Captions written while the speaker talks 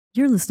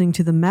You're listening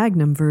to the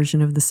Magnum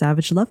version of the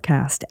Savage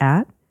Lovecast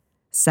at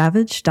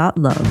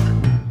savage.love.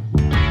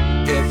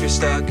 If you're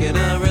stuck in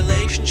a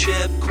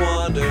relationship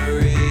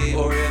quandary,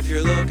 or if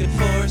you're looking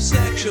for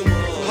sexual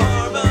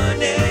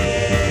harmony,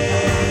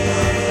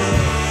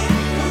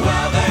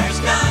 well, there's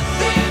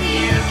nothing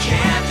you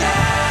can't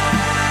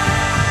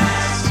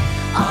ask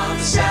on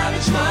the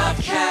Savage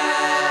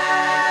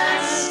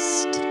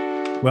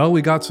Lovecast. Well,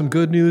 we got some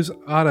good news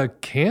out of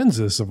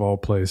Kansas, of all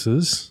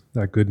places.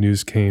 That good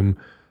news came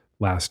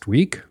last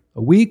week.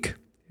 A week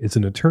is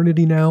an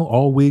eternity now.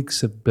 All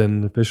weeks have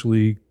been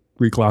officially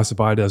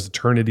reclassified as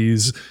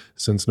eternities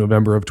since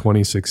November of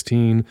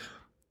 2016.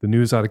 The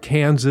news out of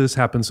Kansas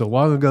happened so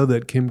long ago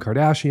that Kim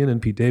Kardashian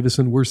and Pete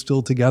Davidson were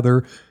still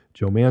together.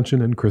 Joe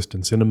Manchin and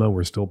Kristen Sinema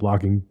were still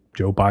blocking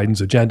Joe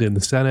Biden's agenda in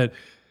the Senate.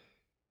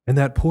 And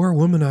that poor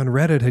woman on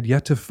Reddit had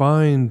yet to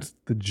find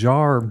the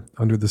jar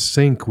under the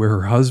sink where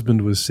her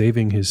husband was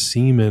saving his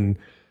semen,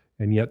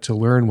 and yet to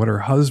learn what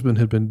her husband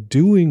had been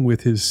doing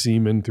with his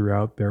semen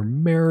throughout their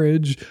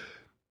marriage.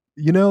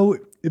 You know,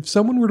 if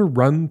someone were to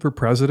run for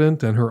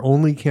president and her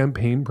only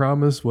campaign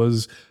promise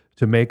was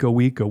to make a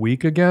week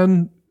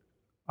again,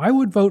 I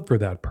would vote for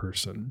that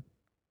person.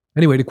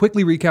 Anyway, to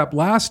quickly recap,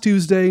 last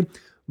Tuesday,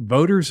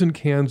 voters in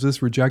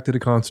Kansas rejected a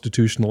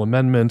constitutional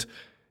amendment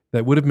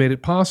that would have made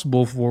it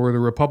possible for the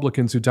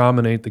Republicans who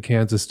dominate the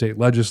Kansas state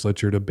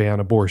legislature to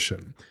ban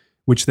abortion,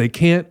 which they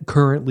can't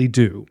currently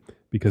do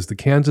because the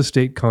Kansas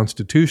state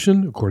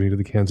constitution, according to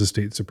the Kansas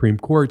State Supreme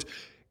Court,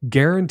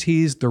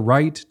 guarantees the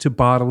right to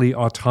bodily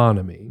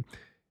autonomy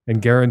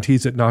and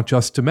guarantees it not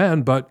just to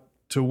men, but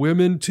to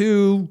women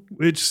too,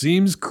 which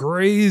seems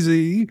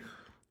crazy.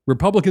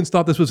 Republicans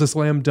thought this was a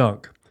slam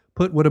dunk.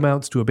 Put what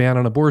amounts to a ban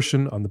on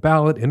abortion on the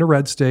ballot in a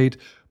red state,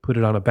 put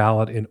it on a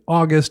ballot in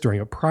August during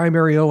a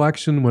primary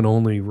election when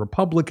only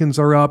Republicans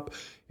are up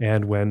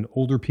and when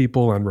older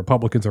people and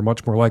Republicans are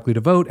much more likely to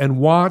vote, and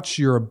watch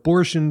your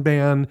abortion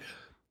ban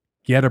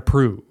get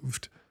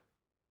approved.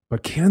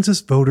 But Kansas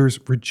voters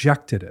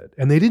rejected it.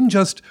 And they didn't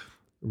just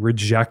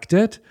reject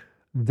it,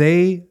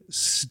 they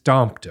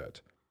stomped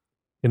it.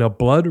 In a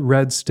blood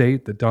red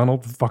state that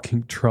Donald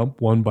fucking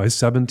Trump won by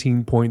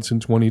 17 points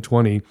in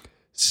 2020,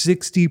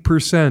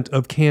 60%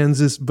 of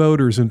Kansas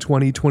voters in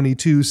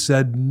 2022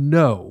 said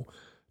no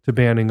to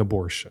banning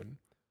abortion.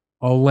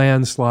 A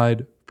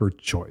landslide for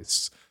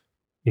choice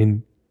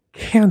in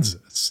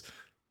Kansas.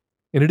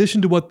 In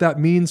addition to what that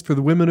means for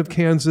the women of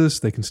Kansas,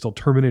 they can still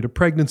terminate a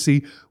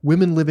pregnancy.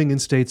 Women living in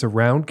states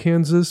around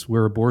Kansas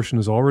where abortion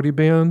is already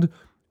banned,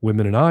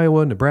 women in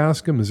Iowa,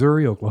 Nebraska,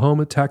 Missouri,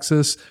 Oklahoma,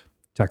 Texas.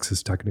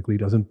 Texas technically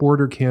doesn't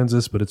border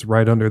Kansas, but it's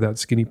right under that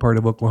skinny part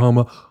of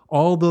Oklahoma.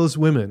 All those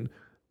women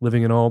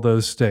living in all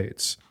those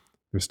states,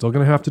 they're still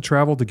going to have to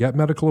travel to get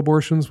medical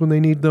abortions when they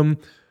need them,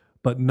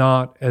 but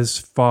not as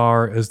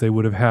far as they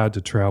would have had to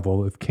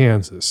travel if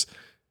Kansas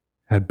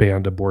had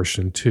banned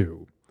abortion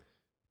too.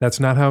 That's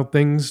not how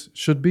things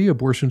should be.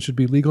 Abortion should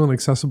be legal and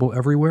accessible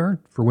everywhere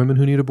for women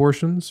who need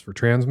abortions, for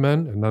trans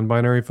men and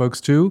non-binary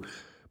folks too.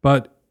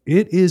 But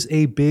it is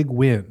a big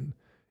win.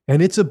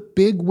 And it's a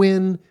big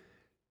win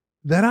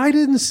that I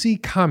didn't see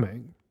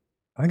coming.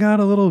 I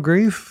got a little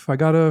grief. I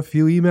got a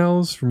few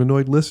emails from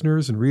annoyed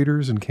listeners and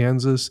readers in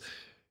Kansas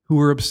who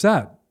were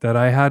upset that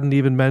I hadn't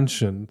even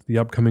mentioned the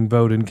upcoming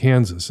vote in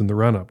Kansas in the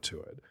run-up to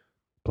it.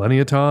 Plenty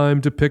of time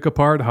to pick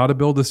apart How to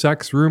Build a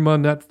Sex Room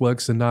on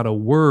Netflix and not a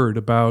word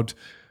about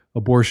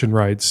abortion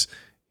rights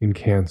in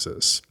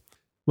Kansas.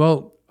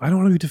 Well, I don't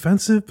want to be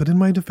defensive, but in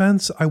my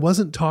defense, I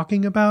wasn't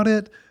talking about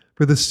it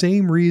for the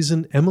same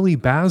reason Emily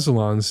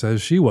Bazelon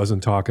says she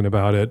wasn't talking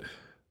about it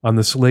on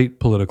the Slate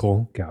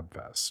Political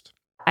Gabfest.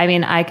 I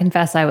mean, I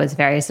confess I was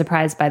very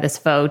surprised by this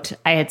vote.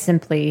 I had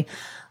simply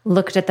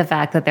looked at the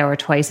fact that there were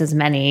twice as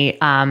many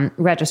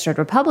registered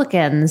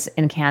Republicans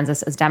in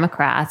Kansas as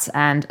Democrats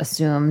and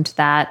assumed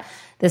that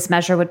this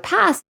measure would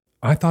pass.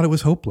 I thought it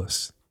was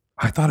hopeless.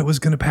 I thought it was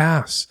going to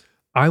pass.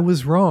 I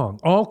was wrong.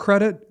 All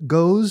credit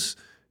goes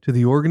to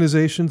the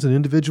organizations and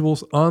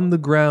individuals on the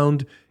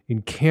ground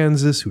in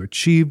Kansas who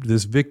achieved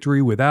this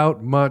victory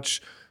without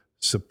much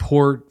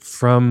support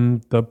from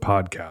the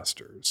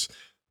podcasters.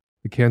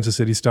 The Kansas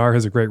City Star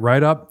has a great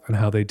write-up on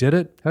how they did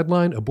it.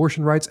 Headline,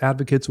 Abortion Rights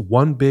Advocates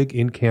Won Big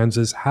in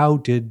Kansas. How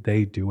did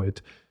they do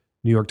it?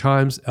 New York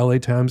Times, LA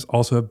Times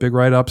also have big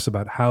write-ups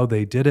about how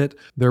they did it.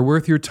 They're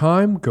worth your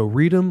time. Go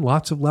read them.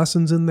 Lots of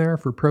lessons in there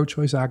for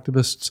pro-choice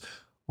activists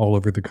all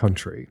over the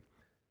country.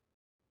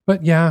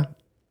 But yeah,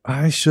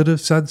 I should have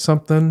said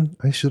something.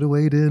 I should have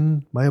weighed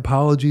in. My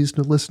apologies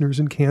to listeners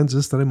in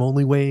Kansas that I'm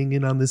only weighing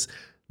in on this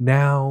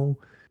now,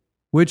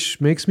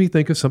 which makes me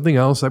think of something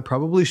else I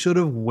probably should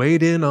have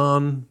weighed in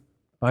on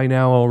by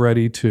now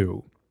already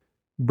too.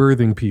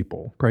 Birthing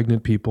people,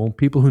 pregnant people,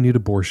 people who need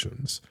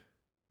abortions.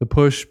 The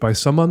push by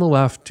some on the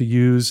left to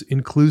use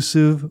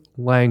inclusive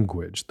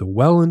language, the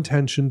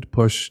well-intentioned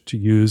push to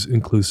use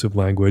inclusive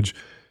language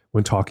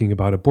when talking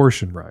about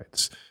abortion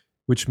rights,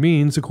 which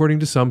means, according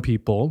to some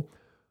people,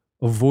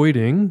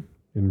 avoiding,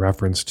 in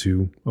reference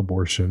to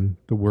abortion,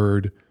 the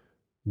word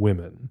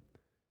women.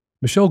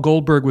 Michelle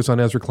Goldberg was on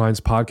Ezra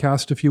Klein's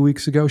podcast a few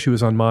weeks ago. She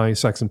was on my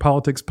Sex and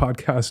Politics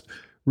podcast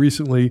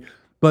recently.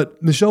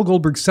 But Michelle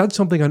Goldberg said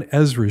something on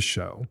Ezra's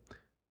show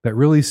that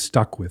really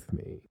stuck with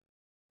me.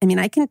 I mean,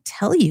 I can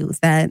tell you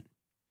that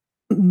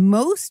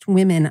most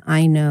women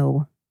I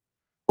know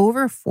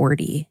over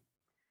 40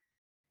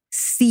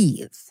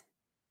 seethe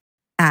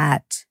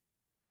at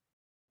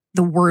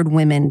the word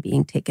women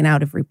being taken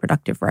out of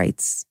reproductive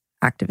rights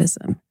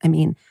activism. I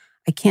mean,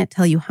 I can't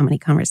tell you how many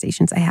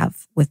conversations I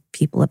have with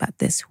people about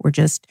this who are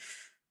just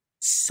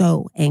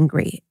so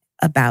angry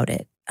about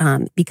it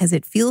because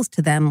it feels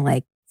to them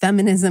like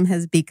feminism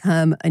has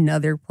become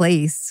another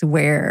place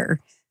where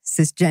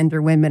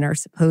cisgender women are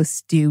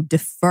supposed to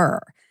defer.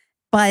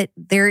 But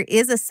there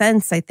is a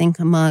sense, I think,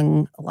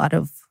 among a lot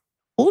of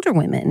older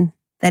women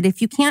that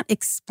if you can't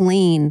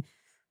explain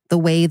the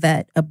way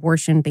that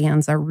abortion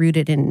bans are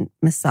rooted in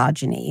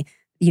misogyny,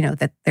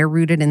 that they're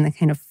rooted in the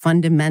kind of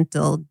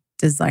fundamental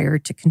desire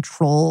to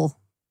control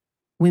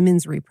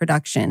women's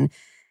reproduction,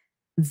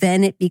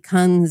 then it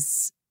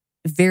becomes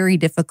very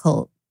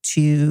difficult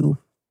to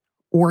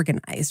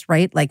organize,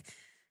 right? Like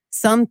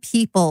some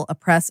people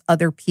oppress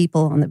other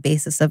people on the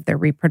basis of their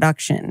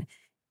reproduction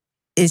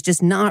is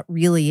just not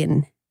really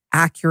an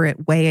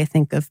accurate way, I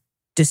think, of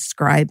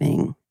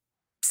describing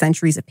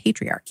centuries of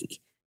patriarchy.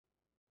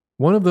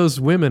 One of those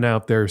women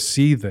out there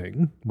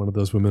seething, one of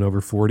those women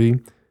over 40,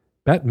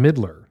 Bette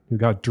Midler, who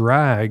got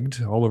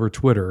dragged all over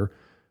Twitter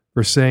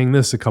for saying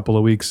this a couple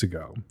of weeks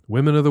ago.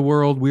 Women of the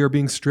world, we are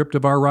being stripped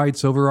of our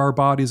rights over our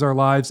bodies, our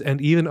lives,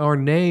 and even our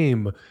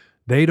name.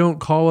 They don't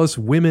call us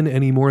women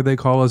anymore. They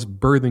call us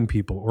birthing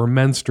people or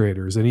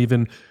menstruators and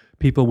even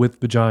people with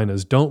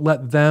vaginas. Don't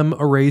let them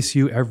erase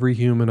you. Every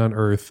human on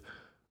earth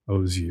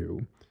owes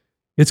you.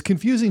 It's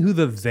confusing who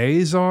the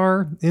theys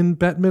are in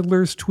Bette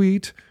Midler's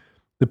tweet.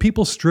 The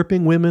people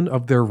stripping women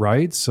of their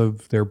rights,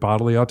 of their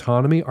bodily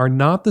autonomy, are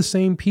not the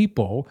same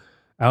people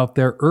out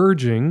there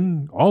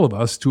urging all of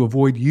us to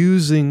avoid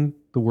using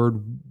the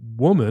word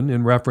woman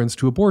in reference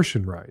to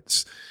abortion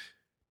rights.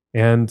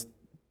 And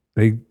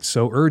they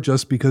so urge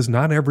us because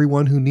not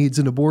everyone who needs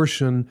an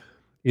abortion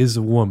is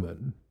a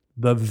woman.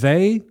 The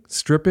they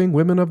stripping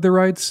women of their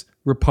rights,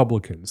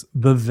 Republicans.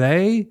 The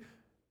they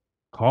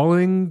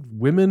calling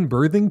women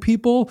birthing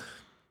people,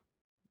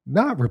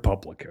 not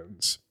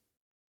Republicans.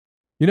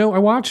 I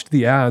watched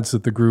the ads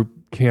that the group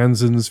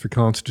Kansans for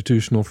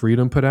Constitutional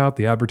Freedom put out,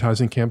 the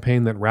advertising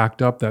campaign that racked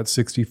up that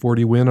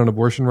 60-40 win on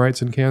abortion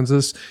rights in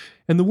Kansas,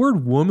 and the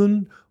word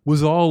woman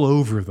was all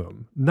over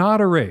them,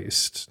 not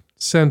erased,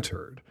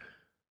 centered.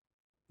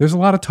 There's a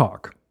lot of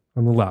talk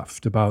on the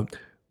left about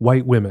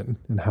white women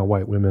and how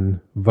white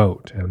women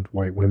vote, and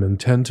white women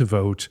tend to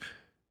vote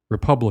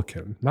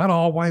Republican. Not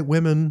all white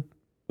women,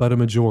 but a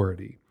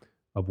majority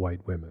of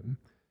white women.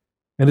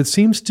 And it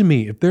seems to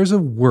me, if there's a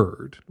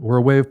word or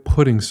a way of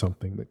putting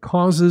something that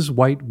causes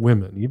white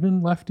women,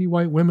 even lefty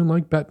white women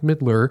like Bette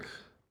Midler,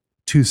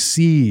 to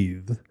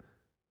seethe,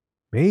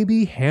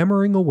 maybe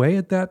hammering away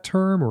at that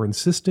term or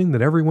insisting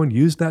that everyone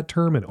use that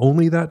term and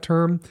only that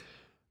term,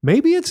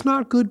 maybe it's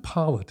not good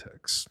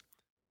politics.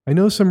 I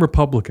know some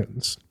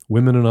Republicans,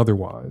 women and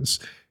otherwise,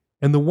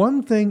 and the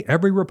one thing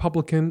every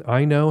Republican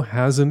I know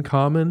has in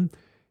common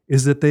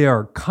is that they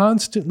are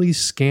constantly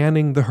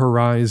scanning the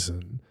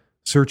horizon,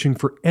 searching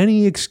for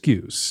any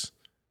excuse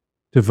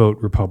to vote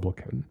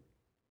Republican.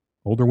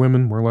 Older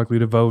women more likely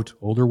to vote,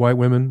 older white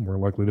women more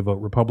likely to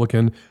vote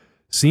Republican.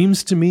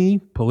 Seems to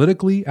me,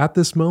 politically, at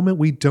this moment,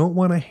 we don't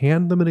want to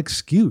hand them an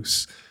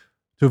excuse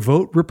to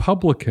vote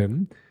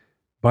Republican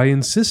by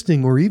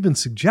insisting or even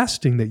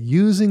suggesting that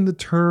using the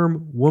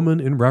term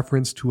woman in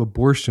reference to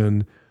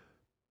abortion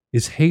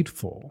is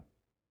hateful.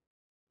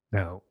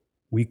 Now,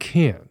 we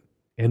can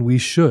and we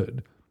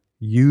should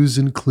use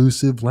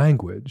inclusive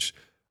language.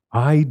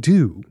 I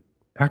do.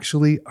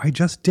 Actually, I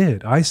just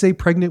did. I say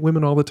pregnant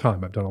women all the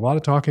time. I've done a lot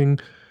of talking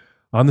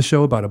on the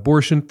show about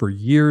abortion for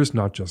years,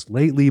 not just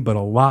lately, but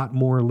a lot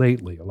more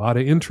lately. A lot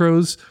of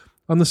intros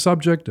on the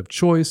subject of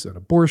choice and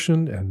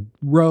abortion and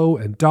Roe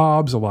and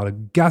Dobbs, a lot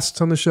of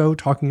guests on the show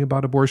talking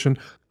about abortion.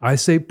 I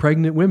say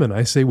pregnant women.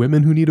 I say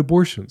women who need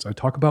abortions. I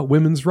talk about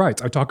women's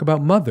rights. I talk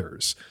about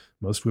mothers.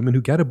 Most women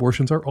who get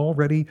abortions are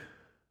already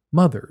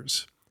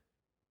mothers.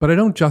 But I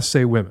don't just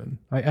say women.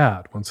 I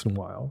add once in a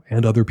while,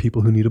 and other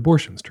people who need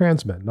abortions,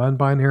 trans men,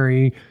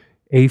 non-binary,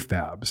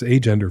 AFABs,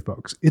 agender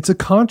folks. It's a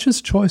conscious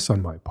choice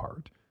on my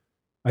part.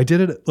 I did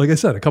it, like I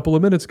said, a couple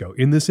of minutes ago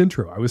in this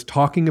intro. I was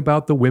talking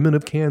about the women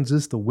of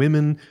Kansas, the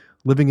women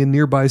living in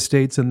nearby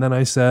states, and then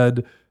I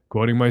said,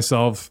 quoting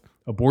myself,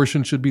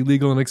 abortion should be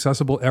legal and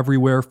accessible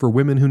everywhere for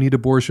women who need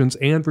abortions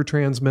and for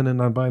trans men and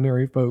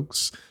non-binary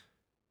folks.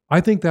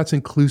 I think that's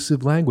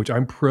inclusive language.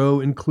 I'm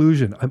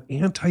pro-inclusion. I'm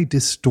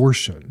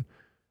anti-distortion.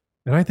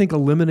 And I think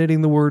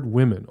eliminating the word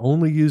women,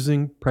 only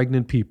using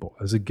pregnant people,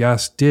 as a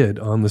guest did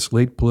on this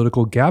late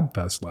political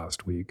gabfest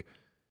last week,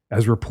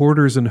 as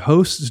reporters and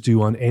hosts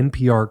do on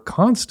NPR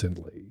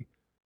constantly,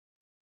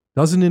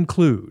 doesn't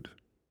include,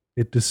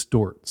 it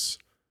distorts.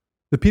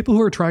 The people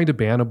who are trying to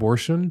ban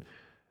abortion,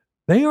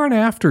 They aren't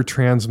after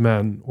trans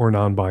men or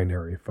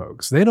non-binary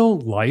folks. They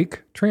don't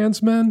like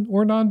trans men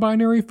or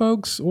non-binary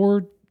folks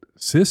or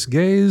cis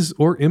gays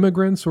or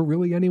immigrants or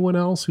really anyone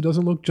else who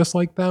doesn't look just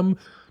like them.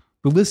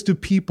 The list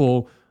of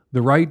people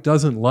the right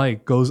doesn't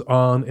like goes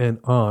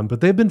on, but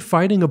they've been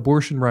fighting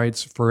abortion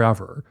rights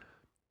forever,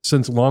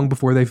 since long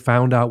before they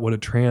found out what a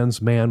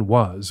trans man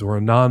was or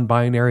a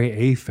non-binary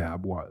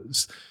AFAB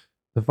was.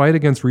 The fight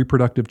against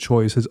reproductive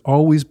choice has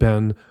always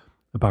been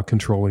about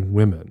controlling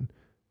women.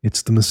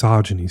 It's the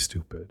misogyny,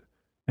 stupid.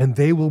 And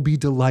they will be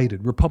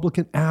delighted.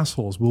 Republican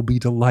assholes will be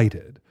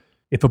delighted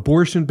if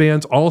abortion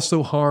bans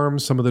also harm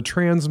some of the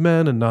trans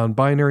men and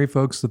non-binary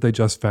folks that they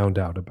just found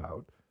out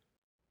about.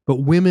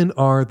 But women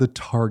are the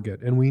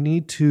target, and we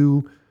need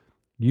to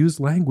use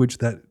language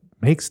that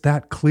makes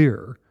that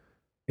clear.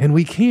 And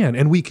we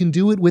can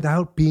do it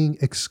without being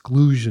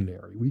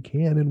exclusionary. We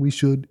can and we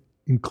should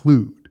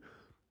include.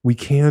 We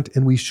can't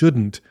and we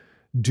shouldn't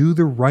do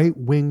the right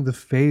wing the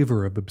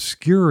favor of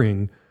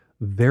obscuring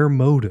their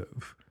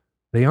motive.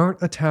 They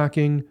aren't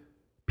attacking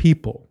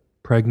people,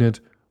 pregnant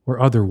or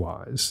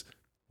otherwise,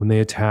 when they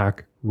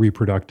attack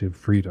reproductive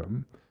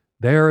freedom.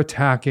 They're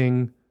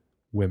attacking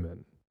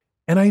women.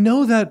 And I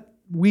know that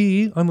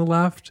we on the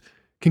left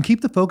can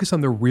keep the focus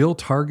on the real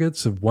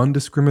targets of one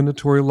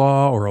discriminatory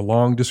law or a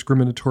long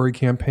discriminatory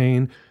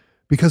campaign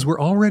because we're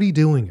already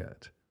doing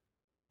it.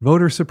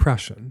 Voter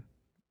suppression,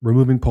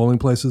 removing polling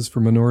places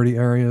for minority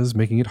areas,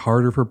 making it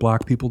harder for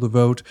Black people to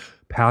vote,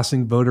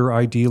 passing voter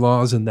ID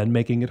laws, and then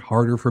making it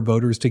harder for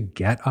voters to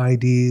get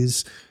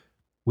IDs.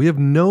 We have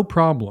no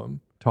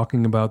problem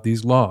talking about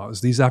these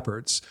laws, these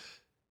efforts,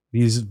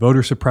 these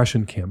voter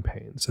suppression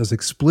campaigns as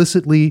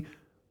explicitly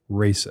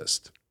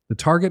racist. The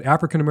target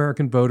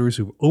African-American voters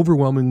who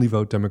overwhelmingly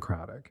vote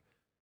Democratic.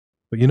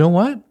 But you know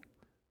what?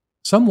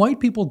 Some white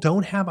people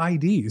don't have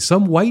IDs.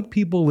 Some white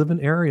people live in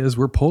areas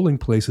where polling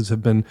places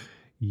have been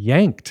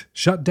yanked,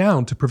 shut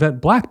down to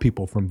prevent Black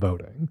people from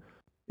voting.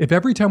 If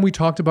every time we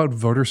talked about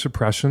voter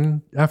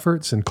suppression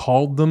efforts and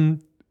called them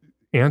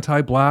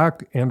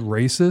anti-Black and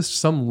racist,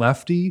 some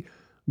lefty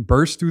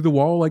burst through the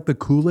wall like the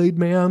Kool-Aid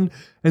man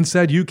and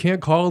said, you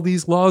can't call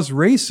these laws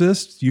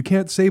racist. You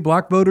can't say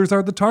Black voters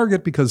are the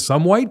target because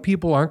some white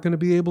people aren't going to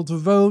be able to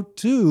vote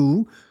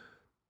too.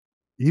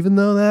 Even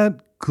though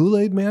that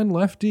Kool-Aid man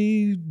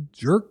lefty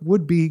jerk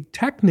would be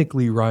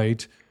technically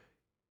right,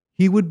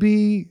 he would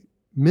be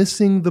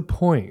missing the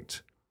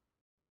point.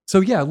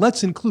 So yeah,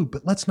 let's include,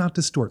 but let's not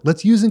distort.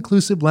 Let's use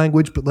inclusive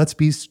language, but let's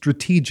be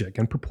strategic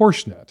and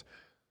proportionate.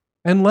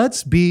 And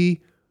let's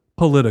be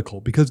political,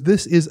 because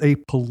this is a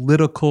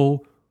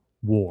political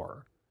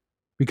war.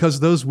 Because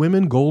those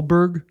women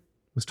Goldberg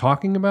was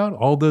talking about,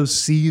 all those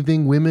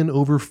seething women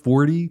over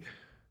 40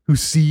 who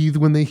seethe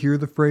when they hear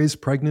the phrase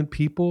pregnant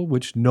people,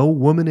 which no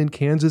woman in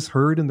Kansas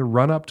heard in the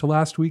run-up to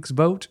last week's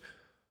vote,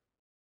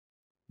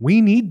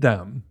 we need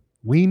them.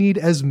 We need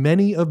as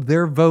many of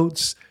their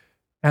votes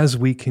as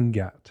we can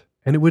get.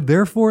 And it would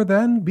therefore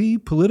then be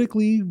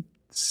politically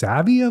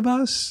savvy of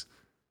us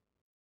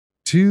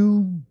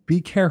to be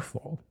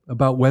careful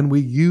about when we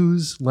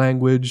use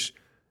language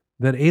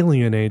that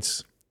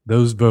alienates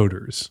those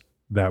voters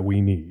that we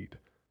need.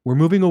 We're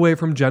moving away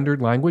from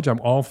gendered language.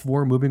 I'm all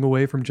for moving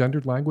away from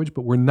gendered language,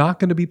 but we're not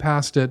going to be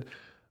past it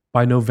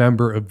by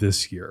November of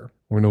this year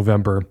or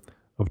November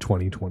of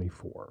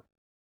 2024.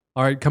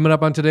 All right, coming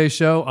up on today's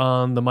show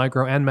on the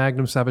Micro and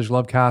Magnum Savage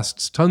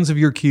Lovecasts, tons of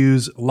your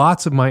Qs,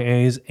 lots of my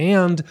As,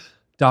 and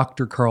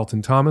Dr.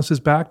 Carleton Thomas is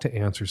back to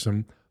answer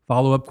some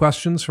follow-up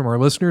questions from our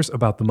listeners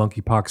about the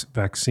monkeypox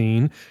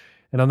vaccine.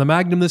 And on the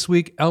Magnum this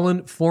week,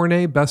 Ellen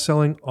Forney,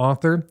 best-selling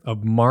author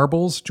of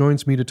Marbles,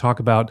 joins me to talk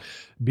about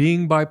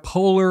being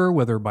bipolar,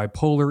 whether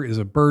bipolar is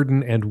a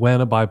burden, and when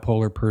a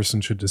bipolar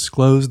person should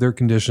disclose their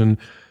condition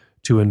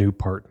to a new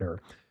partner.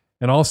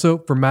 And also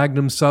for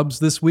Magnum subs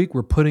this week,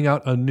 we're putting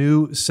out a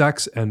new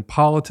sex and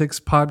politics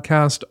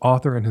podcast.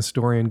 Author and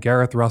historian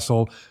Gareth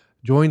Russell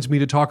joins me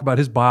to talk about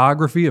his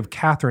biography of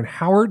Catherine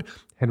Howard,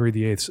 Henry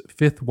VIII's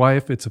fifth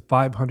wife. It's a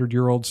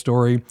 500-year-old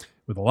story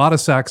with a lot of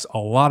sex, a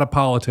lot of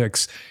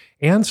politics,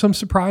 and some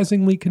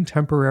surprisingly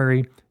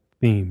contemporary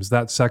themes.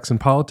 That's Sex and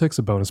Politics,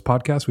 a bonus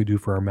podcast we do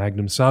for our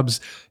Magnum subs.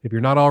 If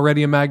you're not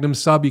already a Magnum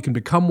sub, you can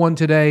become one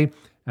today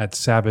at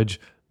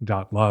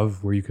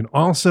savage.love, where you can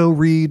also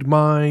read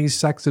my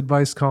sex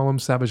advice column,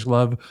 Savage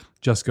Love.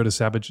 Just go to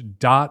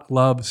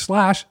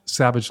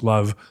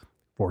savage.love/savagelove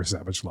for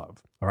Savage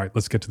Love. All right,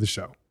 let's get to the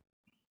show.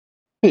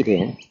 Hey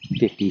Dan,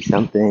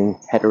 50-something,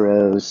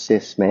 hetero,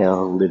 cis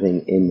male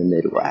living in the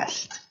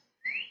Midwest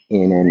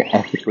in an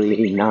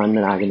ethically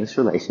non-monogamous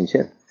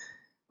relationship,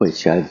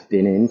 which I've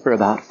been in for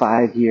about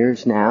 5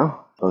 years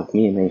now. Both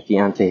me and my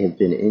fiancé have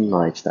been in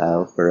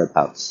lifestyle for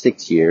about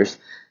 6 years,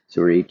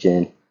 so we're each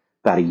in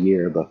about a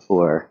year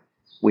before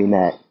we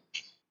met.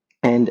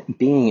 And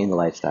being in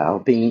lifestyle,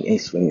 being a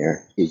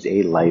swinger, is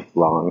a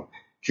lifelong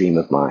dream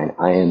of mine.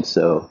 I am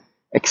so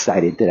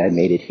excited that I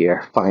made it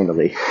here,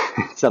 finally.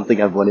 It's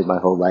something I've wanted my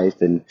whole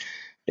life, and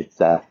it's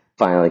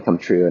finally come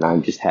true, and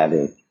I'm just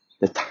having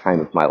the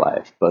time of my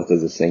life, both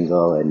as a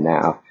single and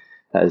now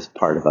as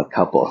part of a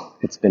couple.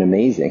 It's been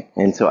amazing.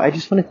 And so I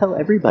just want to tell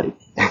everybody.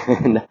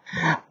 And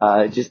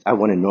I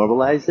want to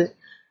normalize it,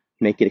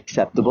 make it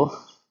acceptable.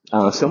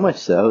 So much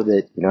so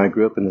that, I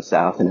grew up in the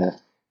South in a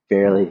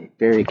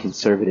very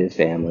conservative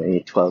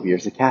family, 12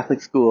 years of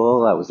Catholic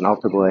school. I was an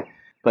altar boy.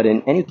 But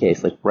in any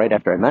case, like right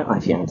after I met my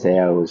fiance,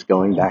 I was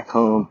going back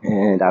home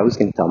and I was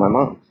going to tell my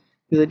mom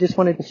because I just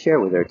wanted to share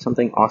with her. It's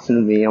something awesome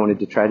to me. I wanted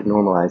to try to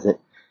normalize it.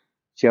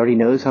 She already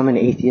knows I'm an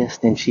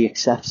atheist and she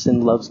accepts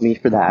and loves me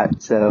for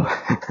that. So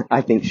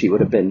I think she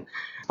would have been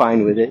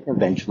fine with it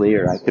eventually,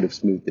 or I could have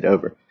smoothed it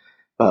over.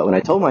 But when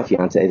I told my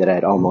fiance that I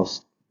had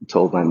almost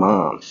told my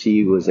mom,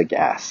 she was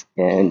aghast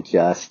and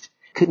just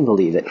couldn't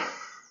believe it.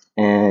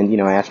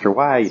 And, I asked her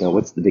why,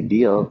 what's the big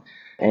deal?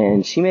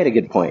 And she made a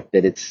good point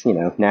that it's,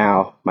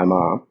 now my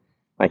mom,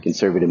 my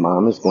conservative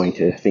mom, is going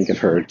to think of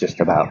her just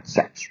about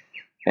sex.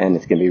 And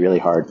it's going to be really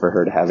hard for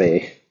her to have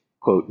a,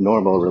 quote,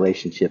 normal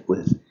relationship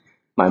with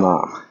my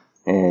mom.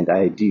 And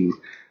I do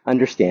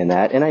understand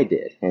that, and I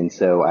did. And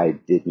so I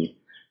didn't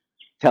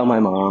tell my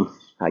mom.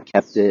 I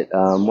kept it.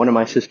 One of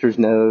my sisters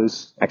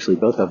knows. Actually,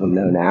 both of them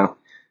know now,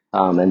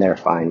 and they're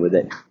fine with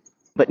it.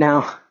 But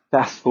now,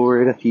 fast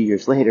forward a few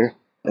years later,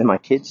 and my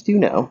kids do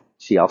know.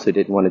 She also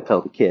didn't want to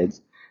tell the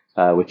kids,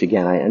 which,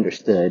 again, I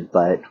understood.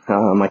 But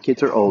my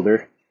kids are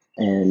older,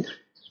 and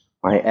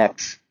my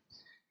ex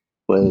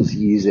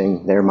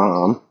their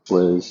mom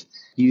was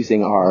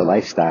using our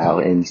lifestyle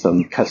in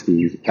some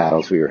custody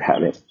battles we were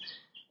having.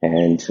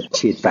 And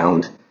she had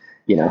found,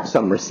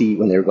 some receipt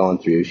when they were going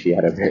through. She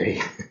had a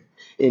very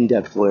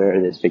in-depth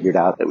lawyer that figured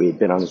out that we had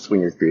been on a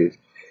swinger cruise,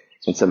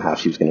 and somehow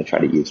she was going to try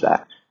to use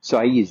that. So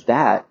I used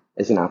that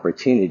as an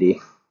opportunity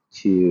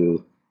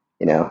to,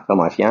 tell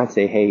my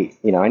fiance, hey,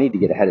 I need to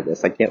get ahead of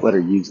this. I can't let her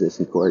use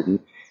this in court and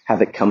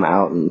have it come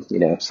out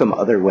in, some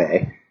other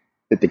way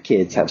that the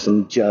kids have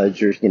some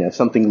judge or,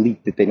 something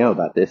leaked that they know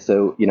about this.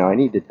 So, I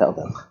need to tell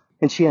them.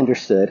 And she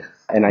understood,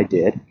 and I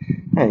did.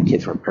 And the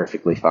kids were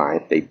perfectly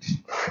fine. They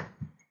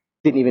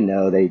didn't even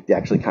know. They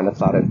actually kind of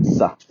thought it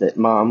sucked that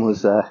mom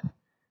was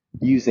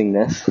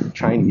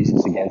trying to use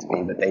this against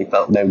me, but they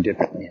felt no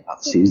differently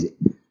about Susie.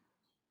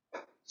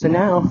 So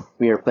now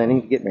we are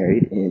planning to get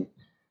married in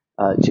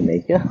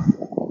Jamaica,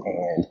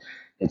 and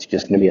it's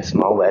just going to be a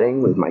small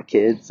wedding with my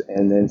kids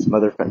and then some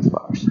other friends of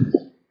ours.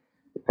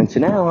 And so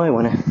now I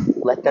want to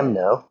let them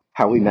know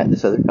how we met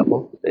this other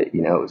couple, that, it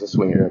was a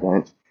swinger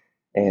event,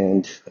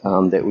 and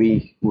that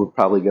we will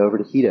probably go over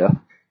to Hito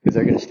because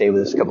they're going to stay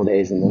with us a couple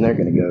days, and then they're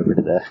going to go over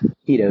to the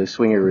Hito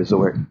Swinger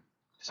Resort.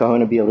 So I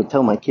want to be able to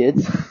tell my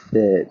kids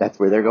that that's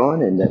where they're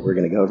going and that we're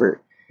going to go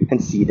over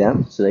and see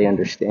them so they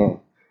understand.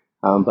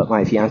 But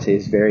my fiance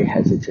is very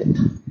hesitant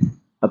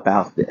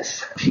about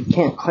this. She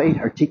can't quite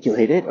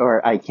articulate it,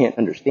 or I can't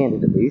understand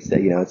it at least.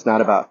 It's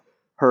not about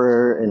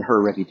her and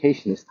her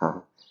reputation this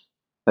time.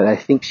 But I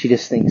think she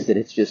just thinks that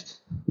it's just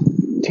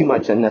too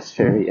much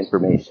unnecessary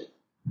information.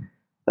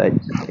 But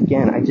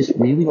again, I just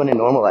really want to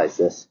normalize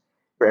this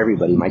for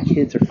everybody. My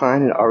kids are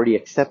fine and already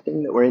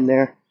accepting that we're in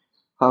there.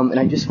 And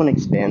I just want to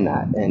expand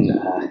that.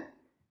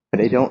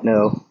 But I don't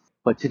know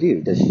what to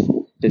do.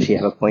 Does she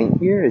have a point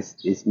here?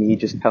 Is me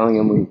just telling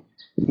them we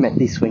met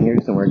these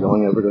swingers and we're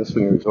going over to a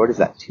swinger resort? Is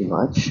that too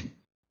much?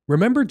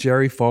 Remember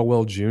Jerry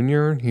Falwell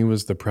Jr.? He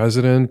was the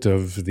president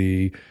of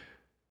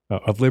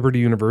Liberty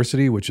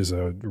University, which is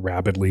a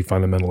rabidly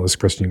fundamentalist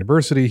Christian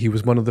university. He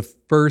was one of the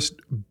first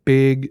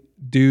big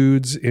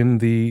dudes in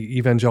the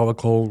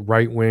evangelical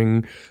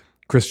right-wing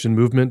Christian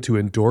movement to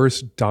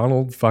endorse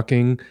Donald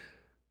fucking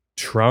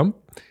Trump.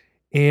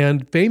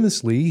 And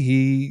famously,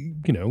 he,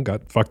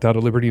 got fucked out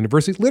of Liberty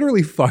University,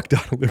 literally fucked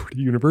out of Liberty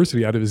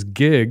University out of his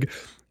gig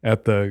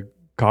at the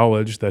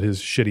college that his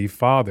shitty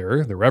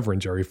father, the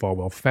Reverend Jerry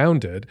Falwell,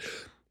 founded,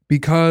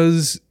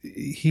 because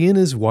he and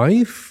his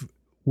wife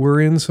were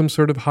in some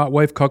sort of hot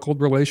wife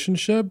cuckold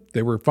relationship.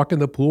 They were fucking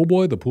the pool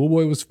boy. The pool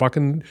boy was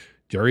fucking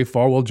Jerry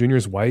Falwell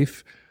Jr.'s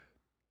wife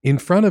in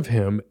front of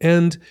him.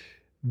 And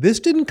this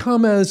didn't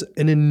come as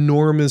an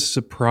enormous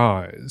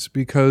surprise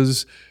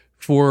because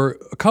for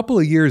a couple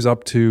of years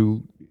up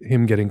to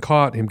him getting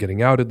caught, him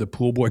getting outed, the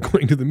pool boy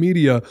going to the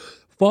media,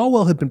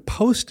 Falwell had been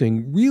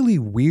posting really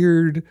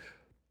weird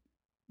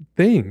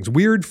things.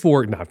 Weird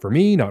not for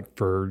me, not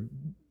for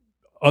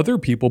other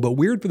people, but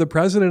weird for the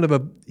president of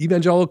an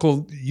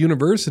evangelical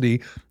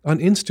university on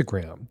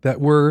Instagram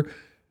that were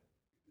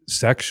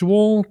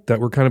sexual, that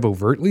were kind of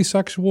overtly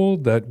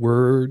sexual,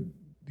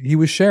 he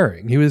was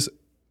sharing. He was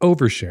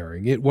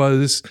oversharing. It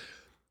was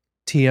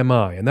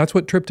TMI. And that's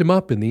what tripped him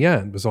up in the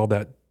end, was all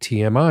that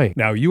TMI.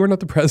 Now, you are not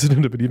the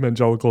president of an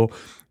evangelical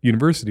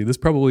university. This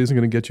probably isn't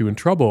going to get you in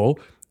trouble,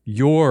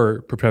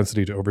 your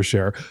propensity to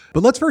overshare.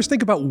 But let's first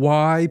think about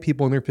why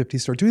people in their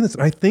 50s start doing this.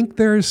 And I think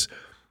there's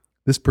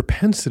this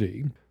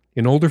propensity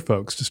in older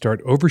folks to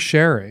start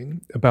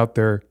oversharing about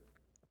their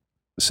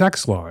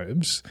sex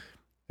lives.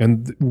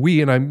 And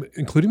I'm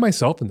including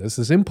myself in this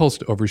impulse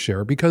to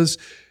overshare, because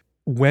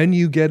when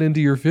you get into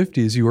your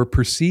 50s, you are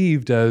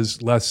perceived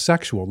as less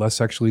sexual, less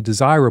sexually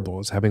desirable,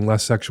 as having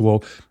less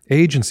sexual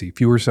agency,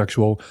 fewer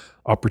sexual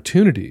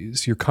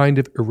opportunities. You're kind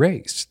of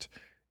erased.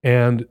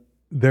 And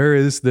there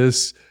is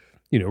this,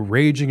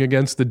 raging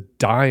against the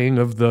dying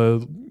of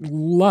the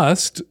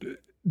lust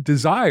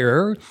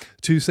desire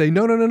to say,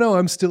 no,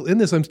 I'm still in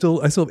this. I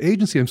still have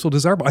agency. I'm still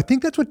desirable. I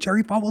think that's what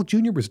Jerry Falwell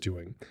Jr. was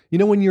doing.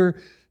 When you're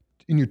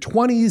in your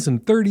 20s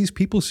and 30s,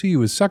 people see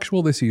you as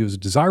sexual. They see you as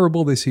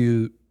desirable. They see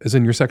you as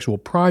in your sexual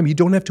prime. You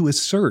don't have to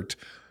assert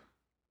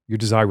your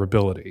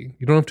desirability.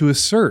 You don't have to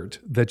assert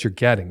that you're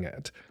getting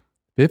it.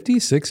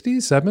 50s, 60s,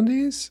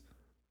 70s?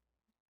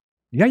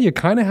 Yeah, you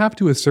kind of have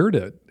to assert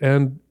it.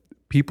 And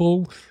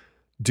people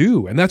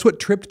do. And that's what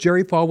tripped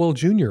Jerry Falwell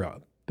Jr.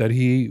 up, that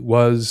he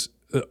was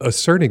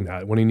asserting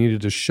that when he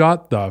needed to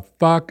shut the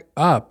fuck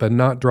up and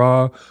not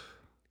draw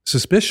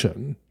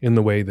suspicion in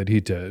the way that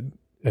he did,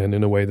 and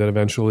in a way that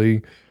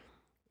eventually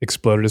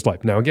exploded his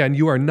life. Now, again,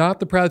 you are not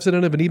the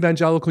president of an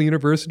evangelical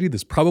university.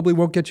 This probably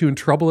won't get you in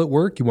trouble at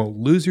work. You won't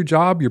lose your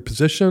job, your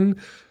position,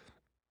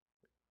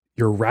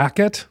 your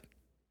racket,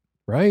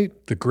 right?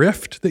 The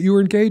grift that you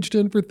were engaged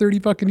in for 30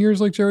 fucking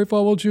years like Jerry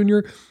Falwell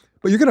Jr.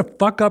 But you're going to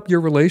fuck up your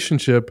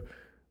relationship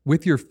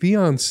with your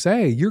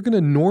fiancé. You're going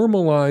to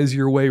normalize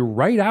your way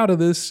right out of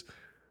this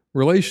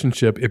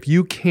relationship if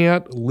you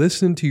can't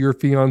listen to your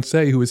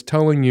fiancé who is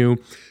telling you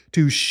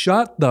to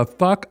shut the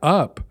fuck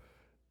up.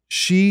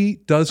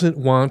 She doesn't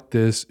want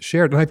this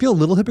shared. And I feel a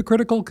little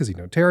hypocritical because,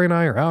 Terry and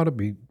I are out of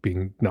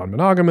being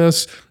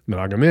non-monogamous,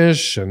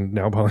 monogamish, and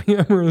now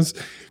polyamorous.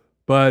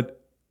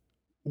 But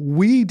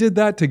we did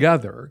that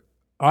together.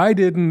 I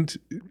didn't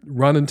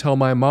run and tell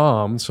my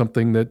mom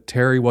something that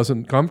Terry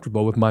wasn't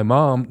comfortable with my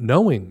mom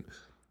knowing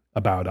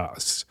about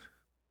us,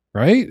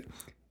 right?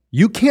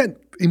 You can't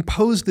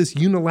impose this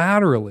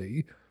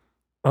unilaterally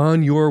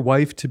on your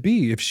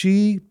wife-to-be. If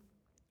she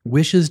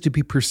wishes to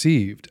be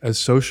perceived as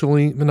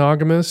socially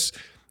monogamous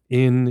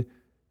in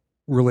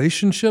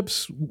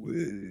relationships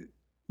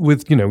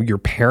with, your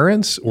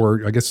parents,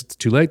 or I guess it's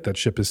too late, that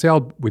ship has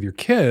sailed, with your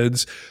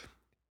kids,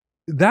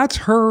 that's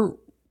her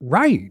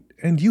right.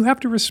 And you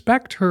have to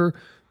respect her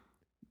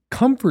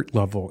comfort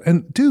level.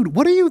 And dude,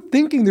 what are you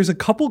thinking? There's a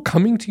couple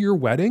coming to your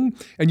wedding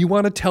and you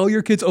want to tell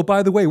your kids, oh,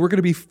 by the way, we're going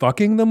to be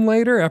fucking them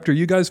later after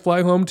you guys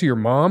fly home to your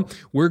mom.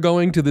 We're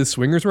going to this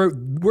swingers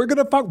road. We're going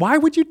to fuck. Why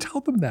would you tell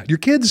them that? Your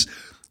kids,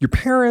 your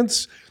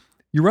parents,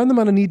 you run them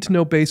on a need to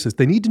know basis.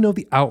 They need to know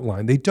the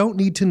outline. They don't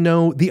need to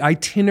know the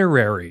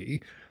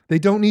itinerary. They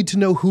don't need to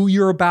know who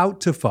you're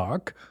about to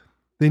fuck.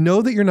 They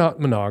know that you're not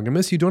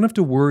monogamous. You don't have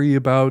to worry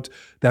about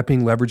that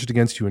being leveraged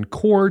against you in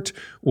court,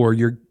 or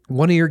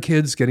one of your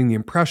kids getting the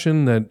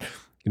impression that,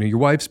 your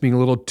wife's being a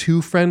little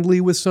too friendly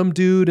with some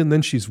dude, and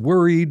then she's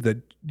worried that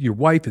your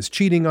wife is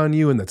cheating on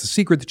you, and that's a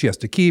secret that she has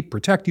to keep,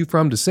 protect you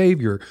from, to save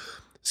your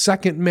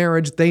second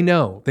marriage. They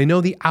know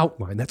the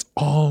outline. That's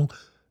all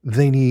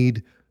they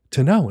need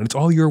to know. And it's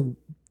all your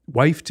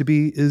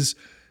wife-to-be is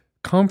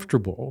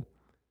comfortable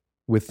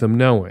with them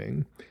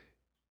knowing.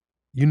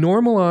 You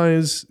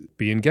normalize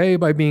being gay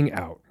by being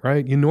out,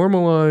 right? You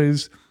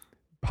normalize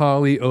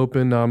poly,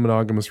 open,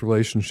 non-monogamous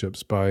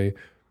relationships by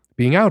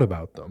being out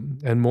about them.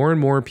 And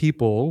more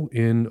people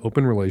in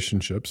open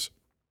relationships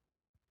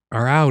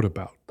are out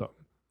about them.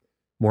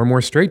 More and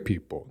more straight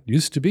people. It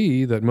used to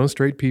be that most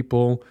straight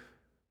people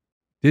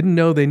didn't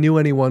know they knew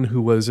anyone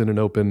who was in an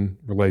open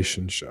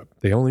relationship.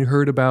 They only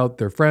heard about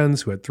their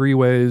friends who had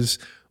three-ways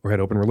or had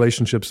open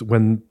relationships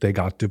when they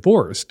got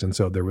divorced. And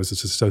so there was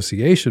this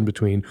association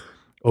between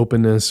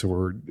openness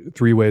or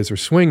three-ways or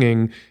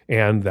swinging,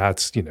 and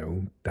that's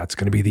going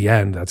to be the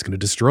end. That's going to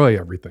destroy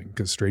everything,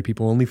 because straight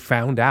people only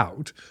found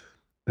out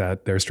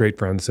that their straight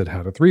friends had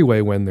a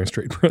three-way when their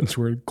straight friends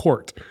were in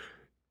court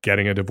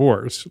getting a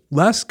divorce.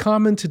 Less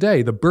common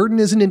today. The burden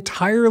isn't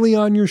entirely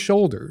on your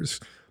shoulders.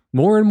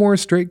 More and more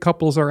straight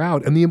couples are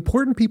out. And the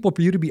important people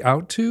for you to be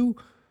out to,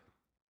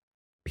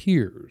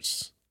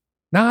 peers.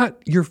 Not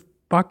your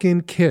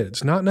fucking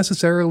kids. Not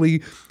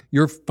necessarily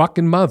your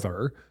fucking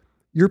mother.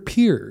 Your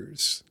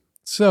peers.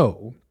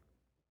 So,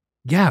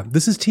 yeah,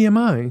 this is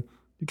TMI.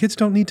 Your kids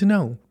don't need to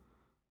know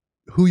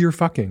who you're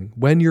fucking,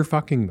 when you're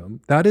fucking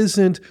them. That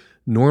isn't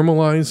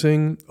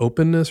normalizing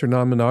openness or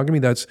non-monogamy.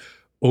 That's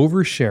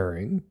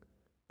oversharing.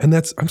 And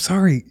that's, I'm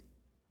sorry,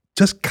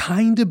 just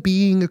kind of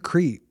being a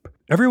creep.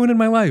 Everyone in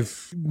my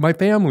life, my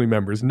family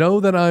members, know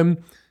that I'm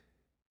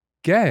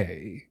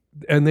gay.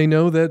 And they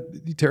know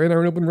that Terry and I are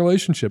in an open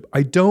relationship.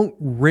 I don't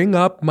ring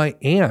up my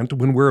aunt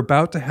when we're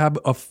about to have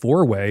a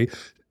four-way,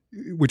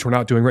 which we're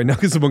not doing right now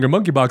because of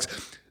Monkey Box,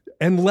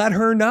 and let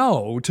her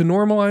know to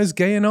normalize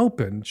gay and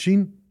open.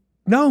 She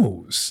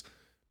knows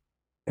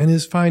and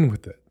is fine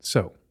with it.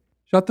 So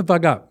shut the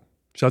fuck up.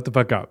 Shut the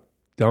fuck up.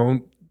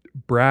 Don't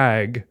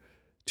brag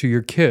to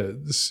your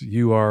kids.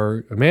 You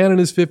are a man in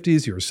his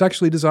 50s. You're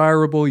sexually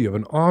desirable. You have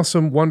an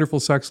awesome, wonderful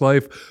sex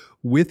life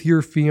with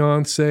your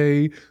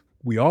fiance.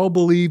 We all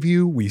believe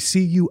you. We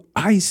see you.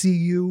 I see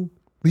you.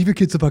 Leave your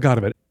kids the fuck out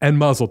of it. And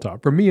mazel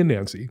tov from me and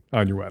Nancy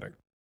on your wedding.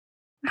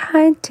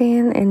 Hi,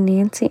 Dan and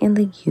Nancy and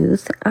the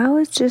youth. I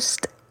was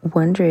just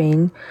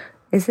wondering,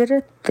 is it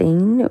a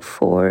thing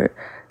for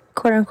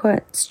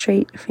quote-unquote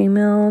straight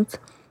females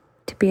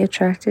to be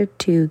attracted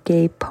to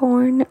gay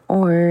porn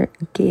or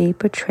gay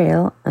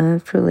portrayal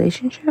of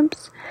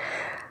relationships.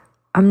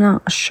 I'm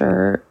not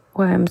sure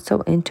why I'm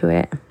so into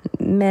it.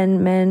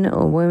 Men,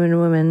 or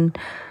women,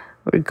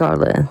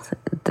 regardless.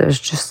 There's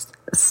just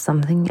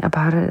something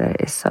about it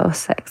that is so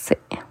sexy.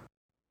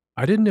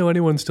 I didn't know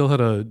anyone still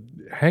had a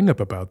hang up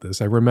about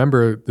this. I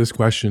remember this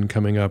question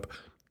coming up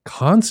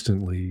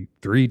constantly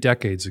 3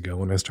 decades ago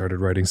when I started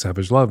writing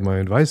Savage Love, my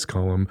advice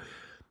column.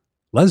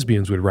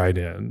 Lesbians would write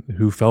in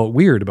who felt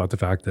weird about the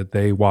fact that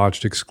they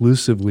watched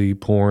exclusively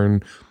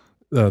porn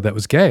that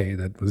was gay,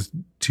 that was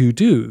 2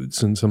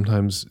 dudes. And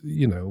sometimes,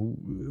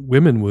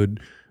 women would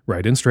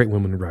write in, straight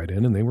women would write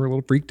in, and they were a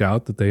little freaked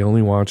out that they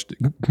only watched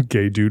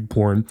gay dude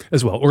porn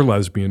as well, or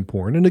lesbian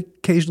porn. And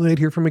occasionally I'd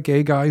hear from a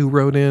gay guy who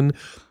wrote in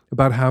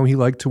about how he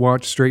liked to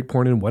watch straight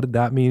porn and what did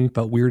that mean? He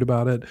felt weird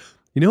about it.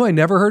 I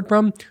never heard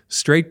from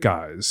straight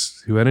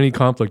guys who had any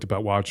conflict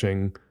about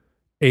watching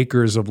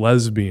acres of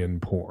lesbian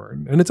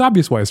porn. And it's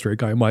obvious why a straight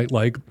guy might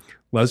like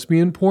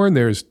lesbian porn.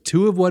 There's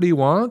 2 of what he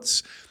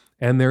wants,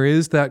 and there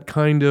is that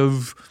kind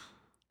of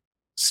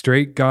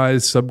straight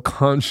guy's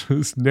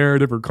subconscious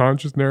narrative or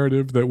conscious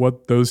narrative that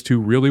what those 2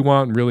 really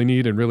want and really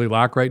need and really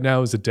lack right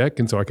now is a dick.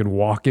 And so I can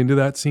walk into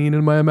that scene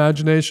in my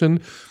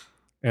imagination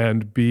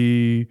and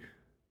be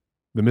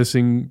the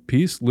missing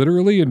piece,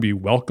 literally, and be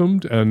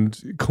welcomed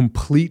and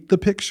complete the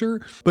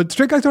picture. But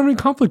straight guys don't have any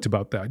conflict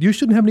about that. You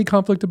shouldn't have any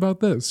conflict about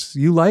this.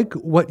 You like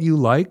what you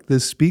like.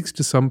 This speaks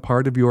to some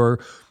part of your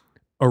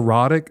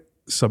erotic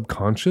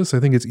subconscious. I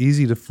think it's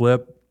easy to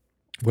flip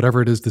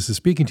whatever it is this is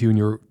speaking to you in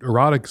your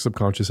erotic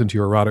subconscious into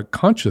your erotic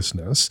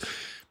consciousness.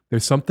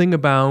 There's something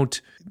about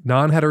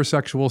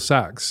non-heterosexual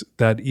sex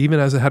that even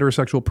as a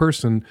heterosexual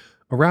person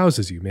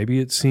arouses you. Maybe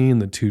it's seeing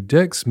the 2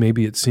 dicks.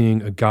 Maybe it's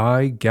seeing a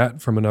guy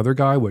get from another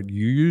guy what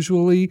you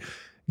usually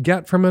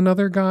get from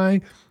another guy.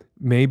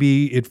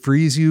 Maybe it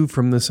frees you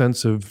from the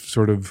sense of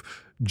sort of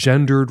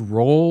gendered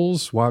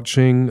roles,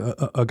 watching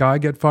a guy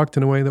get fucked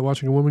in a way that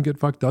watching a woman get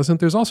fucked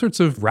doesn't. There's all sorts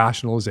of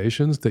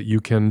rationalizations that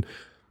you can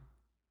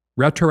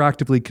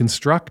retroactively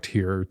construct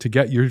here to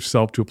get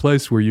yourself to a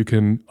place where you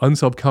can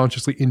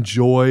unsubconsciously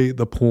enjoy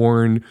the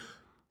porn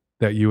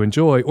that you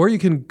enjoy, or you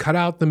can cut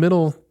out the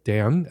middle,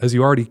 Dan, as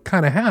you already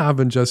kind of have,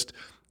 and just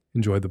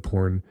enjoy the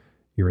porn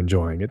you're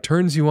enjoying. It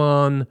turns you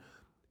on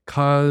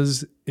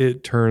because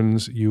it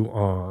turns you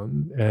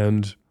on,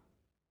 and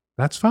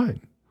that's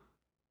fine.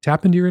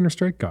 Tap into your inner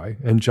straight guy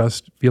and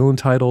just feel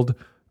entitled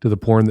to the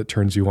porn that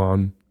turns you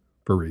on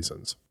for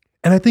reasons.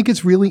 And I think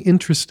it's really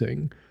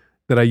interesting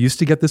that I used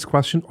to get this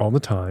question all the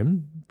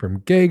time from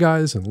gay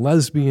guys and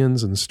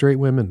lesbians and straight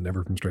women,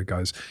 never from straight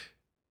guys.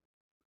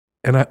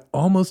 And I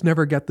almost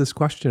never get this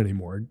question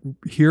anymore.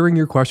 Hearing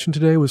your question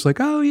today was like,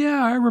 oh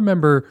yeah, I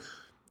remember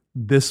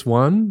this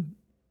one.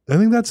 I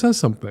think that says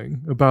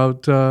something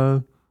about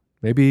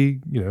maybe,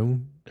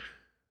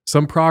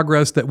 some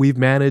progress that we've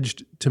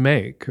managed to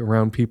make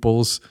around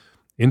people's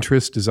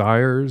interests,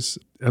 desires,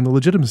 and the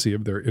legitimacy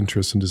of their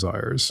interests and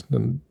desires.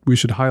 And we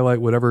should highlight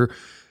whatever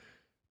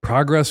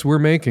progress we're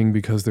making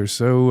because there's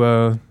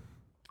so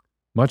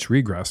much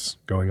regress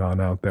going on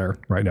out there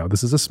right now.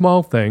 This is a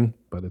small thing,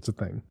 but it's a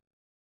thing.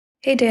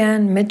 Hey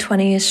Dan,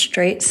 mid-20s,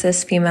 straight,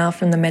 cis female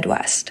from the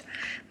Midwest.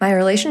 My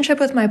relationship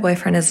with my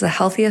boyfriend is the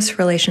healthiest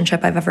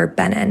relationship I've ever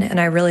been in,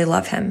 and I really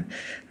love him.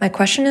 My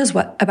question is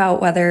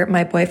about whether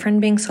my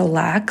boyfriend being so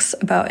lax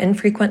about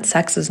infrequent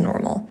sex is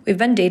normal. We've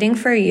been dating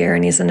for a year,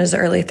 and he's in his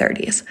early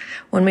 30s.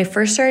 When we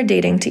first started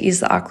dating, to ease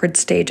the awkward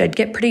stage, I'd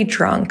get pretty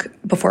drunk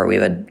before we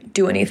would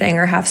do anything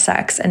or have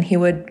sex, and he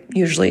would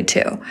usually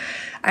too.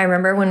 I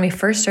remember when we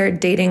first started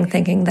dating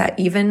thinking that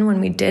even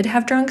when we did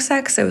have drunk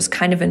sex, it was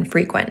kind of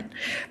infrequent,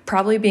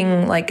 probably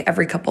being like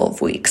every couple of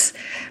weeks.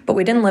 But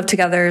we didn't live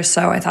together,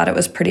 so I thought it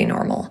was pretty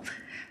normal.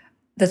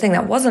 The thing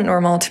that wasn't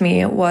normal to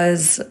me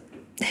was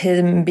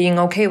him being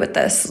okay with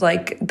this.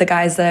 Like the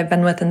guys that I've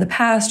been with in the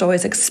past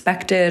always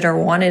expected or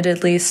wanted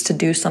at least to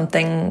do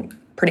something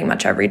pretty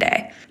much every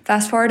day.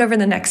 Fast forward over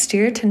the next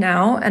year to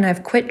now, and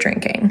I've quit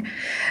drinking.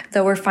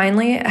 Though we're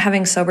finally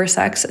having sober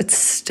sex, it's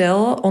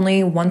still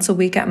only once a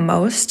week at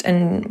most,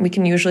 and we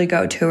can usually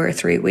go 2 or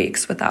 3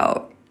 weeks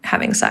without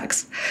having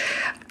sex.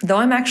 Though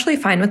I'm actually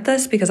fine with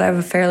this because I have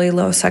a fairly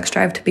low sex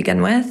drive to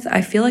begin with,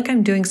 I feel like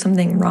I'm doing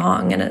something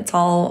wrong, and it's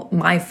all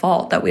my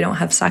fault that we don't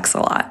have sex a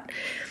lot,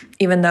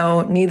 even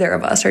though neither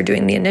of us are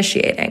doing the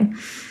initiating.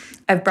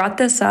 I've brought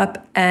this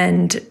up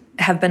and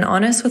have been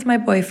honest with my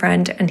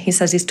boyfriend, and he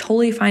says he's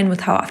totally fine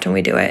with how often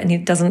we do it, and he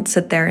doesn't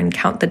sit there and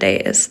count the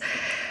days.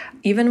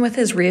 Even with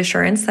his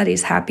reassurance that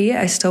he's happy,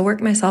 I still work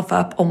myself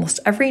up almost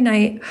every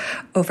night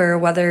over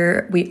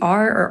whether we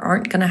are or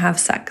aren't going to have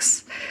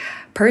sex.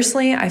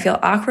 Personally, I feel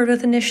awkward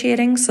with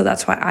initiating, so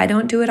that's why I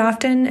don't do it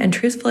often, and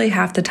truthfully,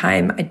 half the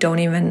time, I don't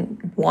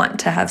even want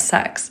to have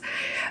sex.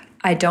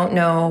 I don't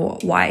know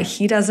why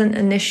he doesn't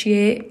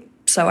initiate,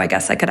 so I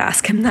guess I could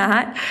ask him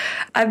that.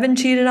 I've been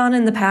cheated on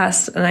in the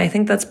past, and I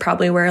think that's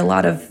probably where a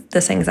lot of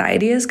this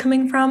anxiety is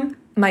coming from.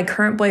 My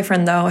current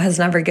boyfriend, though, has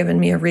never given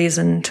me a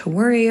reason to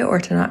worry or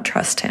to not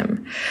trust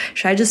him.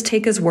 Should I just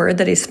take his word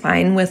that he's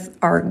fine with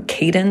our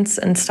cadence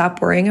and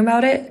stop worrying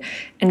about it?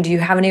 And do you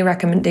have any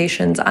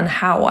recommendations on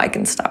how I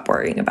can stop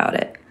worrying about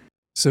it?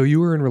 So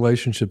you were in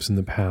relationships in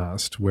the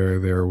past where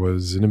there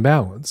was an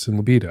imbalance in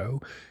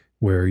libido,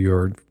 where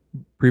your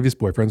previous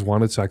boyfriends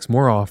wanted sex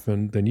more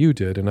often than you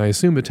did, and I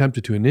assume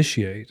attempted to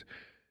initiate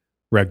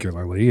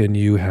regularly, and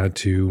you had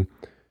to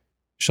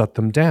shut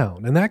them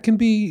down. And that can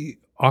be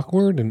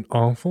awkward and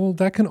awful.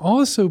 That can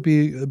also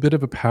be a bit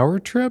of a power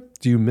trip.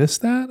 Do you miss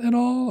that at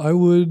all? I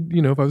would,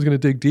 if I was going to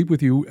dig deep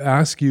with you,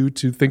 ask you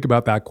to think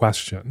about that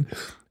question.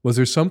 Was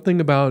there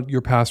something about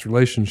your past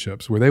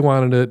relationships where they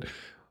wanted it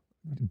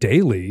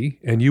daily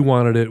and you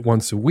wanted it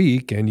once a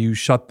week and you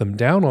shut them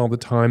down all the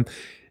time?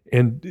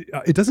 And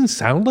it doesn't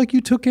sound like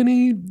you took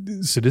any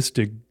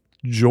sadistic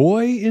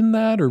joy in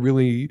that, or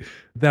really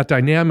that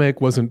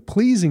dynamic wasn't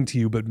pleasing to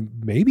you, but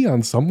maybe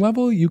on some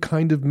level you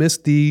kind of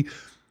missed the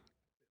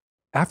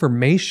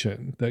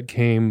affirmation that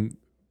came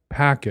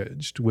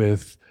packaged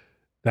with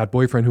that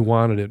boyfriend who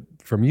wanted it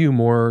from you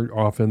more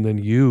often than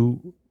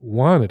you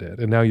wanted it.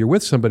 And now you're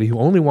with somebody who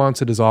only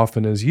wants it as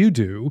often as you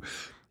do,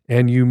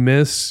 and you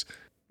miss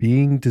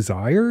being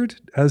desired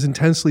as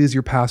intensely as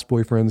your past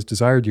boyfriends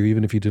desired you,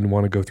 even if you didn't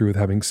want to go through with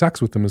having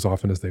sex with them as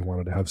often as they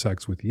wanted to have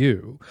sex with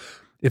you.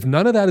 If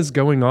none of that is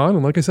going on,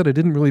 and like I said, I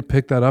didn't really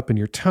pick that up in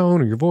your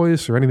tone or your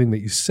voice or anything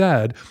that you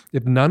said,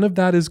 if none of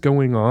that is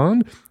going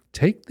on,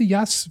 take the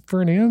yes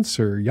for an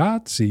answer.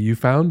 Yahtzee, you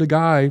found a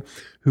guy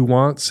who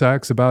wants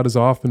sex about as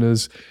often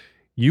as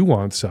you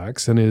want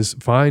sex and is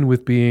fine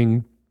with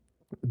being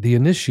the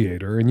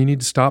initiator, and you need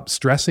to stop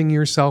stressing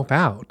yourself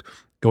out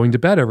going to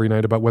bed every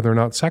night about whether or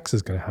not sex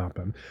is going to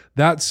happen.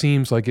 That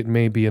seems like it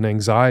may be an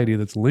anxiety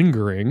that's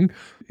lingering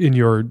in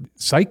your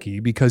psyche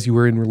because you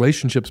were in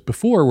relationships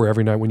before where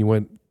every night when you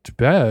went to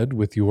bed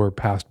with your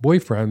past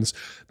boyfriends,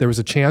 there was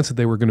a chance that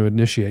they were going to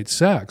initiate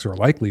sex, or a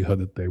likelihood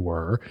that they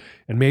were.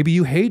 And maybe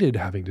you hated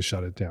having to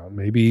shut it down.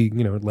 Maybe,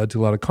 it led to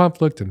a lot of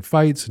conflict and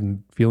fights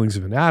and feelings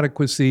of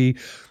inadequacy.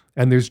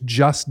 And there's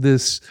just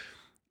this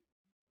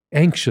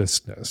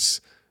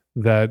anxiousness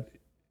that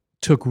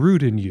took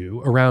root in you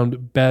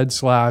around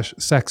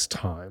bed/sex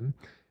time.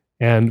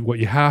 And what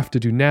you have to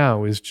do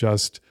now is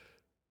just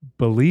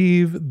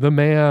believe the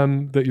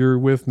man that you're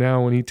with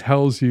now when he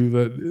tells you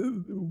that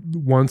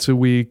once a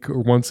week or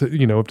once, if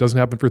it doesn't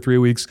happen for 3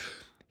 weeks,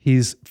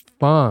 he's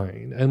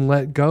fine, and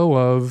let go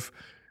of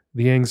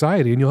the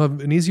anxiety. And you'll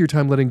have an easier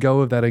time letting go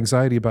of that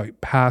anxiety about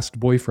past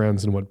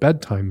boyfriends and what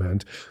bedtime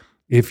meant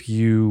if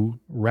you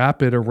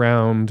wrap it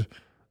around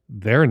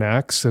their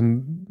necks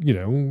and,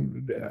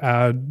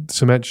 add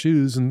cement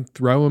shoes and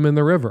throw them in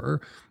the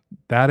river.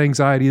 That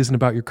anxiety isn't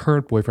about your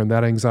current boyfriend.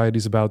 That anxiety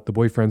is about the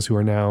boyfriends who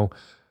are now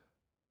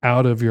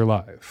out of your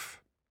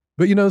life.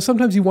 But,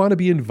 sometimes you want to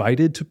be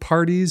invited to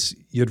parties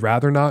you'd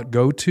rather not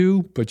go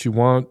to, but you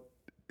want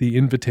the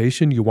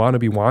invitation. You want to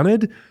be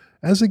wanted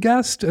as a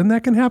guest. And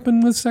that can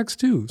happen with sex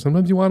too.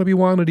 Sometimes you want to be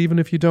wanted even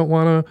if you don't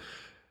want to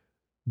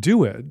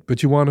do it,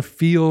 but you want to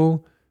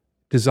feel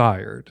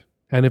desired.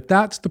 And if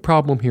that's the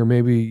problem here,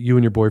 maybe you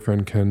and your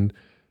boyfriend can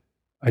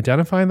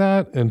identify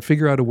that and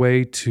figure out a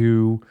way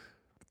to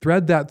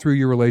thread that through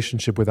your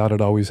relationship without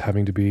it always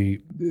having to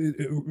be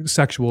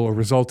sexual or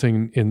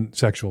resulting in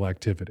sexual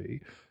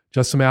activity.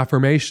 Just some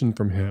affirmation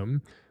from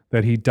him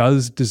that he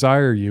does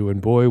desire you.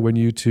 And boy, when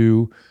you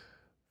two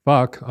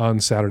fuck on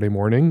Saturday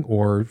morning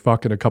or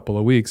fuck in a couple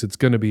of weeks, it's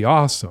going to be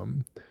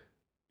awesome.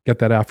 Get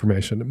that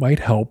affirmation. It might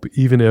help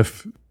even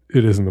if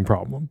it isn't the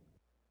problem.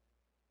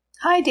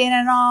 Hi, Dana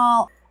and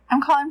all.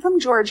 I'm calling from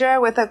Georgia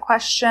with a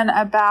question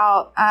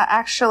about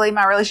actually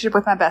my relationship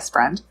with my best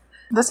friend.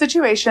 The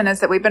situation is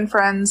that we've been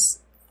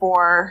friends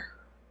for,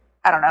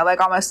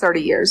 almost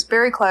 30 years.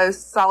 Very close,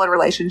 solid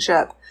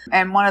relationship.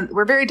 And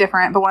we're very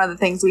different, but one of the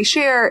things we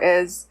share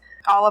is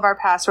all of our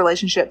past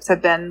relationships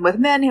have been with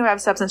men who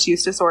have substance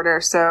use disorder.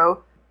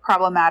 So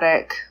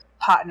problematic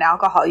pot and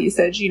alcohol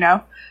usage,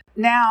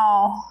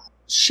 Now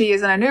she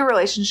is in a new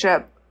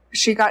relationship.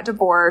 She got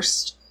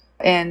divorced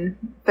in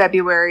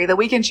February. The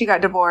weekend she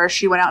got divorced,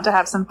 she went out to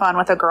have some fun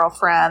with a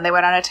girlfriend. They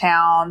went out of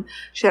town.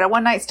 She had a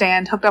one-night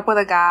stand, hooked up with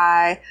a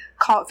guy,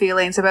 caught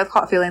feelings. They both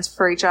caught feelings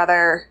for each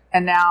other.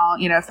 And now,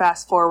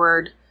 fast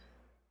forward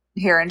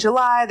here in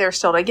July, they're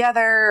still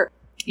together.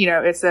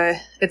 It's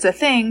a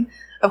thing.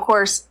 Of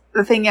course,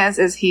 the thing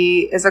is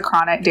he is a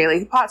chronic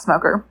daily pot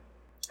smoker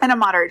and a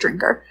moderate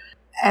drinker.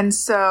 And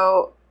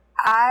so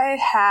I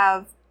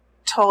have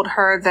told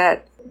her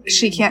that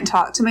she can't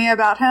talk to me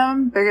about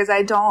him because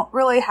I don't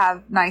really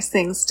have nice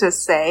things to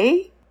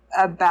say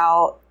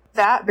about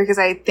that because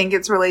I think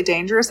it's really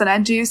dangerous. And I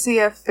do see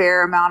a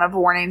fair amount of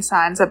warning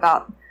signs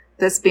about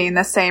this being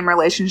the same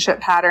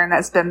relationship pattern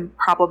that's been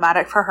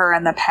problematic for her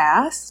in the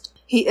past.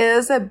 He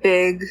is a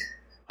big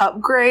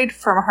upgrade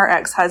from her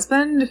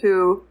ex-husband,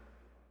 who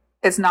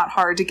is not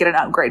hard to get an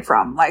upgrade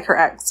from. Like, her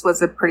ex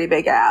was a pretty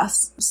big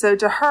ass. So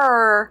to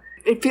her,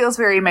 it feels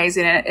very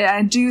amazing. And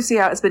I do see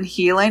how it's been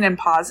healing and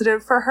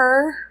positive for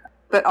her,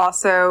 but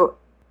also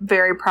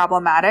very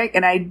problematic.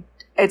 And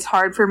it's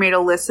hard for me to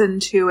listen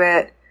to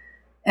it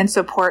and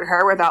support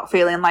her without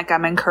feeling like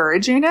I'm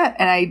encouraging it.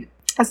 And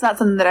it's not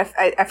something that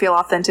I feel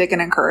authentic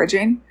and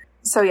encouraging.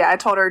 So yeah, I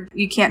told her,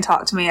 you can't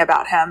talk to me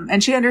about him.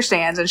 And she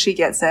understands and she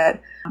gets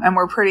it. And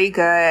we're pretty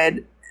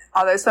good.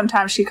 Although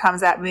sometimes she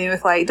comes at me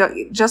with like,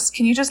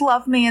 can you just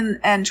love me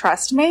and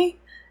trust me?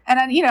 And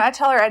I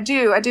tell her I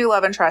do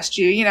love and trust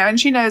you, and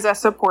she knows I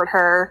support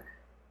her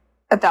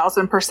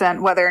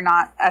 1,000%, whether or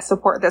not I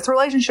support this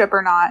relationship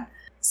or not.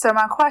 So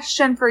my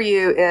question for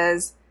you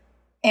is,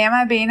 am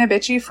I being a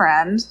bitchy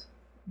friend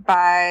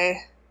by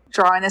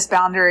drawing this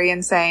boundary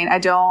and saying, I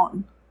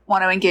don't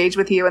want to engage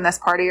with you in this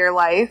part of your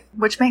life,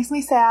 which makes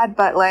me sad,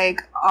 but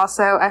like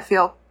also I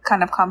feel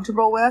kind of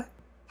comfortable with?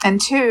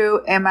 And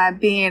 2, am I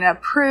being a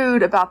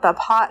prude about the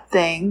pot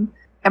thing?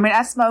 I mean,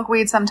 I smoke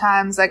weed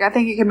sometimes. Like, I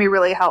think it can be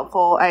really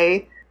helpful.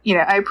 I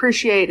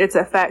appreciate its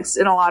effects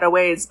in a lot of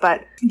ways,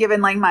 but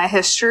given like my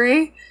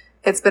history,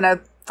 it's been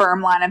a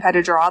firm line I've had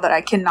to draw that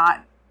I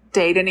cannot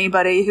date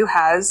anybody who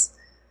has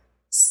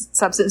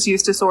substance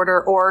use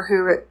disorder or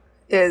who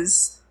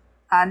is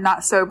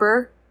not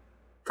sober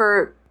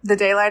for the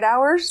daylight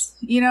hours,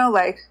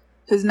 like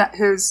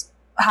who's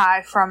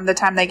high from the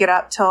time they get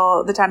up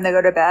till the time they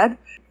go to bed,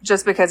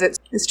 just because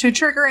it's too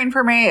triggering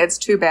for me. It's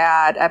too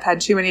bad. I've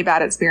had too many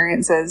bad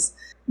experiences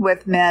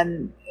with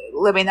men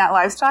living that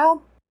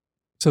lifestyle.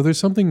 So there's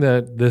something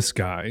that this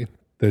guy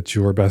that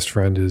your best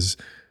friend is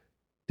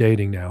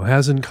dating now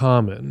has in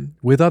common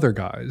with other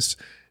guys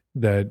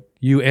that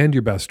you and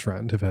your best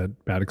friend have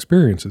had bad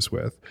experiences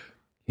with.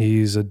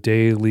 He's a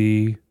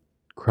daily,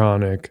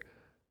 chronic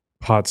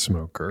pot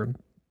smoker.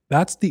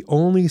 That's the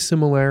only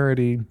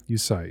similarity you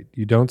cite.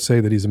 You don't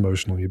say that he's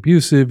emotionally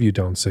abusive. You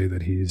don't say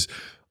that he's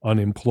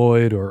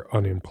unemployed or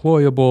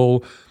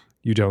unemployable.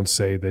 You don't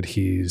say that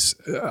he's,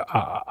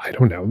 I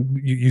don't know.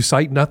 You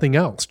cite nothing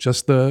else,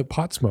 just the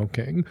pot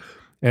smoking.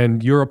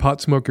 And you're a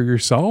pot smoker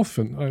yourself,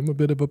 and I'm a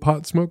bit of a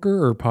pot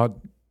smoker or pot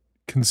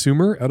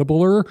consumer,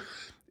 edibler.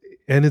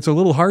 And it's a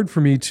little hard for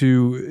me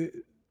to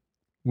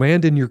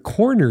land in your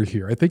corner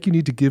here. I think you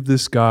need to give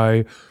this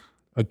guy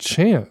a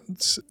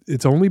chance.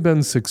 It's only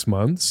been 6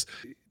 months.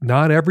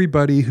 Not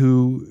everybody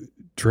who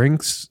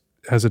drinks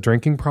has a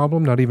drinking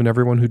problem. Not even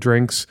everyone who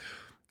drinks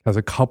has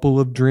a couple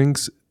of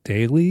drinks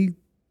daily.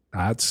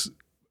 That's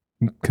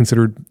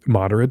considered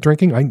moderate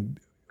drinking. I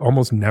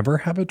almost never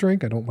have a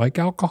drink. I don't like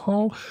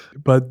alcohol.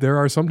 But there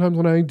are sometimes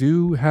when I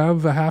do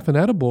have a half an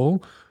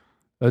edible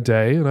a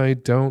day, and I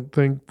don't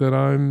think that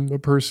I'm a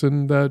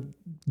person that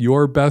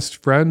your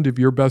best friend, if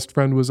your best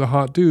friend was a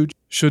hot dude,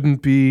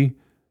 shouldn't be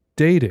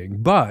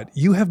dating. But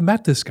you have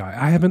met this guy.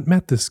 I haven't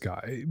met this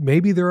guy.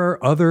 Maybe there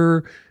are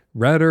other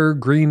red or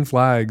green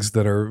flags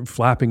that are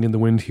flapping in the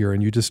wind here,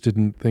 and you just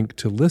didn't think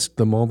to list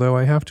them. Although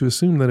I have to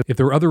assume that if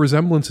there were other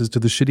resemblances to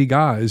the shitty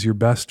guys your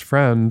best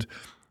friend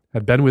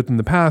had been with in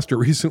the past or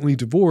recently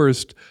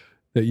divorced,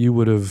 that you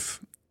would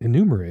have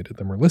enumerated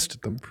them or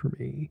listed them for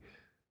me.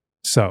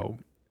 So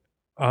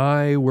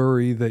I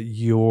worry that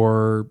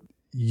you're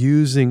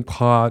using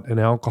pot and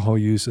alcohol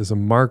use as a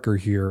marker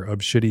here of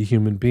shitty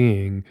human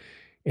being.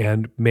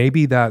 And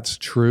maybe that's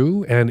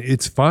true, and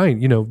it's fine.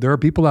 There are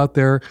people out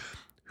there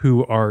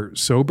who are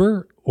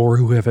sober or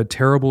who have had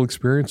terrible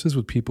experiences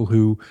with people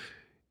who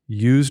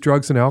use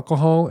drugs and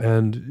alcohol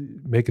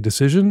and make a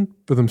decision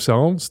for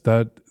themselves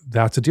that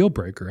that's a deal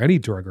breaker. Any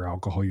drug or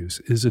alcohol use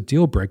is a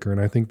deal breaker.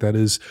 And I think that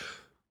is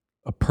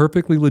a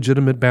perfectly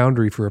legitimate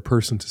boundary for a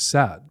person to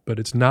set, but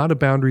it's not a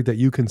boundary that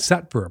you can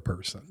set for a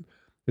person.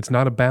 It's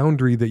not a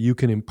boundary that you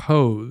can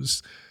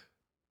impose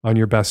on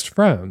your best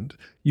friend.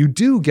 You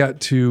do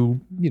get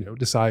to,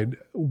 decide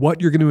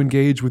what you're going to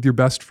engage with your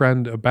best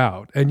friend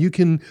about. And you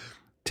can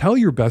tell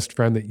your best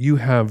friend that you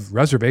have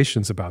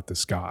reservations about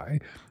this guy,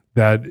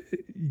 that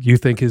you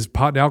think his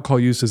pot and alcohol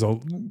use is a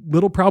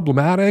little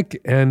problematic,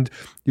 and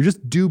you're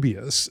just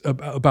dubious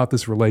about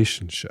this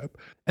relationship.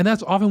 And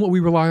that's often what we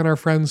rely on our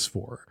friends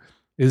for,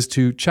 is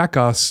to check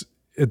us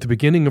at the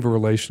beginning of a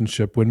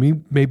relationship when we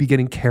may be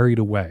getting carried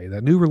away.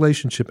 That new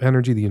relationship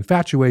energy, the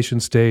infatuation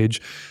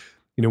stage.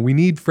 We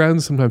need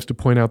friends sometimes to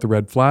point out the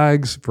red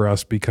flags for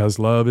us because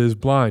love is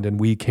blind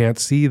and we can't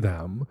see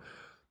them.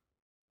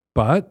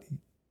 But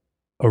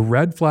a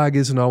red flag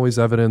isn't always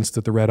evidence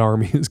that the Red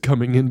Army is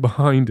coming in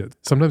behind it.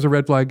 Sometimes a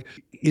red flag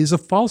is a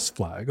false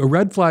flag. A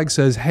red flag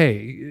says,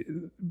 hey,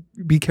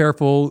 be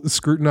careful,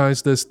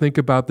 scrutinize this, think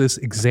about this,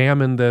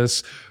 examine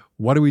this.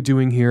 What are we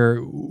doing here?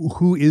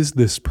 Who is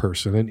this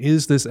person? And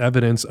is this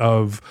evidence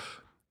of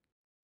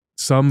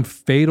some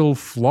fatal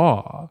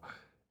flaw?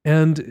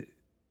 And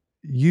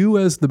you,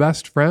 as the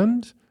best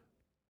friend,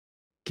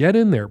 get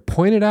in there,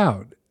 point it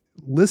out,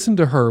 listen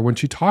to her when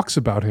she talks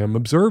about him,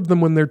 observe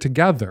them when they're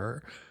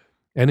together.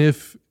 And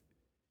if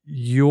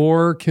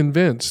you're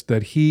convinced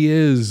that he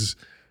is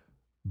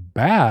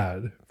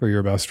bad for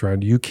your best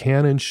friend, you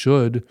can and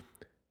should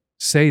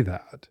say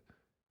that.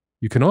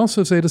 You can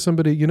also say to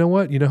somebody, you know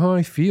what, you know how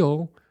I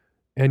feel,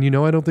 and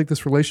I don't think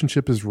this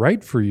relationship is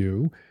right for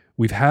you.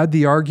 We've had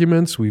the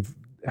arguments, we've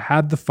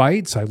had the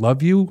fights. I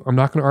love you. I'm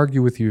not going to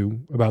argue with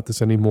you about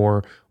this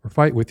anymore or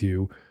fight with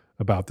you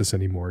about this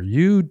anymore.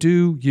 You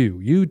do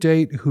you. You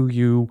date who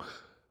you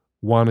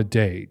want to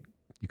date.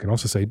 You can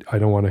also say, I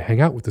don't want to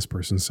hang out with this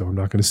person, so I'm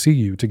not going to see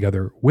you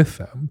together with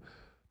them.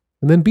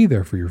 And then be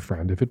there for your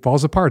friend if it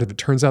falls apart, if it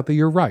turns out that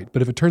you're right.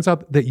 But if it turns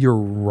out that you're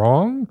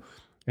wrong,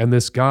 and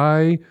this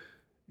guy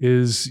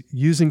is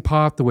using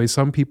pot the way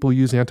some people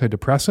use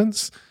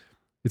antidepressants,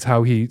 it's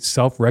how he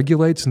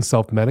self-regulates and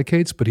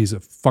self-medicates, but he's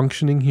a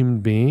functioning human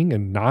being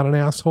and not an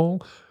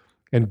asshole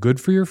and good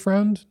for your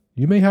friend,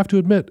 you may have to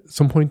admit at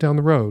some point down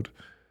the road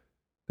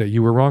that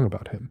you were wrong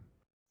about him.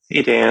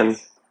 Hey, Dan.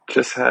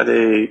 Just had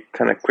a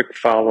kind of quick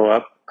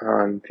follow-up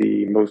on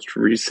the most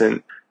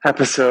recent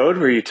episode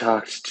where you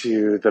talked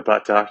to the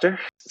butt doctor.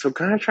 So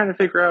kind of trying to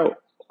figure out,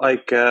 I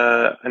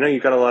know you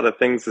got a lot of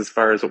things as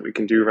far as what we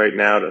can do right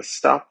now to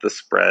stop the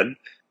spread.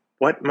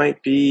 What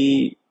might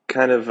be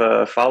kind of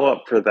a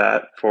follow-up for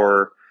that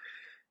for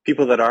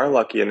people that are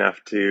lucky enough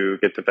to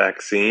get the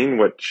vaccine?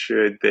 What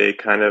should they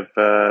kind of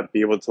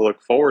be able to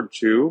look forward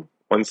to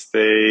once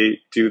they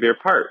do their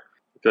part?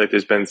 I feel like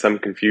there's been some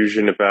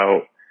confusion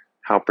about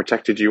how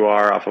protected you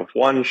are off of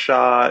one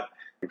shot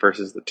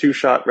versus the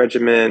 2-shot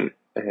regimen.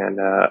 And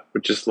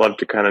would just love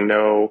to kind of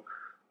know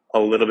a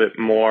little bit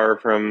more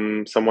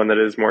from someone that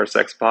is more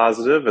sex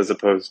positive as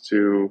opposed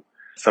to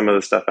some of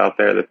the stuff out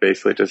there that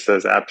basically just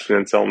says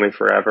abstinence only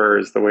forever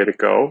is the way to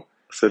go.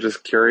 So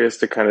just curious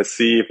to kind of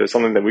see if there's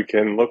something that we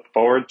can look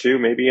forward to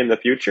maybe in the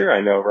future.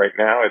 I know right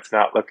now it's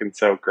not looking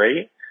so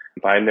great,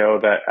 but I know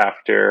that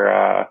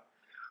after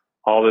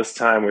all this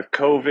time with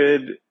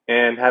COVID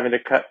and having to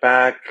cut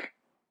back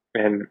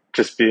and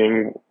just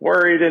being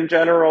worried in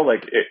general,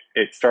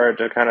 it started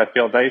to kind of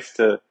feel nice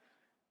to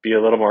be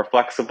a little more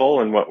flexible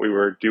in what we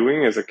were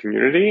doing as a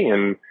community,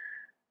 and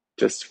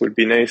just would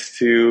be nice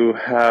to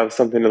have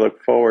something to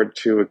look forward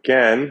to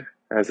again,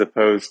 as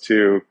opposed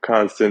to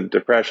constant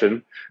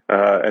depression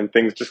and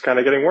things just kind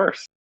of getting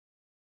worse.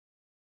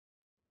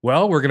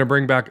 Well, we're going to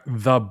bring back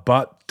the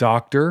butt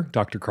doctor.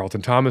 Dr.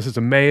 Carleton Thomas is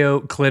a Mayo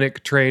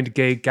Clinic-trained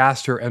gay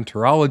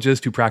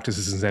gastroenterologist who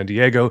practices in San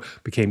Diego,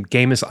 became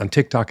famous on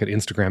TikTok and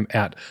Instagram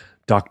at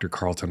Dr.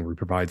 Carleton, where he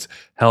provides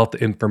health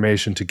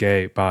information to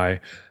gay, bi,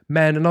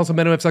 men, and also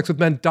men who have sex with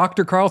men.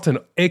 Dr. Carleton,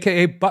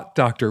 a.k.a. Butt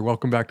Doctor,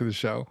 welcome back to the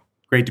show.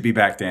 Great to be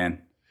back, Dan.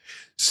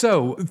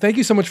 So thank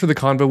you so much for the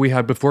convo we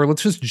had before.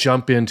 Let's just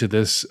jump into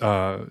these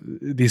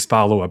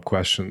follow-up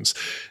questions.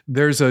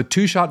 There's a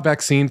 2-shot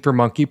vaccine for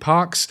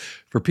monkeypox.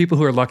 For people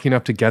who are lucky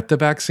enough to get the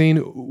vaccine,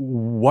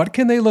 what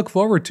can they look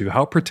forward to?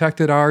 How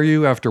protected are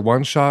you after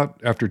 1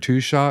 shot, after 2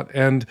 shot?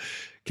 And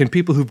can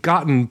people who've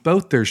gotten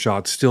both their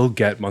shots still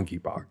get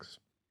monkeypox?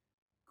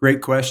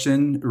 Great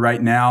question.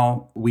 Right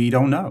now, we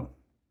don't know.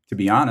 To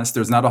be honest,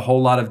 there's not a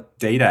whole lot of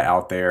data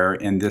out there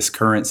in this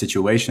current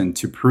situation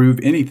to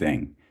prove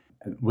anything.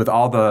 With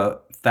all the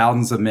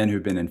thousands of men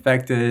who've been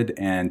infected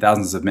and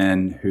thousands of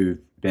men who've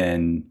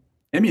been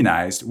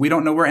immunized, we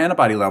don't know where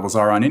antibody levels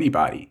are on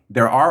anybody.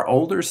 There are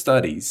older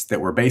studies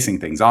that we're basing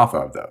things off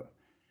of, though.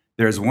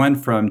 There's one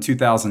from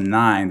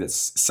 2009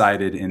 that's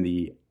cited in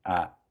the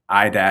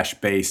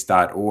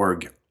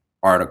i-base.org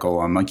article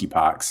on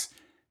monkeypox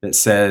that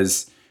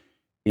says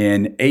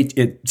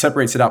it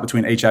separates it out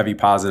between HIV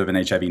positive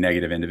and HIV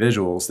negative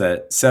individuals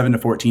that 7 to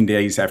 14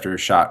 days after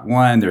shot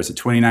 1, there's a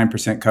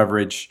 29%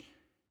 coverage.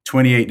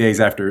 28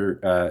 days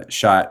after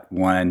shot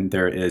 1,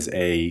 there is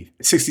a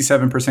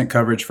 67%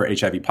 coverage for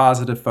HIV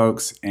positive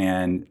folks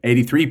and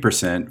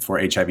 83% for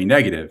HIV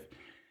negative.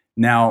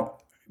 Now,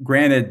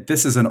 granted,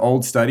 this is an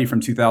old study from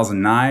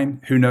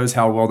 2009. Who knows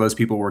how well those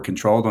people were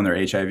controlled on their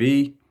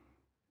HIV?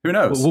 Who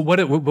knows? Well,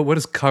 what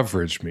does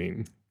coverage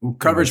mean?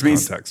 Coverage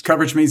means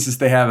that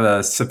they have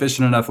a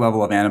sufficient enough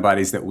level of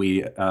antibodies that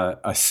we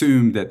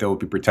assume that they will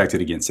be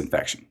protected against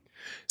infection.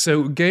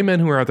 So gay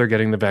men who are out there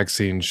getting the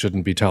vaccine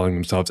shouldn't be telling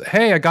themselves,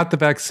 hey, I got the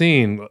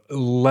vaccine.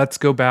 Let's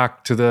go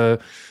back to the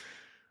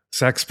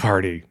sex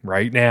party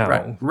right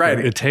now. Right.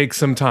 It takes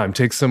some time,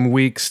 takes some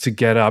weeks to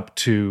get up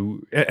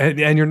to,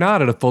 and you're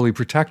not at a fully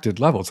protected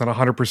level. It's not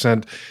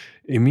 100%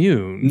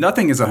 immune.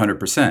 Nothing is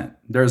 100%.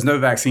 There is no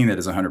vaccine that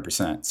is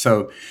 100%.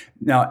 So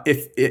now,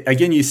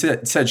 again, you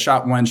said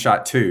shot 1,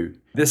 shot 2.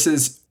 This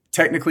is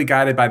technically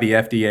guided by the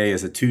FDA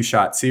as a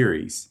 2-shot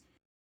series.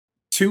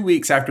 2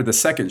 weeks after the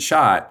second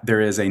shot,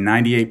 there is a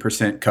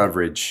 98%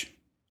 coverage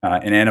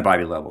in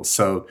antibody levels.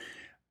 So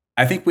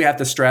I think we have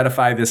to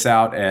stratify this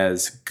out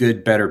as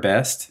good, better,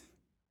 best.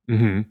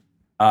 Mm-hmm.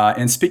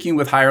 And speaking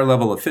with higher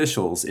level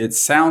officials, it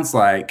sounds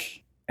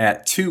like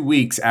at 2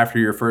 weeks after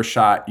your first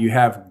shot, you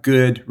have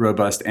good,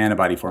 robust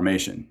antibody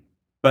formation.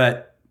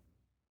 But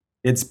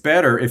it's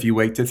better if you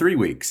wait to 3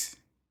 weeks.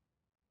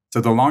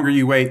 So the longer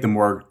you wait, the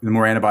more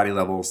antibody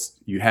levels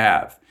you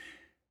have.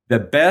 The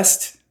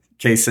best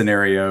case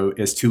scenario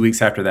is 2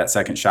 weeks after that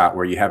second shot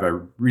where you have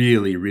a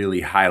really,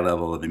 really high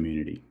level of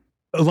immunity.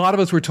 A lot of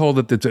us were told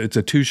that it's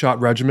a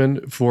 2-shot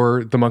regimen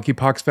for the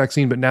monkeypox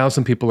vaccine, but now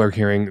some people are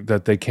hearing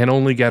that they can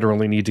only get or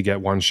only need to get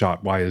 1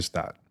 shot. Why is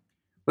that?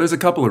 Well, there's a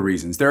couple of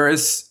reasons. There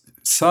is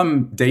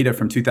some data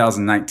from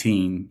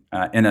 2019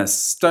 in a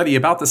study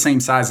about the same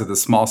size of the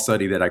small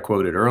study that I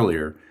quoted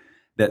earlier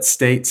that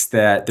states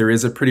that there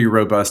is a pretty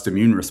robust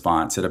immune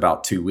response at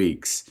about 2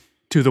 weeks.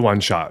 To the one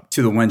shot.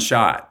 To the one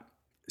shot.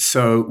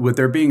 So with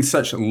there being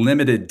such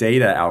limited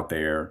data out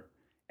there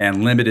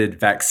and limited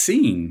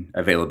vaccine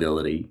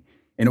availability,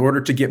 in order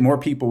to get more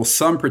people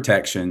some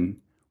protection,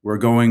 we're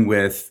going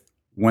with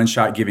one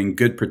shot giving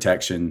good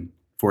protection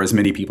for as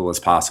many people as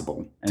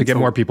possible. To get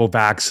more people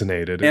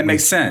vaccinated. It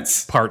makes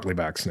sense. Partly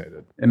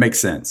vaccinated. It makes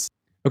sense.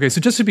 Okay,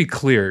 so just to be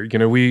clear,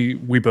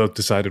 we both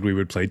decided we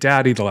would play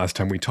daddy the last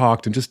time we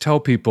talked and just tell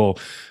people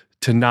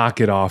to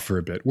knock it off for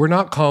a bit. We're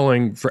not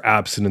calling for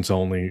abstinence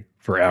only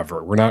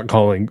forever. We're not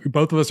calling,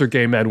 both of us are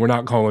gay men, we're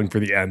not calling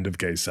for the end of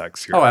gay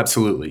sex here. Oh,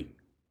 absolutely.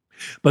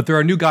 But there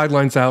are new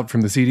guidelines out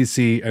from the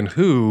CDC and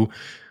WHO,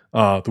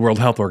 the World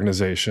Health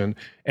Organization,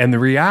 and the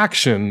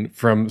reaction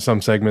from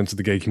some segments of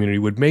the gay community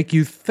would make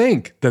you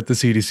think that the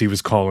CDC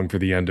was calling for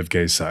the end of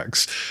gay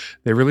sex.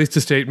 They released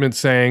a statement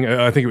saying,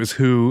 I think it was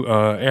WHO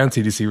and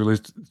CDC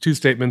released two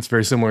statements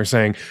very similar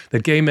saying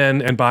that gay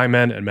men and bi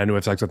men and men who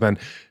have sex with men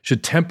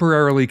should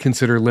temporarily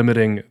consider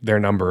limiting their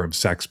number of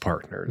sex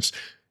partners.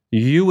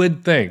 You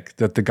would think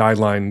that the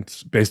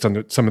guidelines, based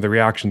on some of the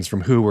reactions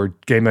from WHO, were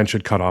gay men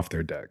should cut off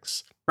their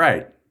dicks.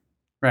 Right.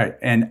 Right.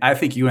 And I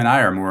think you and I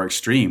are more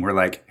extreme. We're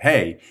like,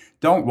 hey,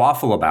 don't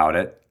waffle about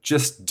it.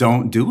 Just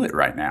don't do it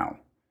right now.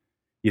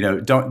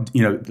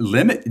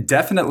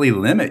 Definitely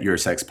limit your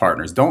sex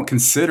partners. Don't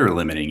consider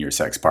limiting your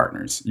sex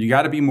partners. You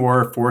got to be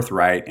more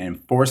forthright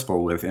and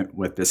forceful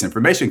with this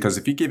information. Because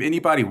if you give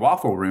anybody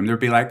waffle room, they'll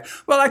be like,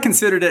 well, I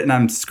considered it and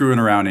I'm screwing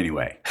around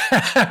anyway.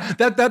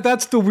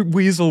 That's the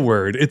weasel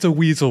word. It's a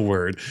weasel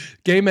word.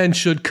 Gay men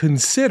should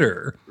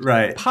consider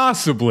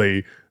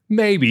possibly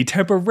maybe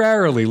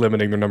temporarily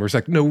limiting their number of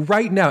sex. No,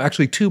 right now,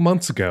 actually 2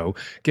 months ago,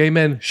 gay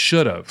men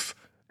should have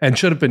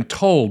been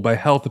told by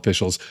health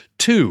officials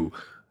to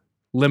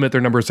limit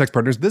their number of sex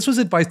partners. This was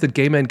advice that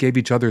gay men gave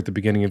each other at the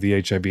beginning of the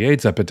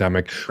HIV/AIDS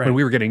epidemic when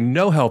we were getting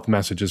no health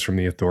messages from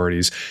the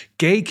authorities.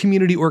 Gay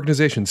community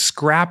organizations,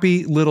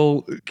 scrappy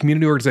little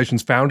community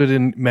organizations founded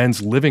in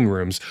men's living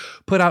rooms,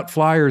 put out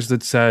flyers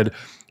that said,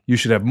 you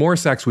should have more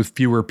sex with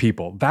fewer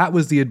people. That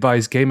was the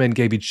advice gay men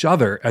gave each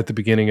other at the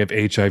beginning of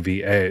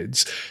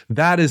HIV/AIDS.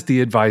 That is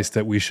the advice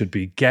that we should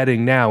be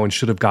getting now and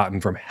should have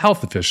gotten from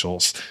health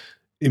officials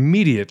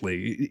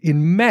immediately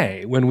in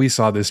May when we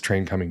saw this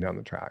train coming down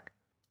the track.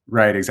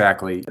 Right,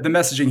 exactly. The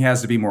messaging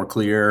has to be more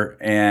clear.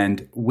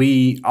 And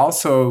we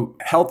also,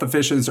 health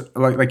officials,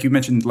 like you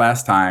mentioned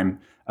last time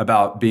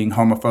about being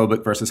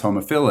homophobic versus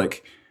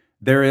homophilic,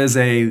 there is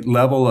a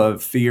level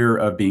of fear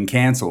of being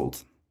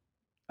canceled.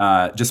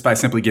 Just by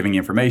simply giving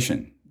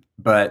information.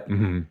 But,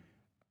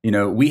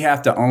 we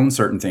have to own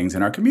certain things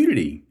in our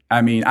community.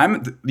 I mean,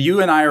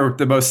 you and I are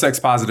the most sex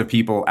positive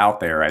people out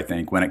there, I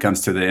think, when it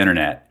comes to the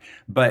internet.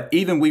 But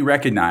even we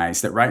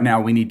recognize that right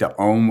now we need to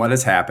own what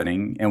is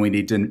happening and we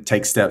need to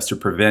take steps to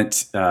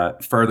prevent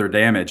further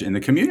damage in the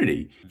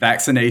community.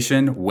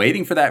 Vaccination,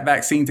 waiting for that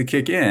vaccine to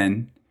kick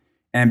in,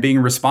 and being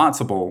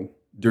responsible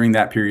during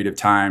that period of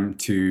time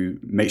to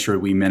make sure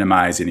we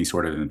minimize any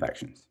sort of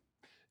infections.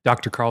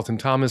 Dr. Carleton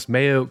Thomas,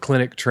 Mayo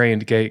Clinic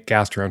trained gay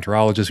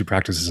gastroenterologist who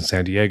practices in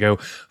San Diego.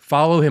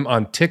 Follow him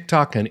on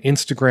TikTok and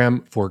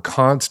Instagram for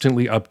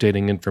constantly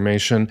updating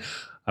information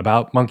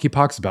about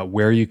monkeypox, about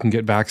where you can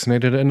get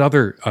vaccinated, and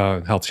other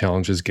health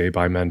challenges gay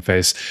bi men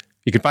face.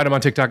 You can find him on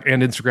TikTok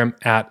and Instagram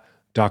at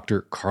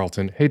Dr.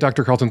 Carleton. Hey,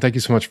 Dr. Carleton, thank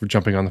you so much for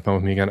jumping on the phone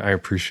with me again. I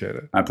appreciate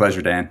it. My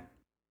pleasure, Dan.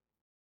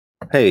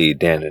 Hey,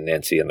 Dan and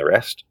Nancy and the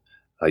rest.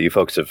 You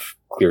folks have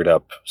cleared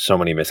up so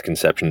many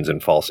misconceptions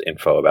and false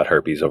info about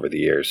herpes over the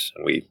years,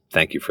 and we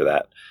thank you for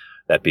that.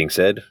 That being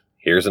said,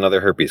 here's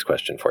another herpes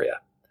question for you.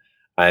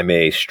 I'm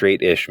a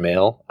straight-ish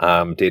male.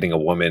 I'm dating a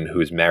woman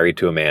who's married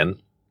to a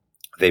man.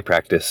 They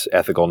practice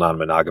ethical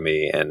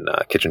non-monogamy and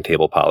kitchen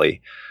table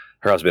poly.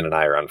 Her husband and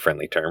I are on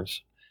friendly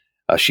terms.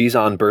 She's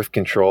on birth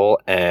control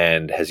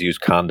and has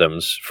used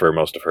condoms for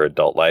most of her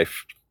adult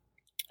life.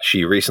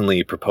 She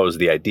recently proposed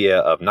the idea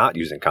of not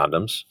using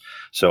condoms,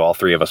 so all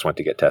three of us went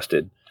to get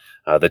tested.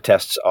 The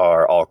tests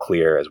are all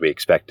clear as we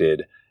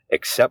expected,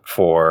 except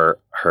for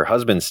her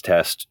husband's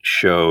test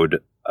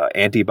showed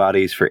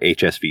antibodies for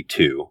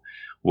HSV2,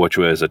 which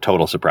was a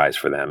total surprise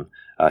for them.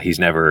 He's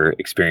never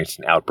experienced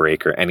an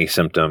outbreak or any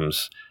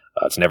symptoms.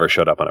 It's never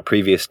showed up on a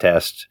previous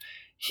test.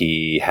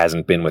 He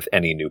hasn't been with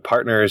any new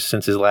partners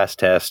since his last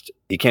test.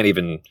 He can't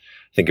even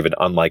think of an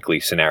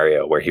unlikely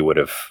scenario where he would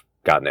have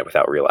gotten it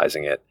without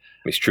realizing it.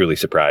 He's truly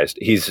surprised.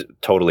 He's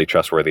totally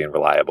trustworthy and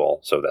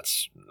reliable, so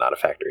that's not a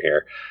factor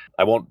here.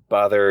 I won't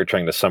bother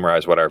trying to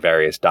summarize what our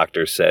various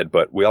doctors said,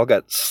 but we all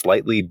got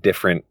slightly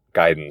different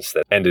guidance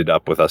that ended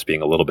up with us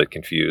being a little bit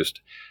confused.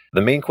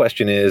 The main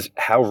question is,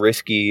 how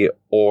risky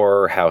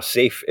or how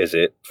safe is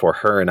it for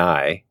her and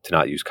I to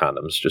not use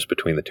condoms, just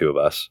between the two of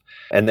us?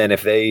 And then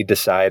if they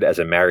decide as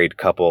a married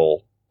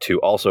couple to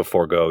also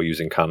forego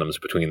using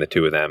condoms between the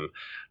two of them,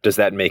 does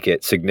that make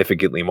it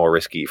significantly more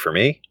risky for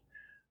me?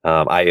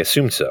 I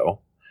assume so.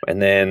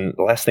 And then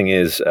the last thing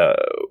is,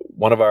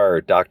 one of our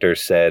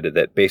doctors said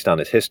that based on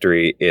his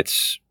history,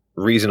 it's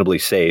reasonably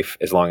safe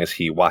as long as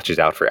he watches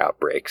out for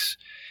outbreaks.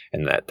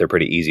 and that they're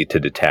pretty easy to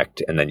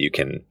detect, and then you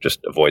can just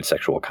avoid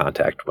sexual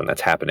contact when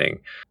that's happening.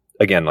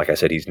 Again, like I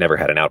said, he's never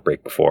had an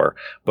outbreak before,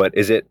 but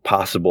is it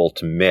possible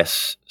to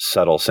miss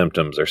subtle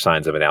symptoms or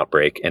signs of an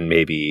outbreak and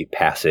maybe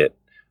pass it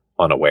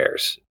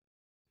unawares?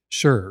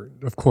 Sure,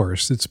 of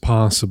course, it's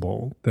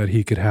possible that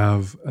he could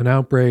have an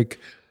outbreak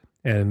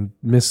and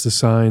miss the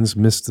signs,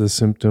 miss the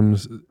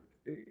symptoms.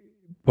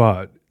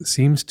 But it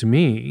seems to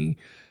me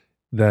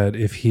that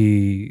if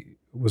he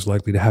was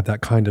likely to have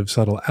that kind of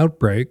subtle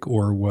outbreak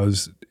or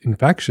was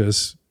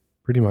infectious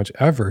pretty much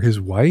ever, his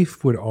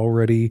wife would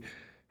already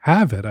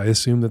have it. I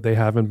assume that they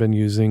haven't been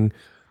using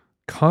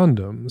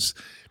condoms.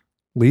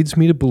 Leads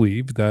me to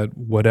believe that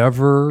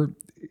whatever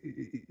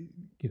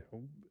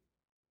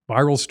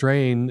viral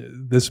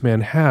strain this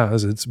man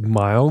has, it's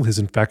mild. His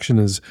infection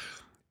is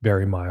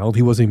very mild.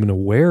 He wasn't even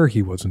aware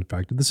he was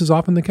infected. This is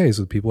often the case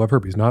with people who have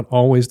herpes. Not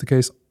always the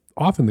case,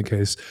 often the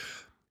case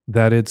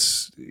that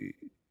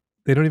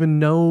they don't even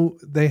know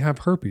they have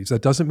herpes.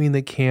 That doesn't mean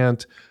they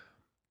can't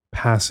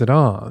pass it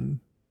on.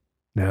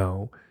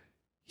 Now,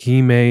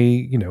 he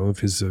may, if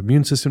his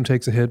immune system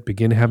takes a hit,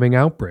 begin having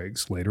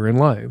outbreaks later in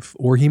life,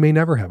 or he may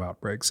never have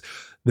outbreaks.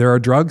 There are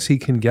drugs he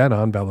can get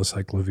on,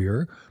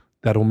 valacyclovir,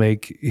 that'll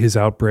make his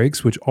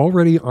outbreaks, which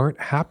already aren't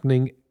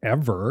happening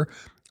ever,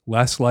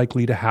 less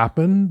likely to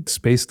happen,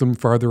 space them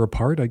farther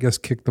apart, I guess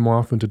kick them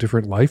off into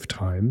different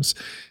lifetimes.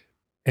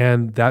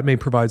 And that may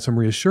provide some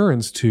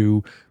reassurance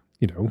to,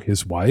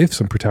 his wife,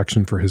 some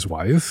protection for his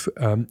wife,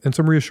 and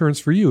some reassurance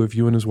for you if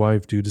you and his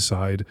wife do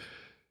decide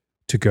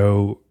to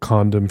go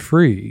condom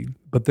free.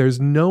 But there's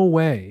no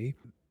way,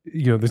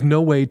 there's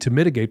no way to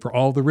mitigate for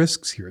all the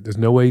risks here. There's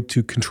no way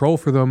to control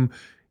for them,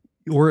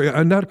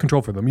 or not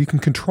control for them. You can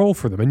control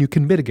for them and you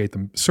can mitigate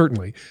them,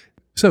 certainly.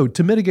 So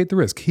to mitigate the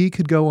risk, he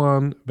could go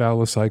on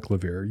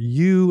valacyclovir.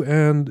 You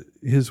and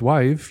his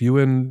wife, you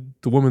and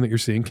the woman that you're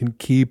seeing, can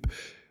keep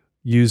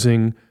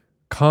using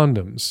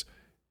condoms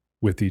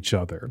with each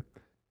other.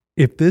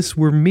 If this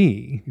were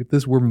me, if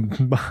this were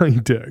my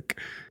dick,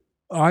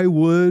 I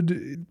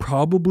would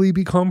probably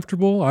be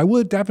comfortable. I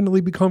would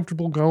definitely be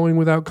comfortable going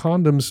without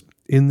condoms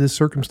in this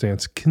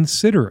circumstance,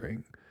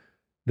 considering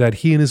that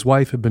he and his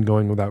wife have been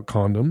going without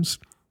condoms,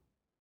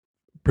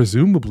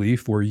 presumably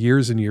for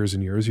years and years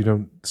and years. You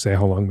don't say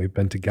how long they've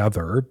been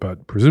together,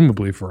 but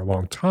presumably for a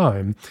long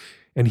time.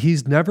 And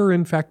he's never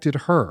infected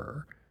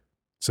her.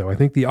 So I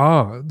think the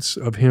odds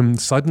of him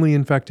suddenly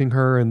infecting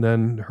her and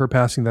then her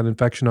passing that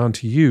infection on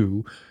to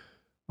you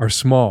are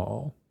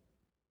small.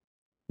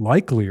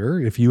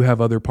 Likelier, if you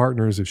have other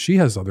partners, if she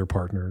has other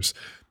partners,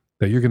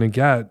 that you're going to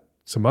get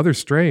some other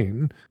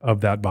strain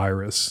of that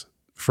virus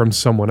from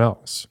someone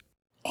else.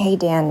 Hey,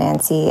 Dan,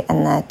 Nancy,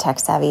 and the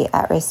tech-savvy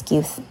at-risk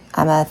youth.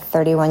 I'm a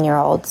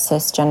 31-year-old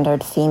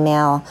cisgendered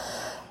female,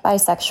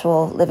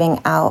 bisexual,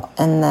 living out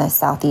in the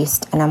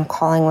Southeast, and I'm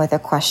calling with a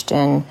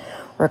question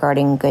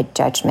regarding good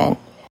judgment.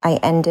 I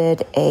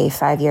ended a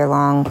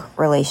 5-year-long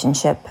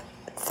relationship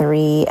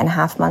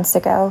 3.5 months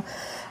ago.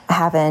 I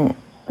haven't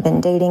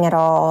been dating at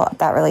all.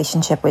 That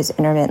relationship was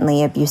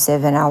intermittently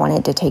abusive, and I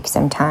wanted to take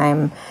some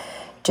time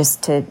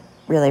just to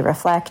really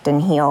reflect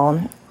and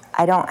heal.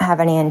 I don't have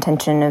any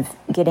intention of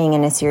getting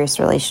in a serious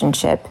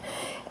relationship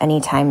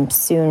anytime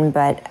soon,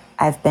 but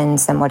I've been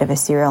somewhat of a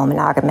serial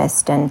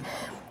monogamist, and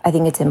I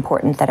think it's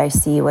important that I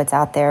see what's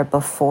out there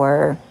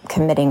before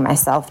committing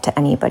myself to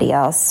anybody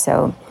else.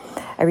 So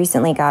I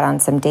recently got on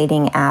some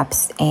dating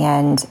apps,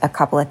 and a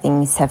couple of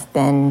things have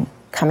been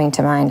coming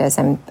to mind as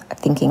I'm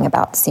thinking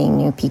about seeing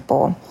new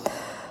people.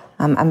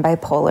 I'm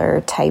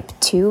bipolar type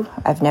 2.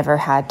 I've never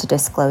had to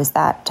disclose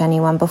that to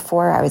anyone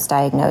before. I was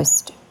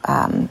diagnosed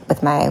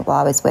while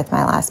I was with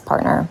my last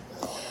partner.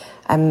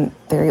 I'm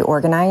very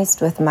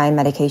organized with my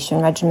medication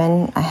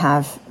regimen. I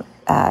have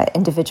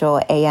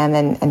individual AM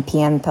and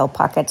PM pill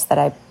pockets that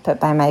I put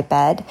by my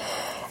bed,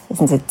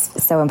 since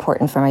it's so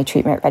important for my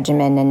treatment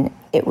regimen, and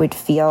it would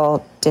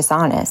feel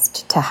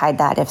dishonest to hide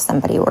that if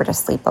somebody were to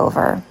sleep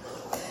over.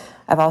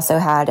 I've also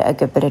had a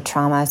good bit of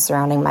trauma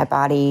surrounding my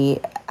body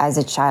as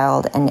a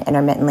child and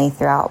intermittently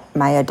throughout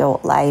my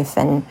adult life,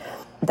 and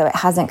though it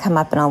hasn't come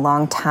up in a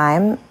long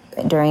time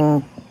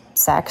during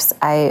sex,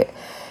 I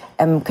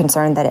am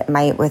concerned that it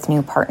might with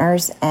new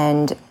partners,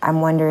 and I'm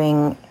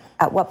wondering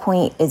at what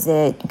point is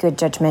it good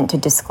judgment to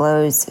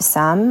disclose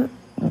some,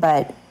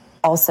 but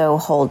also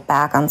hold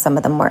back on some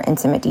of the more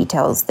intimate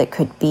details that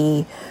could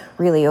be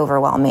really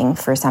overwhelming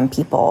for some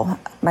people.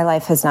 My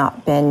life has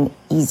not been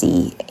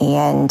easy,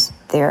 and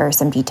there are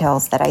some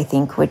details that I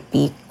think would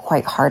be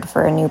quite hard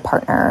for a new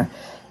partner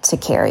to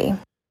carry.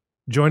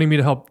 Joining me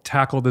to help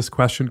tackle this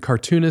question,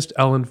 cartoonist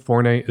Ellen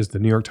Forney is the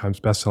New York Times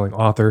bestselling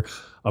author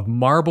of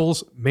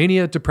Marbles,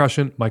 Mania,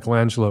 Depression,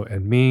 Michelangelo,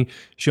 and Me.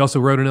 She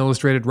also wrote an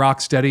illustrated Rock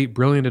Steady,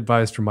 Brilliant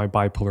Advice from My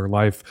Bipolar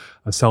Life,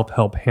 a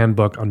self-help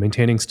handbook on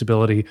maintaining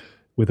stability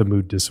with a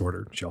mood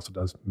disorder. She also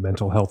does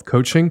mental health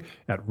coaching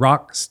at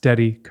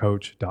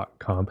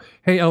rocksteadycoach.com.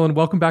 Hey, Ellen,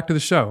 welcome back to the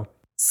show.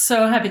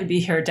 So happy to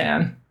be here,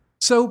 Dan.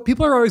 So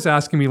people are always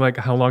asking me like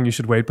how long you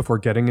should wait before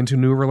getting into a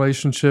new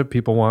relationship.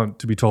 People want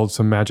to be told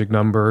some magic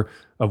number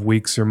of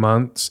weeks or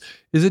months.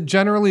 Is it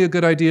generally a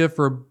good idea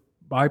for a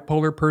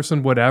bipolar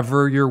person,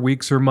 whatever your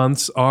weeks or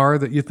months are,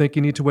 that you think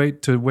you need to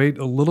wait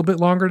a little bit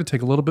longer, to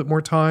take a little bit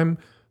more time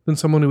than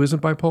someone who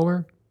isn't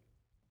bipolar?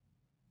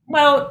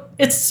 Well,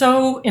 it's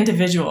so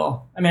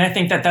individual. I mean, I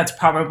think that that's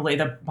probably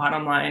the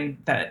bottom line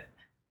that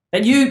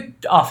you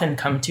often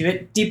come to.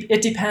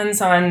 It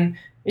depends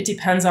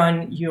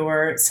on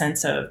your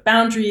sense of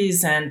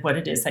boundaries and what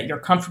it is that you're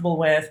comfortable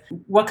with.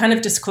 What kind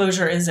of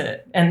disclosure is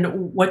it?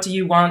 And what do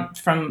you want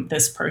from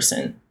this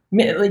person?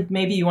 Like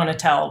maybe you want to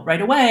tell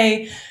right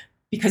away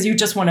because you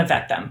just want to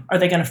vet them. Are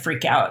they going to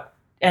freak out?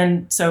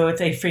 And so if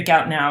they freak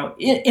out now,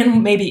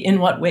 in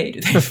what way do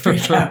they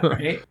freak out,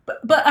 right?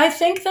 But I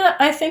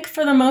think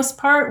for the most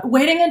part,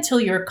 waiting until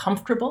you're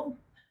comfortable,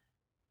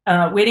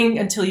 waiting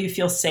until you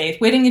feel safe,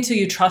 waiting until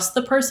you trust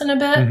the person a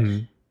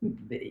bit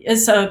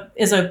is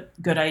a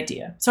good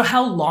idea. So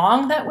how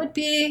long that would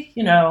be,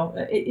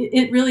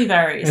 it really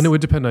varies. And it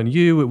would depend on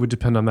you. It would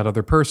depend on that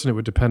other person. It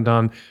would depend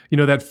on,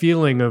 that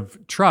feeling of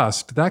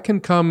trust that can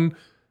come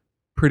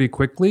pretty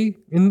quickly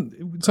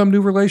in some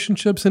new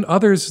relationships. In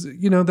others,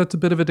 that's a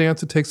bit of a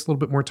dance. It takes a little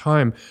bit more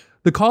time.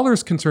 The caller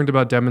is concerned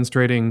about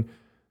demonstrating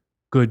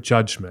good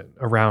judgment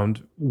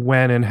around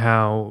when and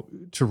how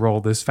to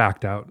roll this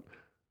fact out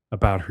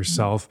about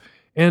herself.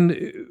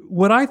 And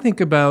what I think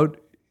about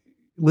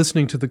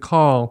listening to the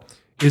call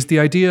is the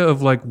idea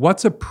of like,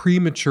 what's a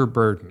premature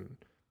burden?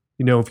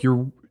 If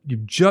you're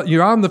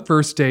on the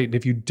first date, and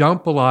if you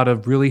dump a lot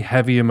of really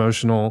heavy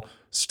emotional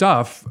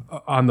stuff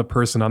on the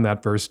person on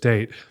that first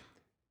date,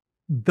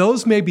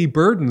 those may be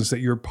burdens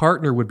that your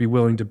partner would be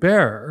willing to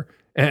bear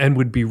and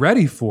would be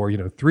ready for,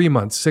 3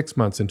 months, 6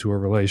 months into a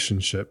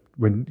relationship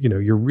when,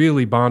 you're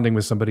really bonding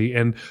with somebody.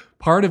 And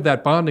part of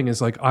that bonding is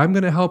like, I'm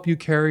going to help you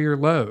carry your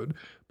load.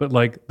 But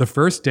like the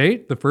first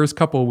date, the first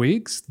couple of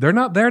weeks, they're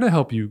not there to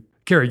help you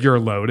carry your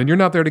load and you're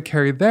not there to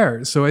carry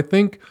theirs. So I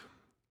think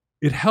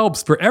it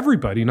helps for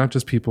everybody, not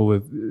just people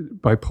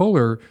with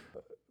bipolar.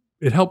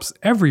 It helps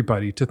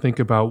everybody to think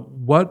about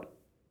what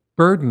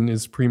burden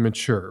is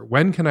premature.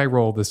 When can I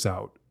roll this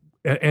out?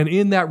 And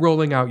in that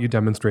rolling out, you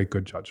demonstrate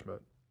good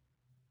judgment.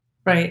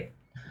 Right.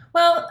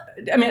 Well,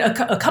 I mean,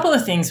 a couple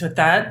of things with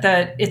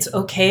that it's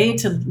okay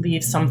to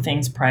leave some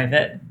things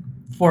private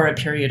for a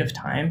period of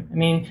time. I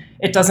mean,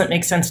 it doesn't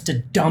make sense to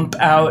dump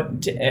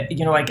out,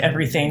 like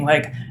everything,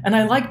 like, and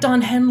I like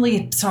Don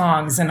Henley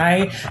songs and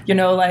I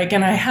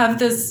have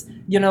this,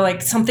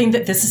 something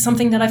this is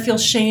something that I feel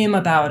shame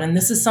about. And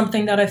this is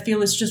something that I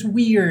feel is just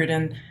weird.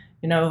 And,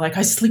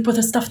 I sleep with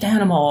a stuffed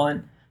animal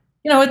and,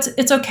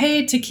 it's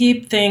okay to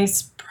keep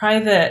things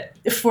private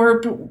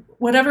for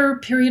whatever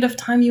period of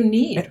time you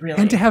need, really.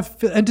 And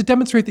to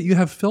demonstrate that you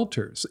have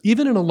filters.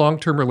 Even in a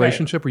long-term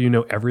relationship where you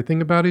know everything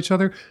about each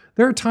other,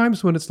 there are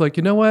times when it's like,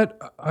 you know what?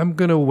 I'm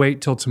going to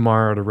wait till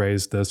tomorrow to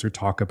raise this or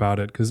talk about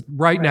it because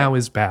right now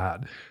is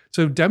bad.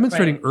 So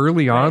demonstrating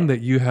early on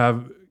that you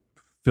have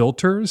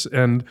filters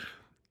and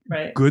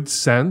good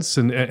sense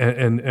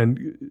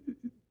and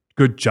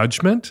good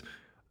judgment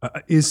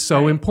is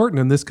so important.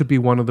 And this could be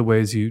one of the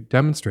ways you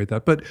demonstrate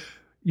that. But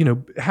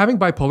having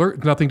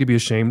bipolar, nothing to be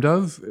ashamed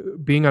of.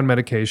 Being on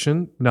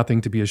medication,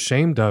 nothing to be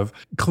ashamed of.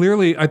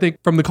 Clearly, I think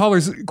from the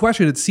caller's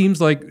question, it seems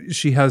like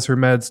she has her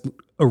meds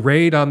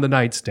arrayed on the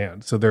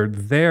nightstand. So they're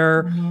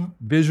there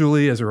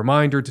visually as a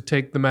reminder to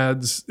take the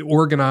meds,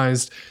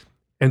 organized.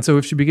 And so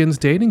if she begins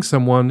dating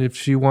someone, if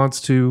she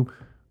wants to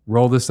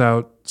roll this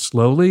out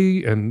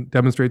slowly and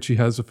demonstrate she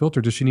has a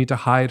filter, does she need to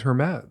hide her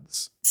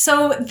meds?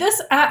 So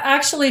this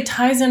actually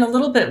ties in a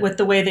little bit with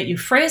the way that you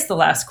phrased the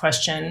last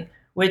question,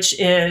 which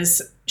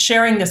is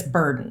sharing this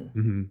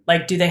burden.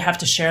 Like, do they have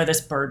to share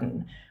this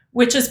burden?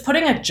 Which is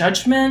putting a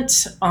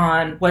judgment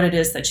on what it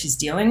is that she's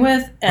dealing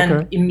with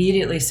and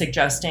immediately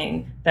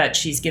suggesting that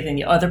she's giving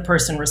the other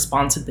person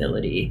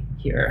responsibility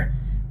here.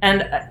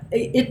 And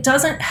it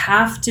doesn't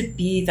have to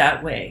be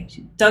that way.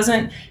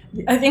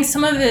 I think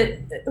some of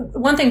it,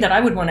 one thing that I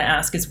would want to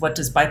ask is, what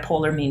does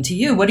bipolar mean to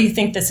you? What do you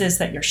think this is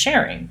that you're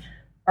sharing?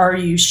 Are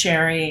you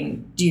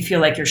sharing, do you feel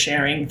like you're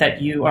sharing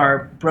that you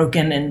are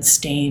broken and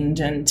stained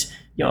and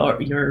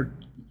you're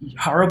a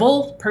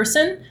horrible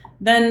person?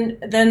 Then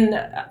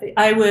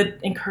I would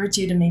encourage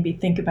you to maybe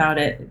think about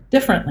it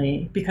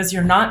differently, because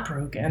you're not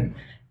broken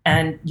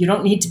and you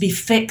don't need to be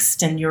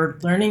fixed, and you're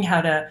learning how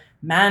to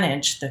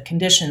manage the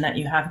condition that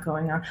you have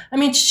going on. I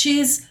mean,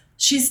 she's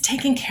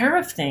taking care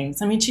of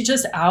things. I mean, she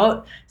just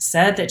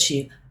said that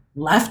she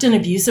left an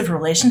abusive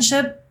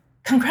relationship.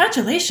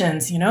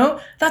 Congratulations,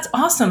 that's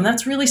awesome.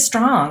 That's really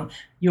strong.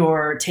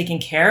 You're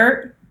taking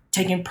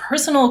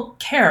personal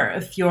care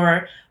of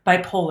your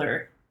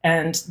bipolar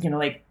and,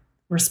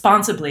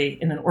 responsibly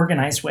in an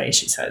organized way,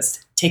 she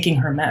says, taking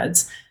her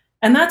meds.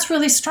 And that's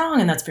really strong,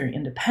 and that's very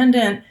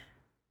independent.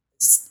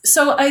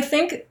 So I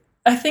think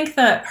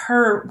that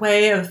her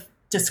way of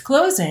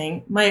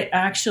disclosing might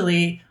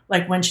actually,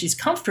 like when she's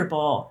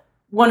comfortable,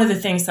 one of the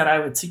things that I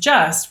would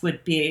suggest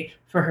would be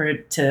for her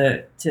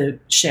to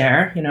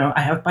share,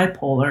 I have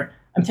bipolar.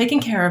 I'm taking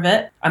care of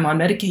it. I'm on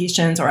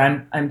medications, or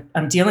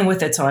I'm dealing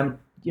with it. So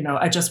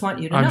I just want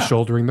you to know. I'm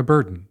shouldering the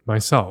burden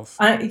myself.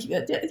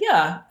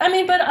 Yeah. I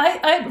mean, but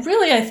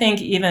I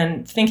think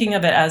even thinking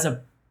of it as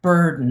a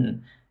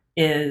burden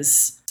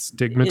is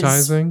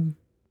stigmatizing.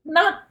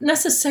 Not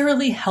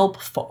necessarily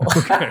helpful.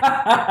 Okay.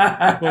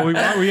 Well,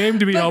 we aim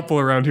to be helpful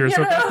around here,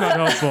 so if that's not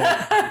helpful,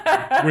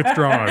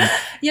 withdrawn.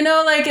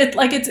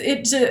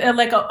 It's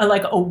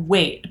like a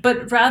weight,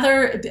 but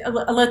rather,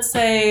 let's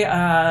say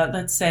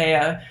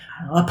a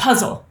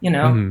puzzle.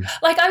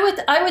 Like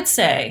I would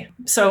say.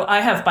 So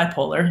I have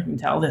bipolar. You can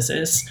tell this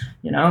is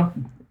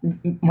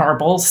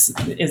Marbles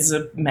is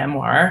a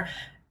memoir.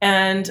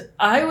 And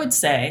I would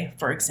say,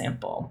 for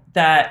example,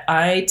 that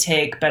I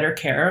take better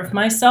care of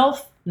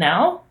myself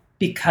now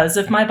because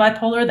of my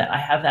bipolar, that I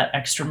have that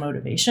extra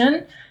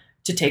motivation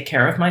to take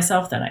care of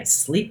myself, that I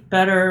sleep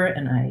better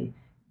and I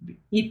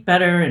eat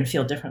better and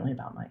feel differently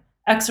about my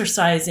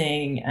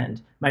exercising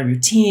and my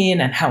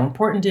routine and how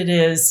important it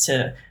is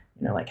to,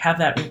 have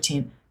that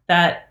routine,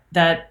 that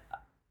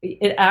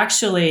it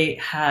actually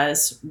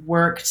has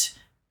worked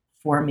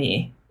for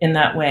me in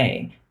that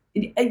way.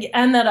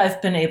 And that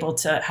I've been able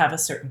to have a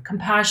certain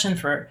compassion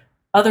for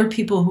other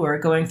people who are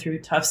going through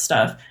tough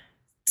stuff.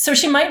 So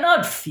she might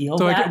not feel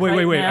that.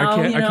 Wait. Now,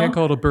 I can't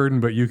call it a burden,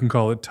 but you can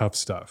call it tough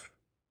stuff.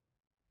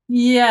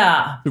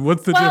 Yeah.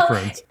 What's the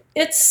difference?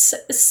 It's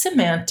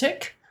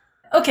semantic.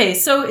 Okay,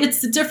 so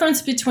it's the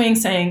difference between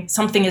saying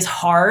something is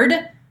hard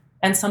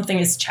and something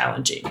is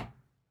challenging.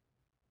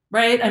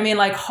 Right? I mean,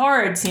 like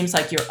hard seems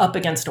like you're up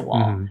against a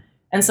wall. Mm-hmm.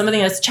 And something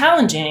that's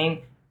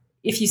challenging,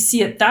 if you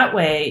see it that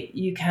way,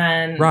 you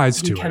can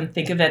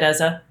think of it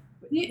as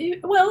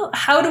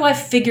how do I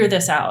figure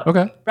this out?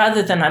 Okay.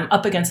 Rather than I'm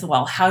up against the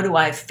wall, how do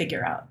I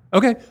figure out?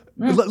 Okay.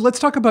 Let's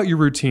talk about your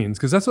routines,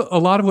 because that's a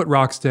lot of what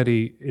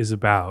Rocksteady is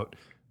about.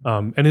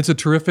 And it's a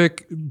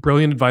terrific,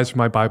 brilliant advice for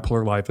my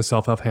bipolar life, a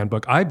self-help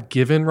handbook. I've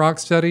given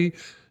Rocksteady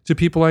to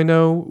people I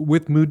know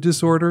with mood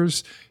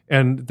disorders,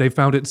 and they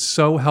found it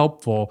so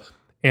helpful.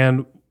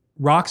 And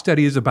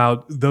Rocksteady is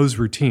about those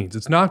routines.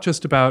 It's not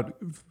just about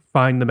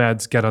find the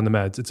meds, get on the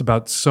meds. It's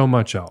about so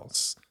much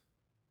else.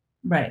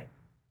 Right.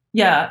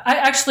 Yeah, I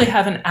actually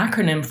have an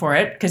acronym for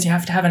it, because you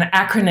have to have an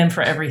acronym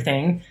for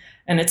everything.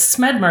 And it's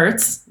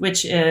SMEDMERTS,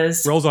 which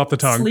is... Rolls off the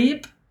tongue.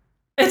 Sleep.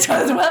 It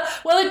does.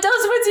 Well, it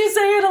does once you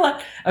say it a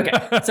lot.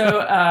 Okay,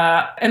 so,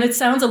 and it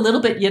sounds a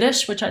little bit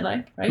Yiddish, which I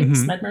like, right?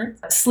 Mm-hmm.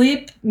 SMEDMERTS.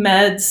 Sleep,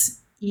 meds,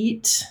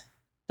 eat,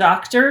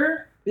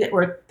 doctor,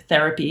 or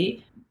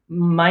therapy,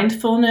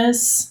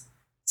 mindfulness,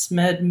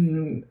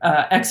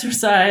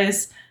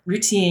 exercise,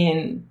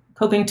 routine,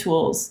 coping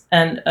tools,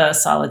 and a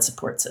solid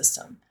support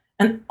system.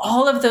 And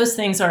all of those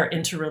things are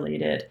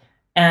interrelated,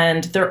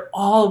 and they're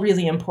all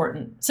really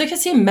important. So you can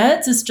see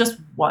meds is just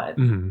one.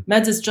 Mm-hmm.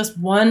 Meds is just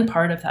one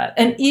part of that.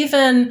 And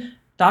even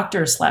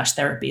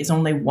doctor/therapy is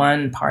only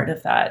one part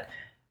of that.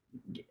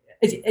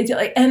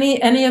 Like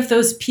any of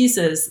those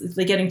pieces,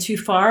 they're getting too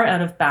far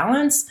out of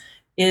balance,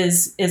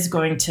 is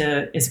going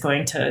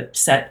to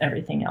set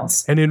everything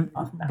else. And in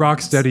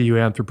Rocksteady, you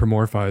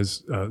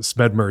anthropomorphize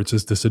SMEDMERTS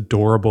as this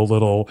adorable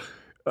little,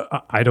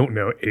 I don't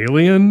know,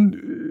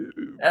 alien?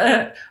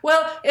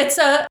 Well, it's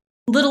a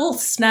little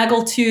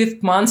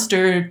snaggletooth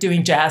monster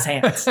doing jazz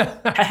hands.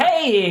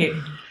 Hey,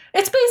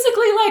 it's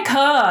basically like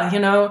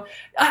her,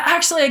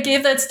 I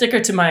gave that sticker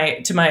to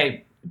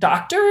my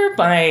doctor,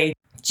 my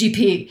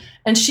GP,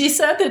 and she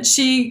said that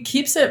she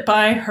keeps it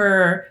by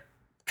her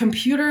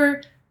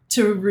computer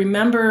to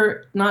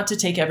remember not to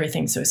take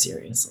everything so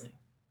seriously.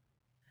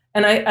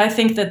 And I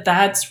think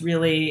that's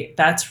really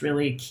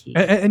key.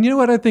 And you know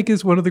what I think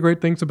is one of the great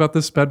things about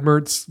the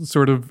SMEDMERTS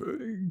sort of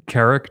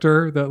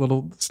character, that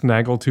little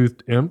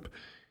snaggletooth imp,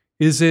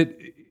 is it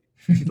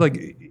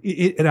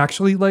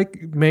actually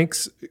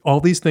makes all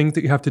these things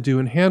that you have to do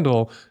and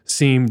handle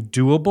seem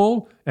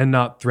doable and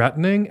not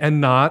threatening, and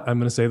not, I'm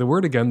going to say the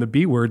word again, the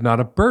B word, not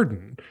a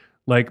burden.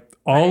 Like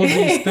all of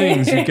these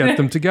things, you get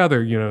them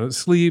together,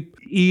 sleep,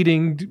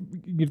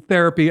 eating,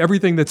 therapy,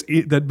 everything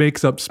that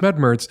makes up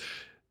SMEDMERTS,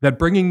 that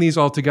bringing these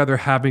all together,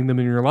 having them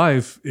in your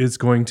life is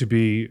going to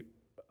be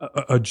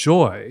a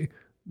joy,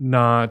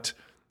 not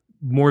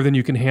more than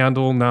you can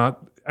handle,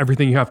 not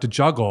everything you have to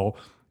juggle.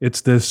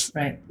 It's this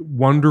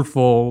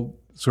wonderful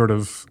sort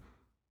of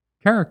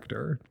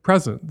character,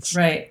 presence.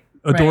 Right.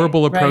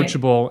 Adorable,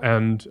 approachable,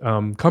 and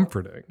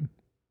comforting.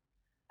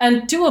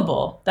 And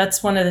doable.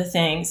 That's one of the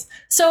things.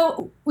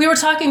 So we were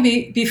talking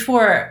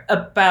before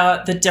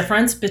about the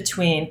difference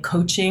between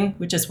coaching,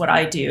 which is what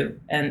I do,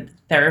 and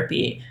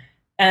therapy.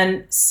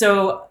 And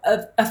so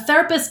a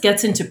therapist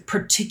gets into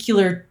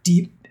particular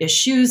deep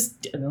issues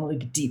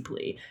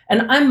deeply.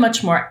 And I'm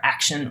much more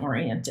action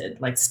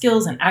oriented, like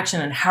skills and action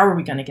and how are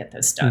we going to get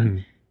this done? Mm-hmm.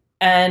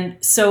 And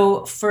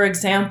so, for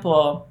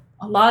example,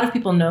 a lot of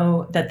people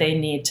know that they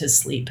need to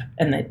sleep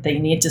and that they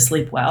need to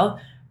sleep well,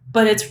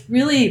 but it's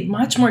really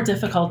much more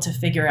difficult to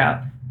figure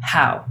out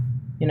how,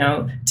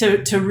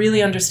 to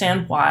really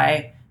understand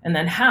why and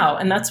then how.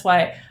 And that's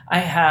why I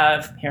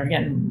have, here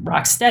again,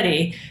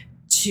 Rocksteady,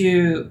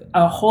 to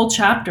a whole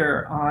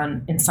chapter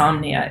on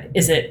insomnia.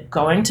 Is it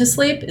going to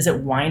sleep? Is it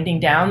winding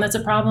down that's a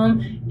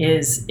problem?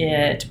 Is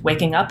it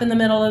waking up in the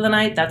middle of the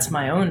night? That's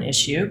my own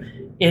issue.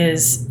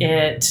 Is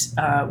it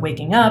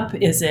waking up?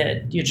 Is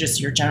it just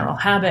your general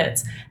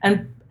habits?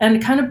 And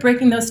kind of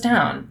breaking those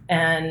down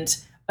and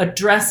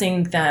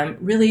addressing them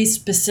really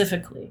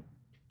specifically.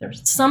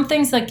 There's some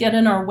things that get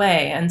in our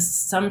way, and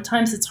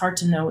sometimes it's hard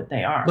to know what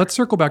they are. Let's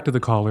circle back to the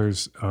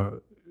caller's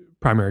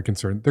primary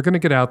concern. They're going to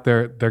get out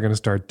there. They're going to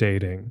start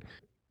dating.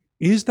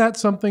 Is that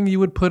something you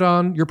would put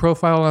on your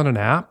profile on an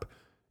app?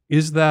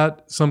 Is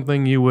that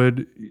something you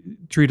would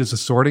treat as a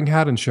sorting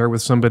hat and share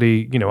with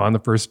somebody, on the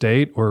first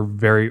date or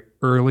very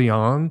early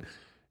on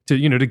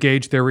to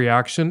gauge their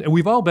reaction? And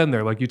we've all been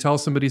there. Like, you tell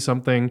somebody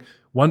something,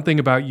 one thing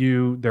about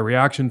you, their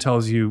reaction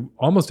tells you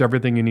almost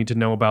everything you need to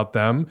know about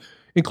them,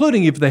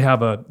 including if they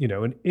have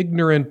an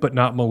ignorant but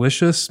not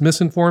malicious,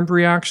 misinformed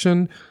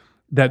reaction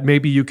that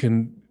maybe you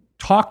can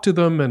talk to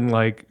them and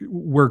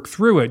work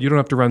through it. You don't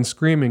have to run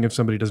screaming if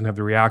somebody doesn't have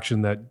the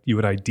reaction that you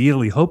would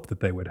ideally hope that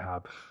they would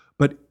have.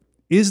 But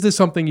is this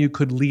something you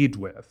could lead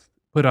with,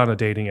 put on a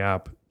dating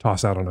app,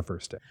 toss out on a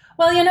first date?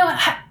 Well,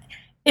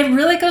 it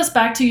really goes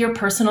back to your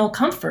personal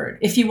comfort.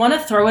 If you want to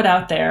throw it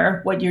out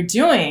there, what you're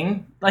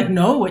doing,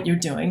 know what you're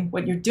doing.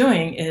 What you're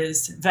doing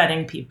is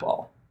vetting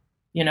people.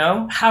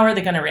 How are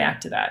they going to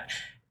react to that?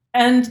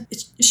 And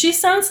she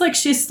sounds like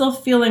she's still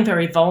feeling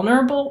very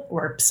vulnerable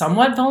or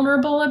somewhat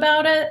vulnerable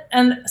about it.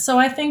 And so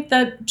I think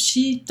that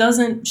she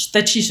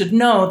should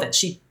know that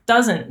she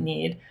doesn't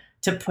need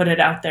to put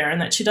it out there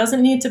and that she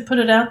doesn't need to put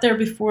it out there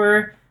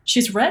before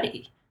she's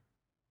ready.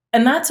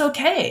 And that's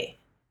okay.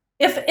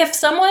 If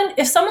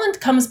someone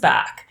comes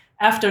back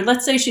after,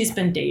 let's say she's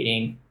been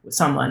dating with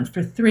someone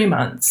for 3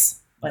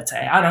 months, let's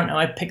say, I don't know,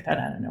 I picked that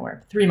out of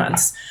nowhere, 3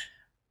 months,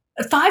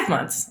 5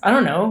 months, I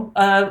don't know,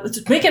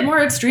 let's make it more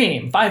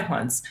extreme, 5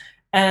 months,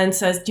 and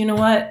says, you know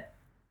what,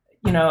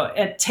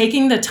 at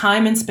taking the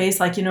time and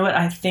space, I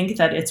think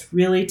that it's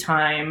really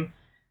time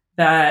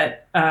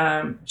that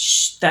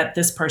that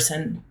this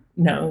person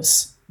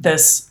knows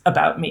this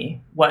about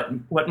me, what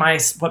my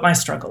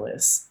struggle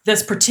is.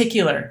 This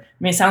particular,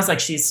 it sounds like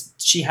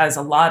she has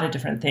a lot of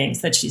different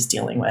things that she's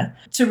dealing with,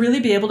 to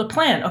really be able to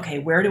plan, okay,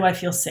 where do I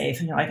feel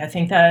safe? I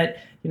think that,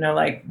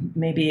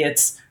 maybe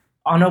it's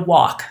on a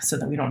walk so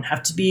that we don't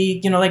have to be,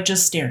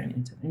 just staring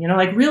into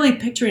it, really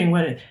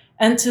picturing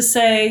and to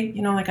say,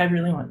 I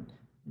really want to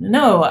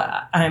know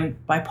I'm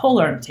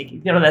bipolar. I'm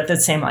taking,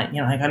 that same line,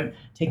 I'm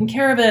taking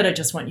care of it. I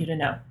just want you to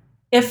know.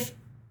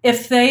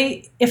 If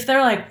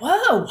they're like,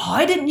 whoa,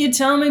 why didn't you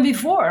tell me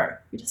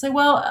before? You just say,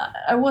 well,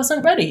 I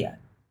wasn't ready yet.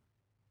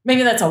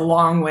 Maybe that's a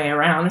long way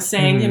around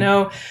saying,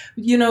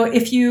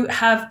 if you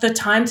have the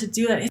time to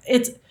do that,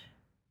 it's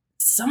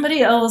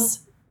somebody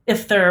else,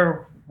 if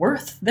they're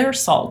worth their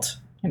salt,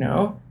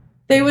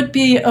 they would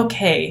be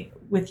okay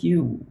with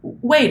you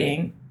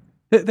waiting.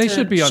 They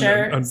should be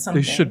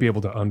they should be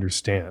able to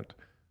understand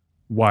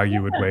why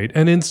you would wait.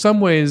 And in some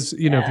ways,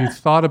 if you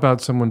thought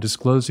about someone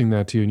disclosing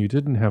that to you and you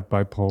didn't have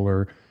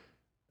bipolar,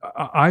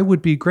 I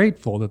would be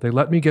grateful that they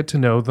let me get to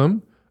know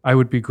them. I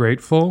would be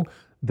grateful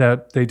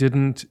that they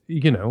didn't,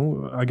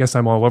 I guess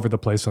I'm all over the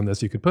place on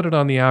this. You could put it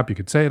on the app. You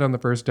could say it on the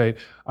first date.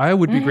 I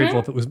would be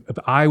grateful if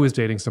I was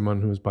dating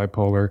someone who was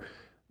bipolar,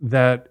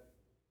 that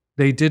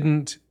they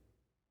didn't,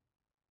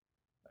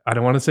 I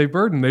don't want to say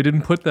burden. They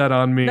didn't put that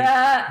on me.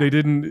 They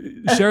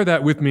didn't share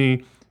that with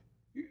me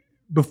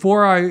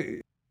before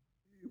I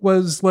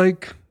was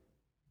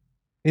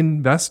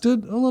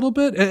invested a little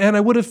bit. And I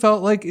would have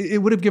felt like it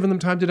would have given them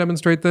time to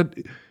demonstrate that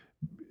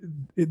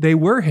they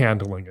were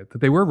handling it, that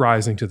they were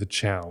rising to the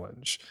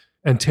challenge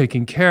and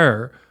taking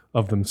care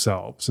of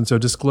themselves. And so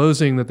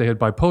disclosing that they had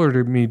bipolar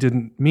to me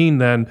didn't mean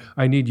then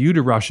I need you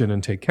to rush in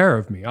and take care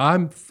of me.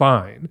 I'm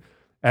fine,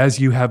 as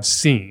you have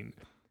seen.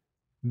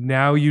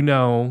 Now you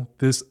know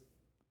this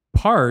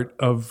part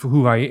of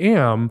who I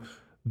am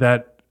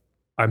that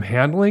I'm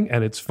handling,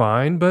 and it's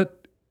fine,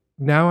 but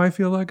now I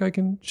feel like I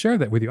can share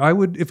that with you. I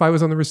would, if I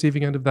was on the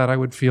receiving end of that, I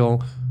would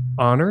feel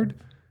honored,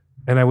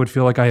 and I would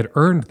feel like I had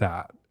earned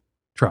that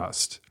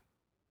trust.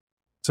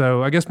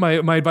 So I guess my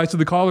advice to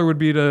the caller would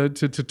be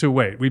to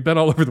wait. We've been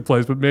all over the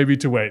place, but maybe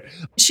to wait.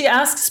 She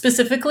asked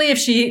specifically if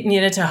she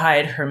needed to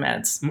hide her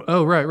meds.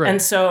 Oh, right.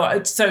 And so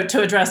to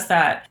address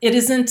that, it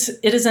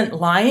isn't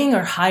lying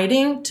or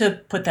hiding to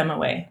put them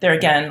away. There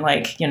again,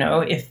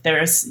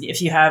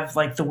 if you have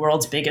the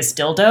world's biggest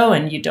dildo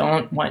and you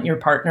don't want your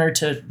partner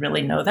to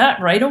really know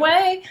that right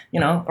away,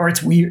 or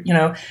it's weird,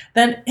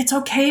 then it's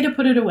okay to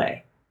put it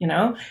away.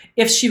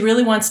 If she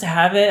really wants to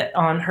have it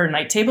on her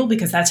night table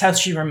because that's how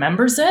she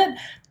remembers it,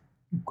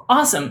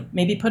 awesome.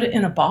 Maybe put it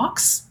in a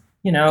box,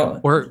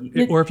 Or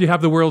if you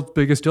have the world's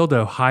biggest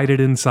dildo, hide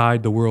it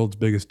inside the world's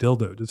biggest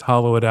dildo. Just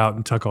hollow it out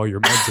and tuck all your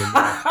meds in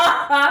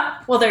there.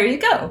 Well, there you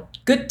go.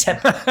 Good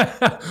tip.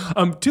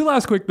 Two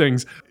last quick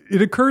things.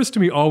 It occurs to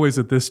me always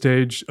at this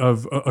stage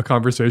of a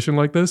conversation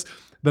like this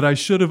that I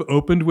should have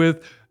opened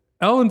with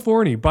Ellen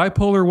Forney,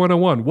 Bipolar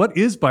 101. What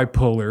is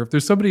bipolar? If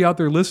there's somebody out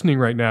there listening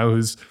right now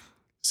who's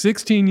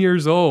 16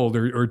 years old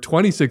or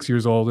 26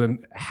 years old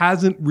and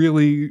hasn't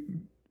really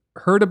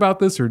heard about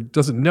this or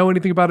doesn't know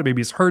anything about it. Maybe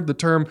he's heard the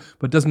term,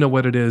 but doesn't know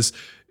what it is.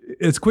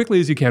 As quickly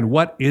as you can,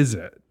 what is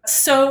it?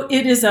 So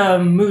it is a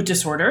mood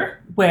disorder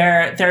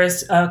where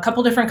there's a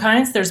couple different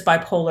kinds. There's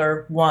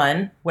bipolar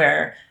 1,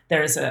 where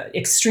there's a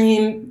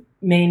extreme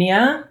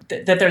mania,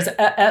 that there's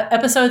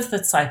episodes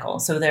that cycle.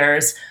 So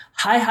there's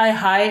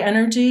high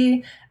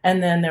energy,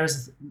 and then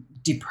there's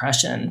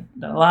depression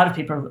that a lot of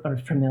people are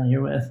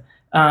familiar with,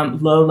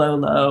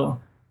 low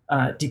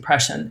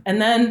depression.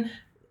 And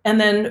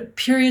then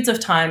periods of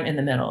time in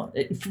the middle.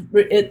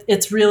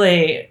 It's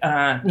really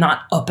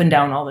not up and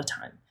down all the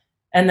time.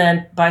 And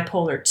then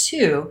bipolar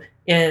 2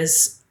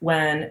 is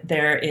when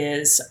there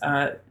is,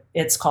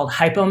 it's called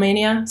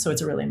hypomania. So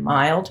it's a really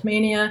mild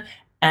mania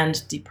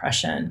and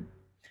depression.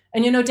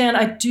 And, Dan,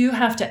 I do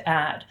have to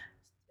add,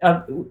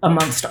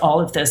 amongst all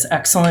of this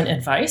excellent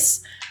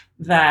advice,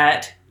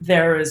 that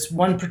there is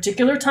one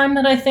particular time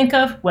that I think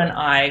of when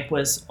I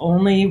was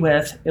only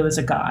with, it was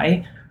a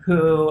guy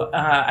who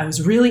I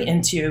was really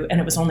into,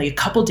 and it was only a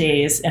couple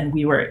days, and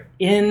we were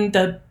in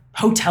the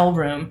hotel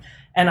room,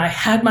 and I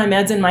had my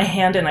meds in my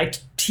hand, and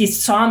he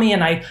saw me,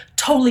 and I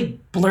totally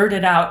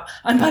blurted out,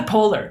 "I'm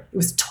bipolar." It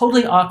was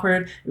totally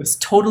awkward. It was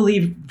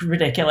totally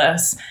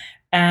ridiculous,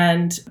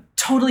 and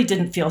totally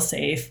didn't feel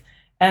safe.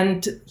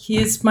 And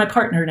he's my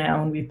partner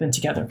now, and we've been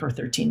together for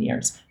 13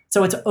 years.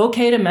 So it's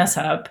okay to mess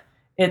up.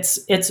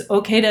 It's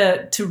okay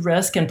to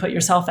risk and put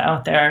yourself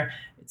out there.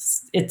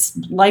 It's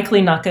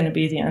likely not going to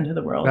be the end of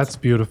the world. That's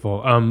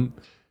beautiful.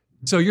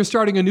 So you're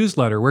starting a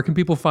newsletter. Where can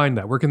people find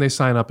that? Where can they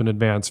sign up in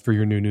advance for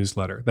your new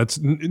newsletter? That's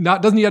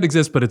doesn't yet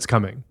exist, but it's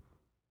coming.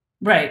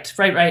 Right.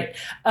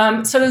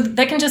 So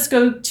they can just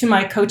go to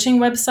my coaching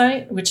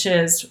website, which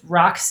is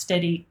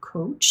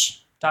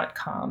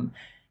rocksteadycoach.com,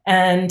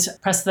 and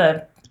press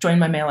the join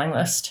my mailing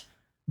list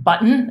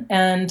button,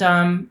 and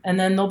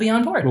then they'll be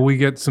on board. Will we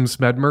get some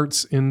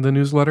Smedmerts in the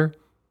newsletter?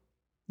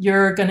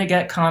 You're going to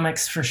get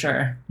comics for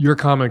sure. Your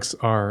comics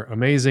are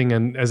amazing.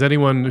 And as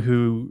anyone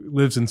who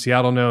lives in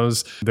Seattle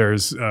knows,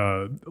 there's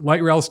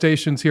light rail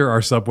stations here,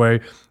 our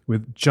subway,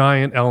 with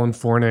giant Ellen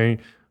Forney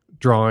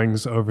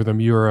drawings over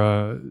them. You're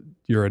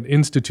an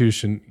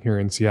institution here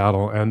in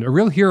Seattle and a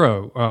real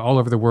hero all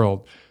over the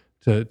world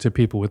to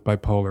people with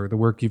bipolar. The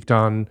work you've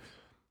done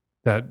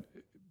that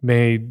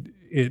made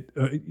it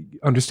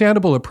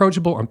understandable,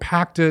 approachable,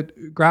 unpacked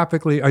it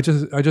graphically. I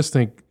just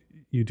think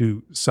you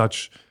do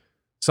such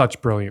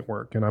brilliant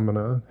work. And I'm going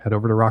to head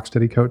over to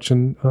Rocksteady Coach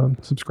and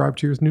subscribe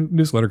to your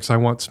newsletter because I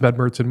want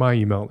Smedmerts in my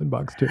email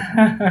inbox too.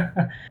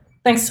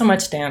 Thanks so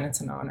much, Dan. It's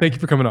an honor. Thank you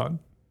for coming on.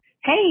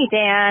 Hey,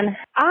 Dan.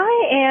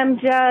 I am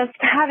just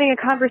having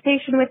a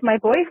conversation with my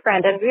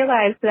boyfriend and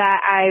realized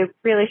that I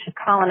really should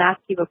call and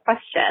ask you a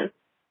question.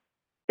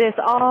 This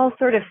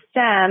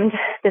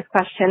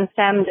question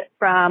stemmed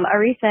from a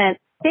recent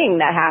thing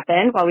that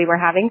happened while we were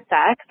having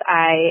sex.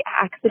 I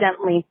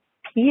accidentally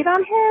peed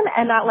on him,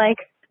 and not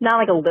like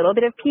a little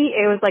bit of pee.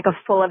 It was like a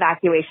full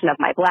evacuation of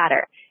my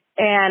bladder.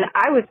 And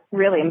I was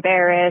really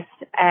embarrassed,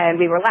 and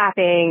we were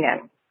laughing,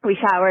 and we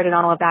showered and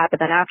all of that. But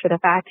then after the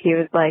fact, he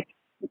was like,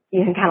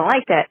 you kind of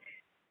liked it.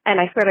 And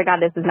I swear to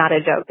God, this is not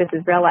a joke. This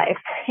is real life.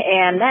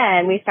 And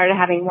then we started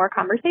having more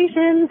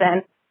conversations,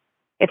 and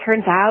it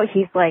turns out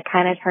he's like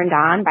kind of turned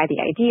on by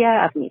the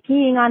idea of me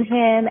peeing on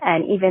him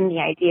and even the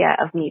idea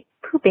of me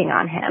pooping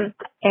on him.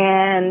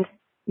 And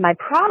my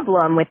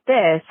problem with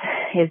this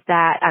is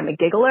that I'm a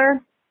giggler,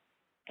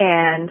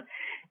 and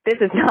this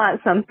is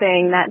not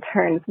something that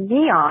turns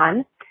me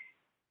on.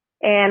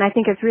 And I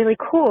think it's really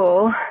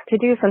cool to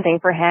do something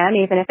for him,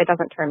 even if it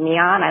doesn't turn me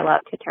on. I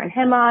love to turn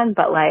him on,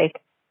 but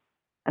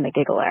I'm a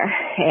giggler,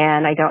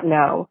 and I don't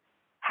know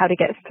how to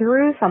get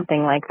through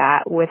something like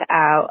that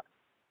without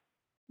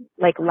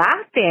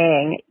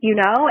laughing,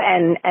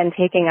 and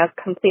taking us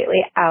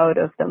completely out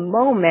of the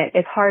moment.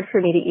 It's hard for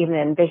me to even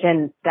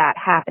envision that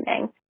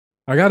happening.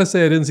 I got to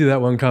say, I didn't see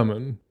that one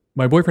coming.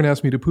 My boyfriend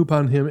asked me to poop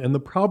on him, and the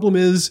problem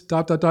is, ...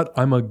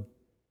 I'm a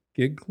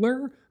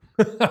giggler.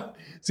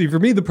 See, for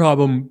me, the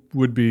problem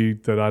would be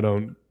that I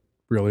don't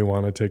really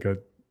want to take a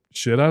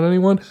shit on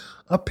anyone.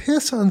 A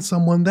piss on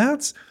someone,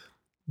 that's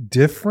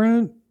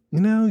different.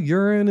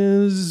 Urine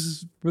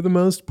is, for the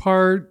most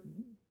part,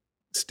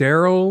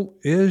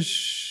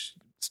 sterile-ish.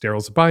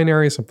 Sterile's a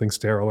binary, something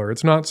sterile or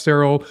it's not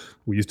sterile.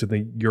 We used to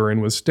think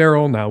urine was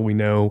sterile. Now we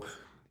know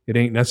it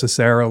ain't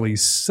necessarily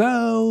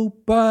so,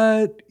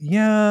 but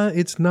yeah,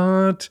 it's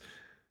not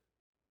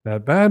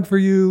that bad for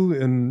you.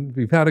 And if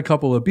you've had a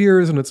couple of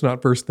beers and it's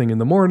not first thing in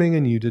the morning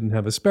and you didn't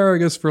have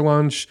asparagus for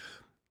lunch,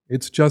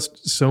 it's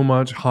just so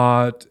much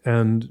hot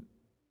and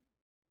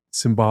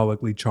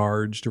symbolically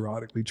charged,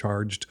 erotically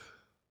charged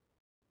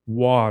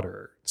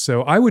water.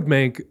 So I would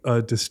make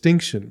a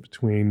distinction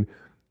between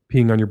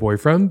peeing on your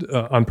boyfriend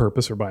on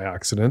purpose or by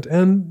accident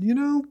and,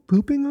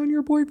 pooping on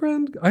your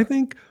boyfriend. I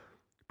think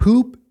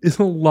poop is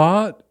a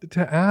lot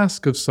to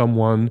ask of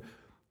someone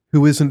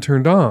who isn't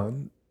turned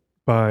on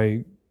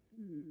by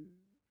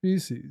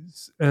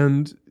feces.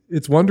 And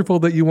it's wonderful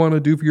that you want to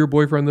do for your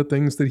boyfriend the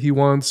things that he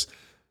wants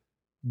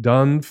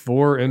done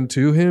for and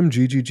to him.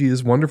 GGG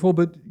is wonderful,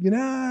 but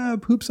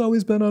poop's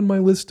always been on my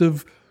list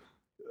of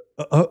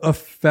a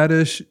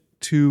fetish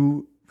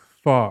too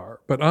far.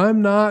 But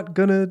I'm not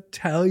going to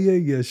tell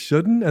you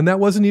shouldn't. And that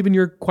wasn't even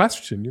your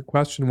question. Your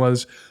question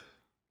was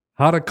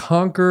how to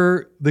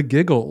conquer the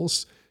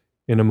giggles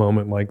in a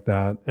moment like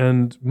that.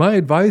 And my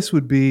advice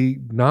would be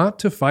not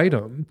to fight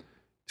them,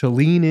 to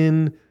lean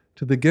in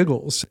to the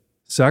giggles.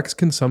 Sex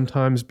can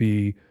sometimes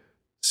be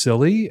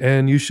silly,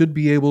 and you should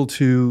be able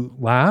to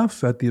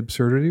laugh at the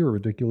absurdity or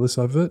ridiculous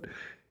of it.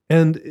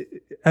 And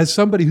as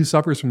somebody who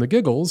suffers from the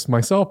giggles,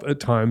 myself at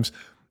times,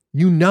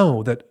 you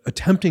know that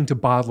attempting to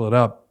bottle it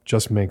up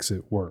just makes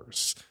it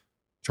worse.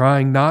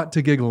 Trying not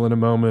to giggle in a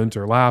moment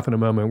or laugh in a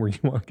moment where you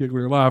want to giggle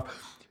or laugh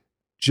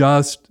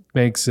just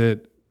makes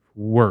it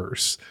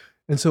worse.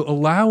 And so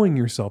allowing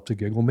yourself to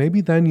giggle,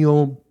 maybe then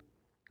you'll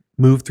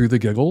move through the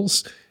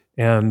giggles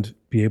and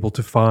be able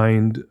to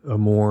find a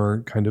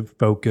more kind of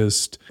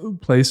focused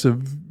place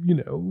of,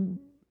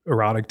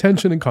 erotic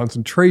tension and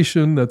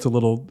concentration that's a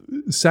little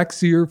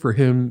sexier for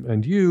him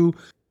and you.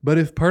 But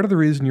if part of the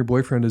reason your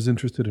boyfriend is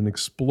interested in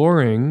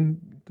exploring,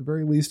 at the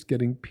very least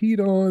getting peed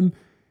on,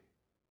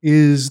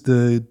 is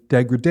the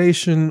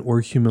degradation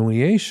or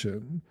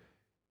humiliation,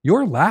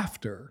 your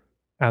laughter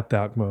at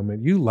that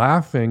moment, you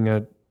laughing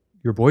at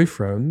your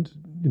boyfriend,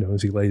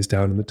 as he lays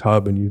down in the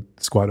tub and you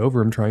squat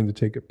over him trying to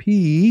take a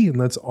pee, and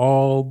that's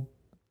all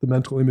the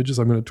mental images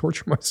I'm going to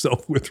torture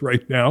myself with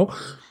right now.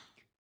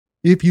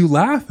 If you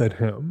laugh at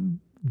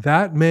him,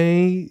 that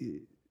may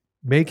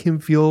make him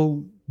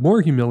feel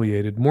more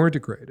humiliated, more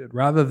degraded,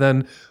 rather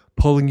than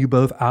pulling you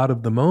both out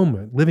of the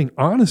moment, living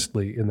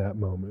honestly in that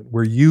moment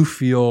where you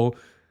feel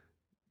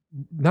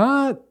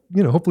not,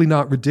 hopefully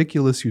not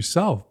ridiculous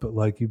yourself, but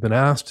like you've been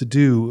asked to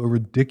do a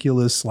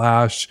ridiculous /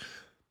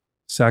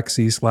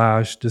 sexy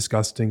 /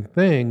 disgusting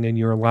thing, and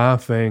you're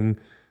laughing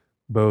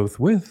both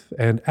with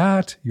and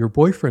at your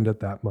boyfriend at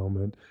that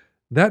moment.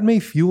 That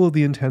may fuel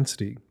the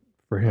intensity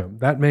for him.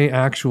 That may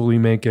actually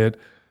make it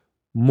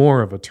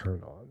more of a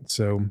turn on.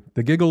 So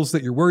the giggles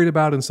that you're worried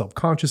about and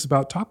self-conscious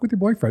about, talk with your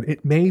boyfriend.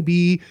 It may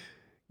be,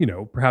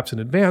 perhaps in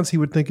advance he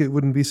would think it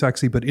wouldn't be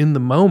sexy, but in the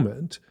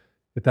moment,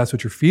 if that's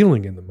what you're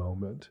feeling in the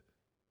moment,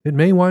 it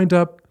may wind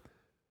up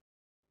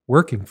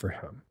working for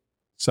him.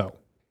 So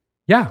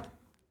yeah,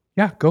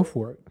 go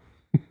for it.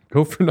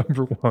 Go for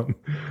number one.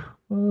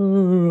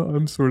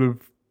 I'm sort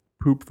of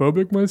poop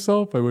phobic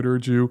myself. I would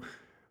urge you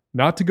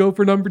not to go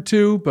for number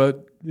two,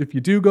 but if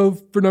you do go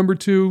for number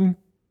two,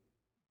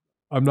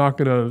 I'm not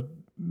going to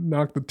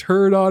knock the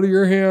turd out of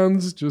your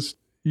hands. Just,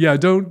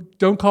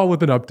 don't call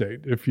with an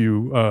update if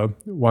you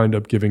wind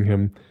up giving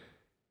him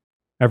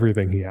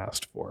everything he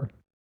asked for.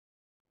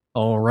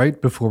 All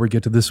right, before we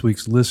get to this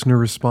week's listener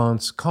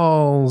response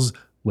calls,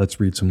 let's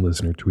read some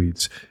listener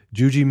tweets.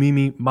 Juji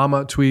Mimi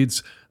Mama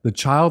tweets, the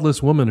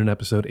childless woman in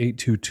episode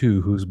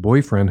 822 whose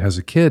boyfriend has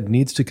a kid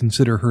needs to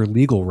consider her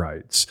legal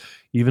rights.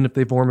 Even if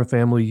they form a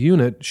family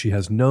unit, she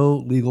has no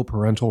legal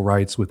parental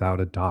rights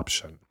without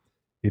adoption.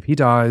 If he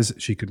dies,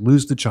 she could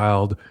lose the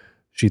child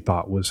she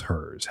thought was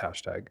hers.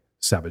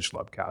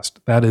 #SavageLovecast.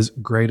 That is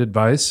great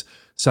advice.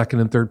 Second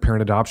and third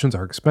parent adoptions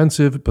are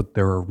expensive, but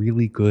they're a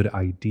really good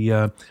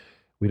idea.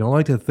 We don't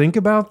like to think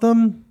about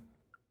them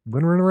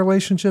when we're in a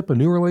relationship, a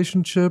new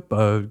relationship,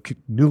 a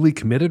newly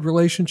committed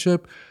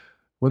relationship,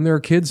 when there are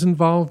kids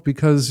involved,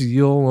 because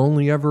you'll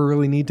only ever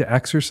really need to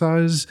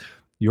exercise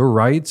your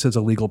rights as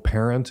a legal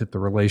parent if the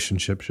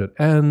relationship should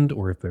end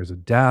or if there's a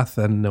death,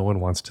 and no one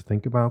wants to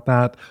think about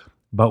that.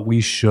 But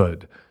we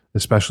should,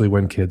 especially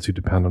when kids who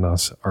depend on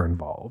us are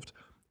involved.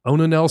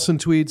 Ona Nelson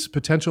tweets,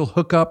 potential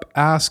hookup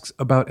asks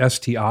about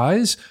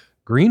STIs,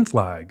 green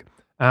flag.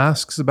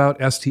 Asks about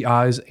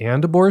STIs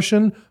and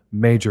abortion,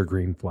 major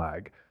green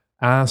flag.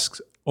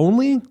 Asks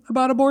only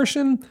about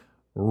abortion,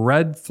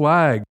 red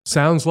flag.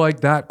 Sounds like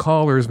that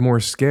caller is more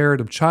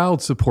scared of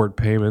child support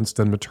payments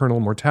than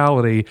maternal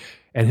mortality,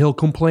 and he'll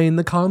complain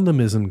the condom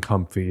isn't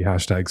comfy.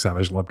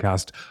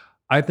 #SavageLovecast.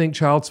 I think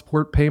child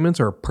support payments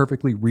are a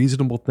perfectly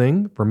reasonable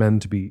thing for men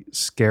to be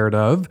scared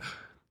of.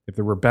 If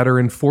there were better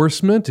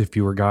enforcement, if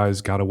fewer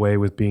guys got away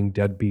with being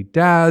deadbeat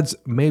dads,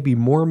 maybe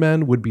more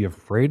men would be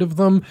afraid of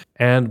them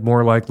and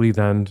more likely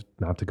then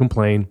not to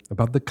complain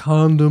about the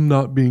condom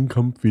not being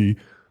comfy.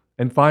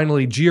 And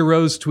finally, Gia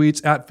Rose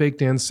tweets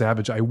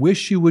 @FakeDanSavage. I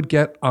wish you would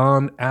get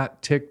on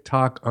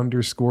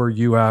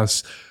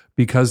 @TikTok_US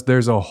because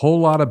there's a whole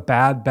lot of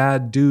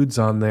bad dudes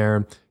on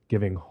there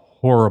giving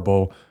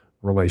horrible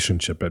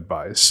relationship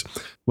advice.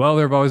 Well,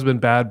 there have always been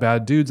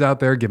bad dudes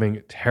out there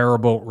giving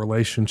terrible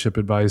relationship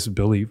advice.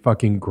 Billy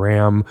fucking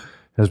Graham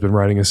has been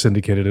writing a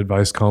syndicated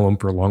advice column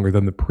for longer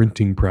than the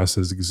printing press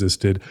has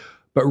existed.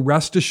 But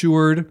rest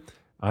assured,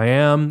 I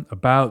am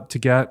about to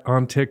get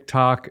on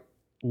TikTok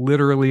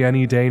literally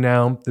any day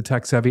now. The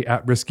tech-savvy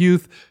at-risk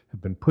youth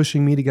have been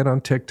pushing me to get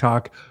on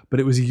TikTok, but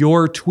it was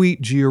your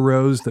tweet, Gia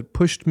Rose, that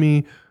pushed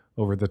me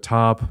over the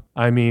top.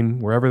 I mean,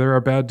 wherever there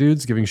are bad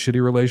dudes giving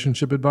shitty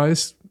relationship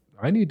advice,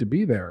 I need to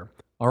be there.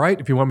 All right,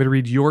 if you want me to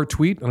read your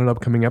tweet on an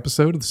upcoming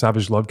episode of the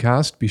Savage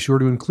Lovecast, be sure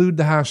to include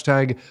the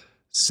hashtag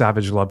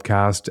Savage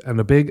Lovecast. And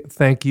a big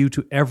thank you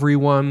to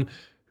everyone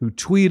who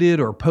tweeted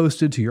or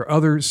posted to your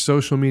other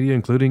social media,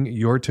 including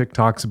your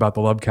TikToks about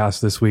the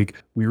Lovecast this week.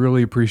 We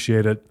really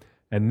appreciate it.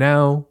 And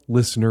now,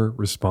 listener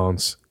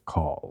response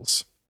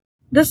calls.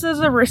 This is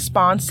a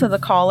response to the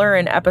caller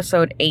in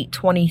episode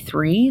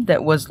 823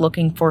 that was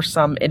looking for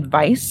some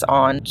advice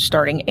on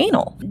starting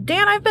anal.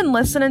 Dan, I've been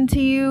listening to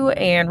you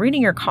and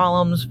reading your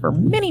columns for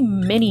many,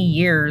 many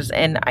years,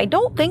 and I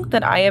don't think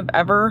that I have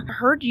ever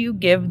heard you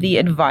give the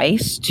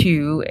advice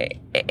to,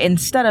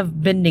 instead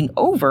of bending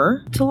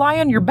over, to lie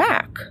on your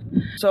back.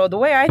 So the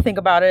way I think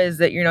about it is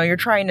that, you're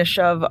trying to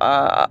shove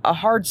a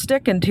hard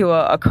stick into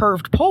a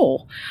curved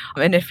pole.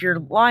 And if you're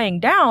lying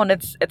down,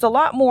 it's a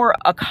lot more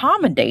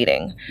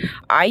accommodating.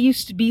 I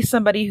used to be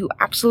somebody who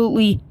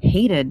absolutely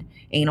hated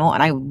anal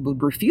and I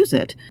would refuse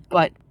it.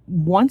 But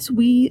once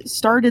we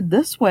started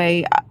this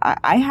way,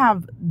 I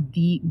have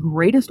the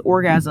greatest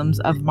orgasms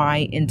of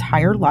my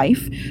entire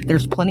life.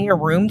 There's plenty of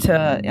room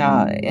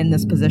to, in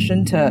this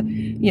position to,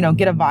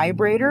 get a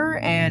vibrator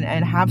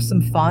and have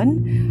some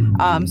fun.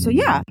 So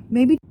yeah,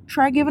 maybe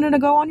try giving it a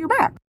go on your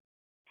back.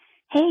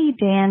 Hey,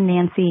 Dan,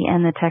 Nancy,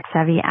 and the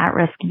tech-savvy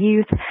at-risk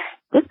youth.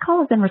 This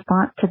call is in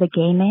response to the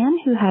gay man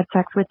who had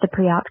sex with the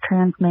pre-op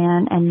trans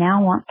man and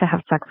now wants to have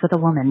sex with a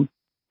woman.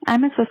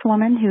 I'm a cis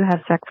woman who has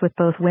sex with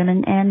both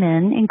women and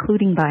men,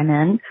 including bi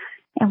men.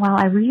 And while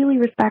I really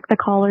respect the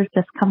caller's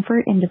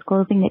discomfort in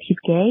disclosing that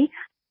he's gay,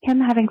 him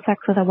having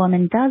sex with a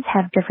woman does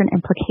have different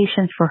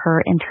implications for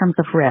her in terms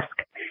of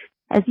risk.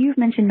 As you've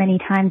mentioned many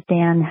times,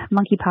 Dan,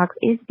 monkeypox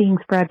is being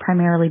spread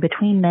primarily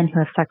between men who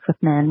have sex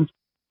with men.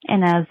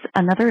 And as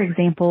another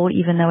example,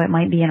 even though it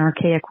might be an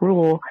archaic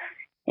rule,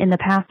 in the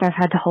past I've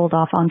had to hold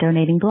off on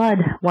donating blood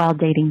while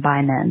dating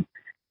bi men.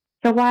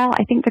 So while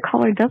I think the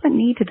caller doesn't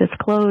need to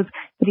disclose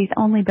that he's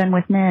only been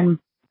with men,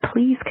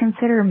 please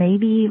consider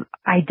maybe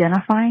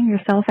identifying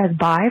yourself as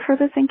bi for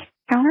this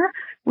encounter,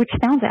 which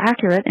sounds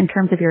accurate in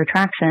terms of your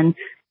attraction,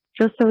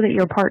 just so that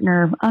your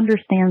partner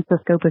understands the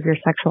scope of your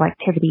sexual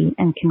activity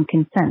and can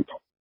consent.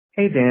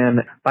 Hey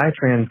Dan,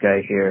 bi-trans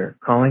guy here,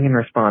 calling in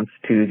response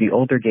to the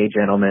older gay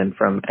gentleman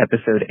from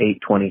episode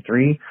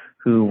 823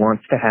 who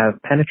wants to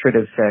have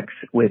penetrative sex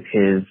with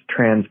his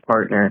trans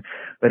partner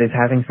but is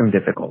having some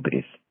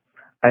difficulties.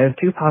 I have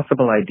two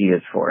possible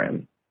ideas for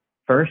him.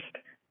 First,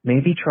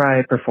 maybe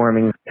try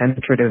performing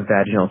penetrative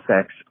vaginal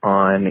sex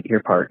on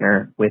your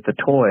partner with a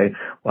toy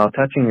while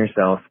touching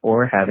yourself,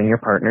 or having your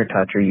partner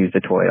touch or use a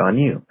toy on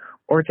you,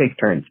 or take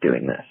turns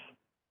doing this.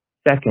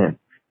 Second,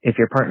 if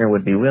your partner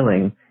would be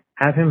willing,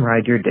 have him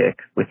ride your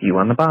dick with you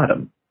on the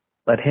bottom.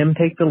 Let him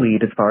take the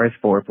lead as far as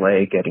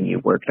foreplay, getting you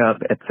worked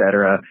up,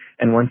 etc.,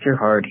 and once you're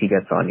hard, he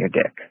gets on your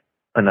dick.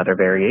 Another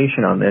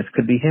variation on this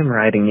could be him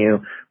riding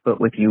you, but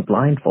with you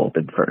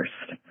blindfolded first.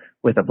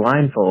 With a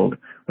blindfold,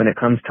 when it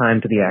comes time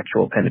to the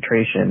actual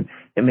penetration,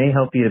 it may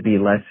help you to be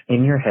less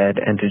in your head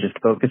and to just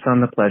focus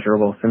on the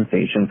pleasurable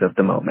sensations of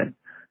the moment.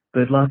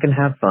 Good luck and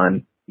have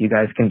fun. You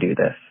guys can do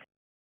this.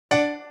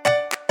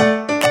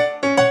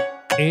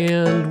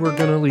 And we're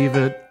going to leave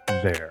it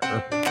there.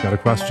 Got a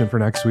question for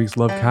next week's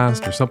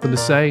Lovecast or something to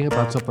say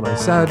about something I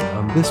said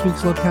on this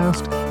week's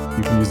Lovecast?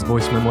 You can use the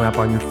voice memo app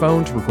on your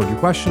phone to record your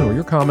question or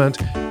your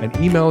comment and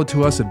email it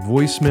to us at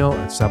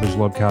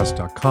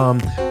voicemail@savagelovecast.com.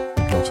 You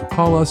can also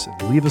call us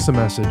and leave us a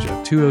message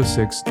at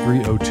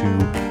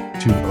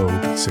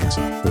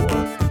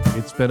 206-302-2064.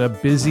 It's been a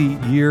busy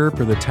year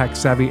for the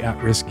tech-savvy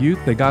at-risk youth.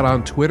 They got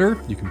on Twitter.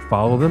 You can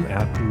follow them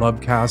at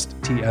Lovecast,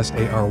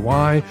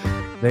 TSARY.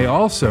 They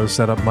also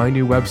set up my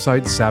new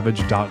website,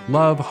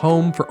 savage.love,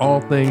 home for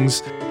all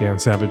things Dan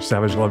Savage,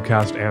 Savage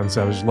Lovecast, and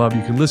Savage Love.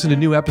 You can listen to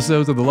new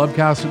episodes of the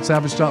Lovecast at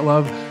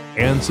savage.love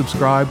and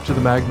subscribe to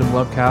the Magnum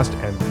Lovecast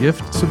and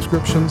gift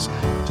subscriptions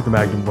to the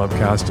Magnum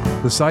Lovecast.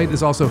 The site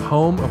is also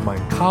home of my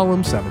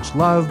column, Savage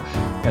Love,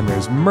 and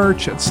there's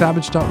merch at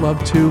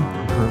savage.love too.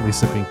 I'm currently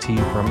sipping tea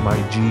from my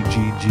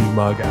GGG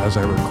mug as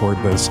I record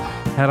this.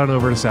 Head on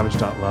over to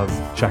savage.love,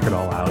 check it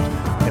all out.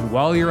 And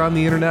while you're on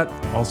the internet,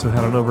 also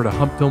head on over to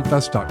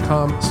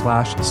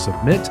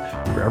humpfilmfest.com/submit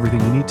for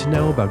everything you need to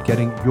know about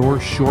getting your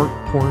short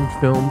porn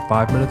film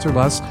 5 minutes or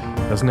less.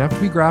 Doesn't have to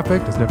be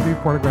graphic, doesn't have to be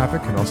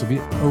pornographic, can also be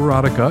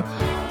erotica.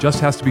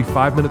 Just has to be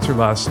 5 minutes or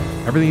less.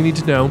 Everything you need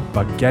to know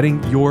about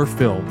getting your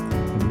film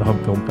in the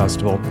Hump Film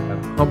Festival at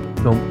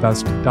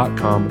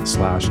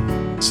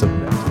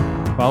humpfilmfest.com/submit.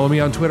 Follow me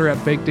on Twitter at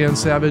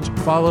FakeDanSavage.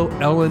 Follow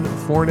Ellen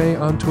Forney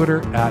on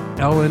Twitter at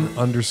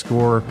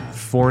Ellen_Forney,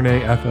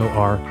 Forney.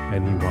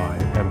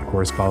 And of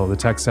course, follow the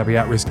Tech Savvy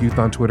At-Risk Youth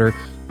on Twitter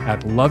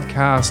at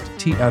Lovecast,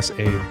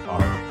 TSARY.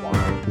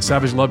 The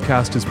Savage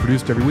Lovecast is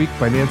produced every week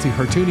by Nancy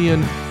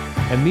Hartunian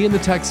and me and the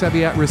Tech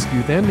Savvy At-Risk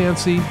Youth and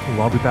Nancy. And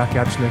I'll be back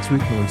at you next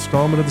week with an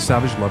installment of the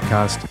Savage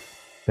Lovecast.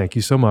 Thank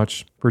you so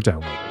much for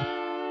downloading.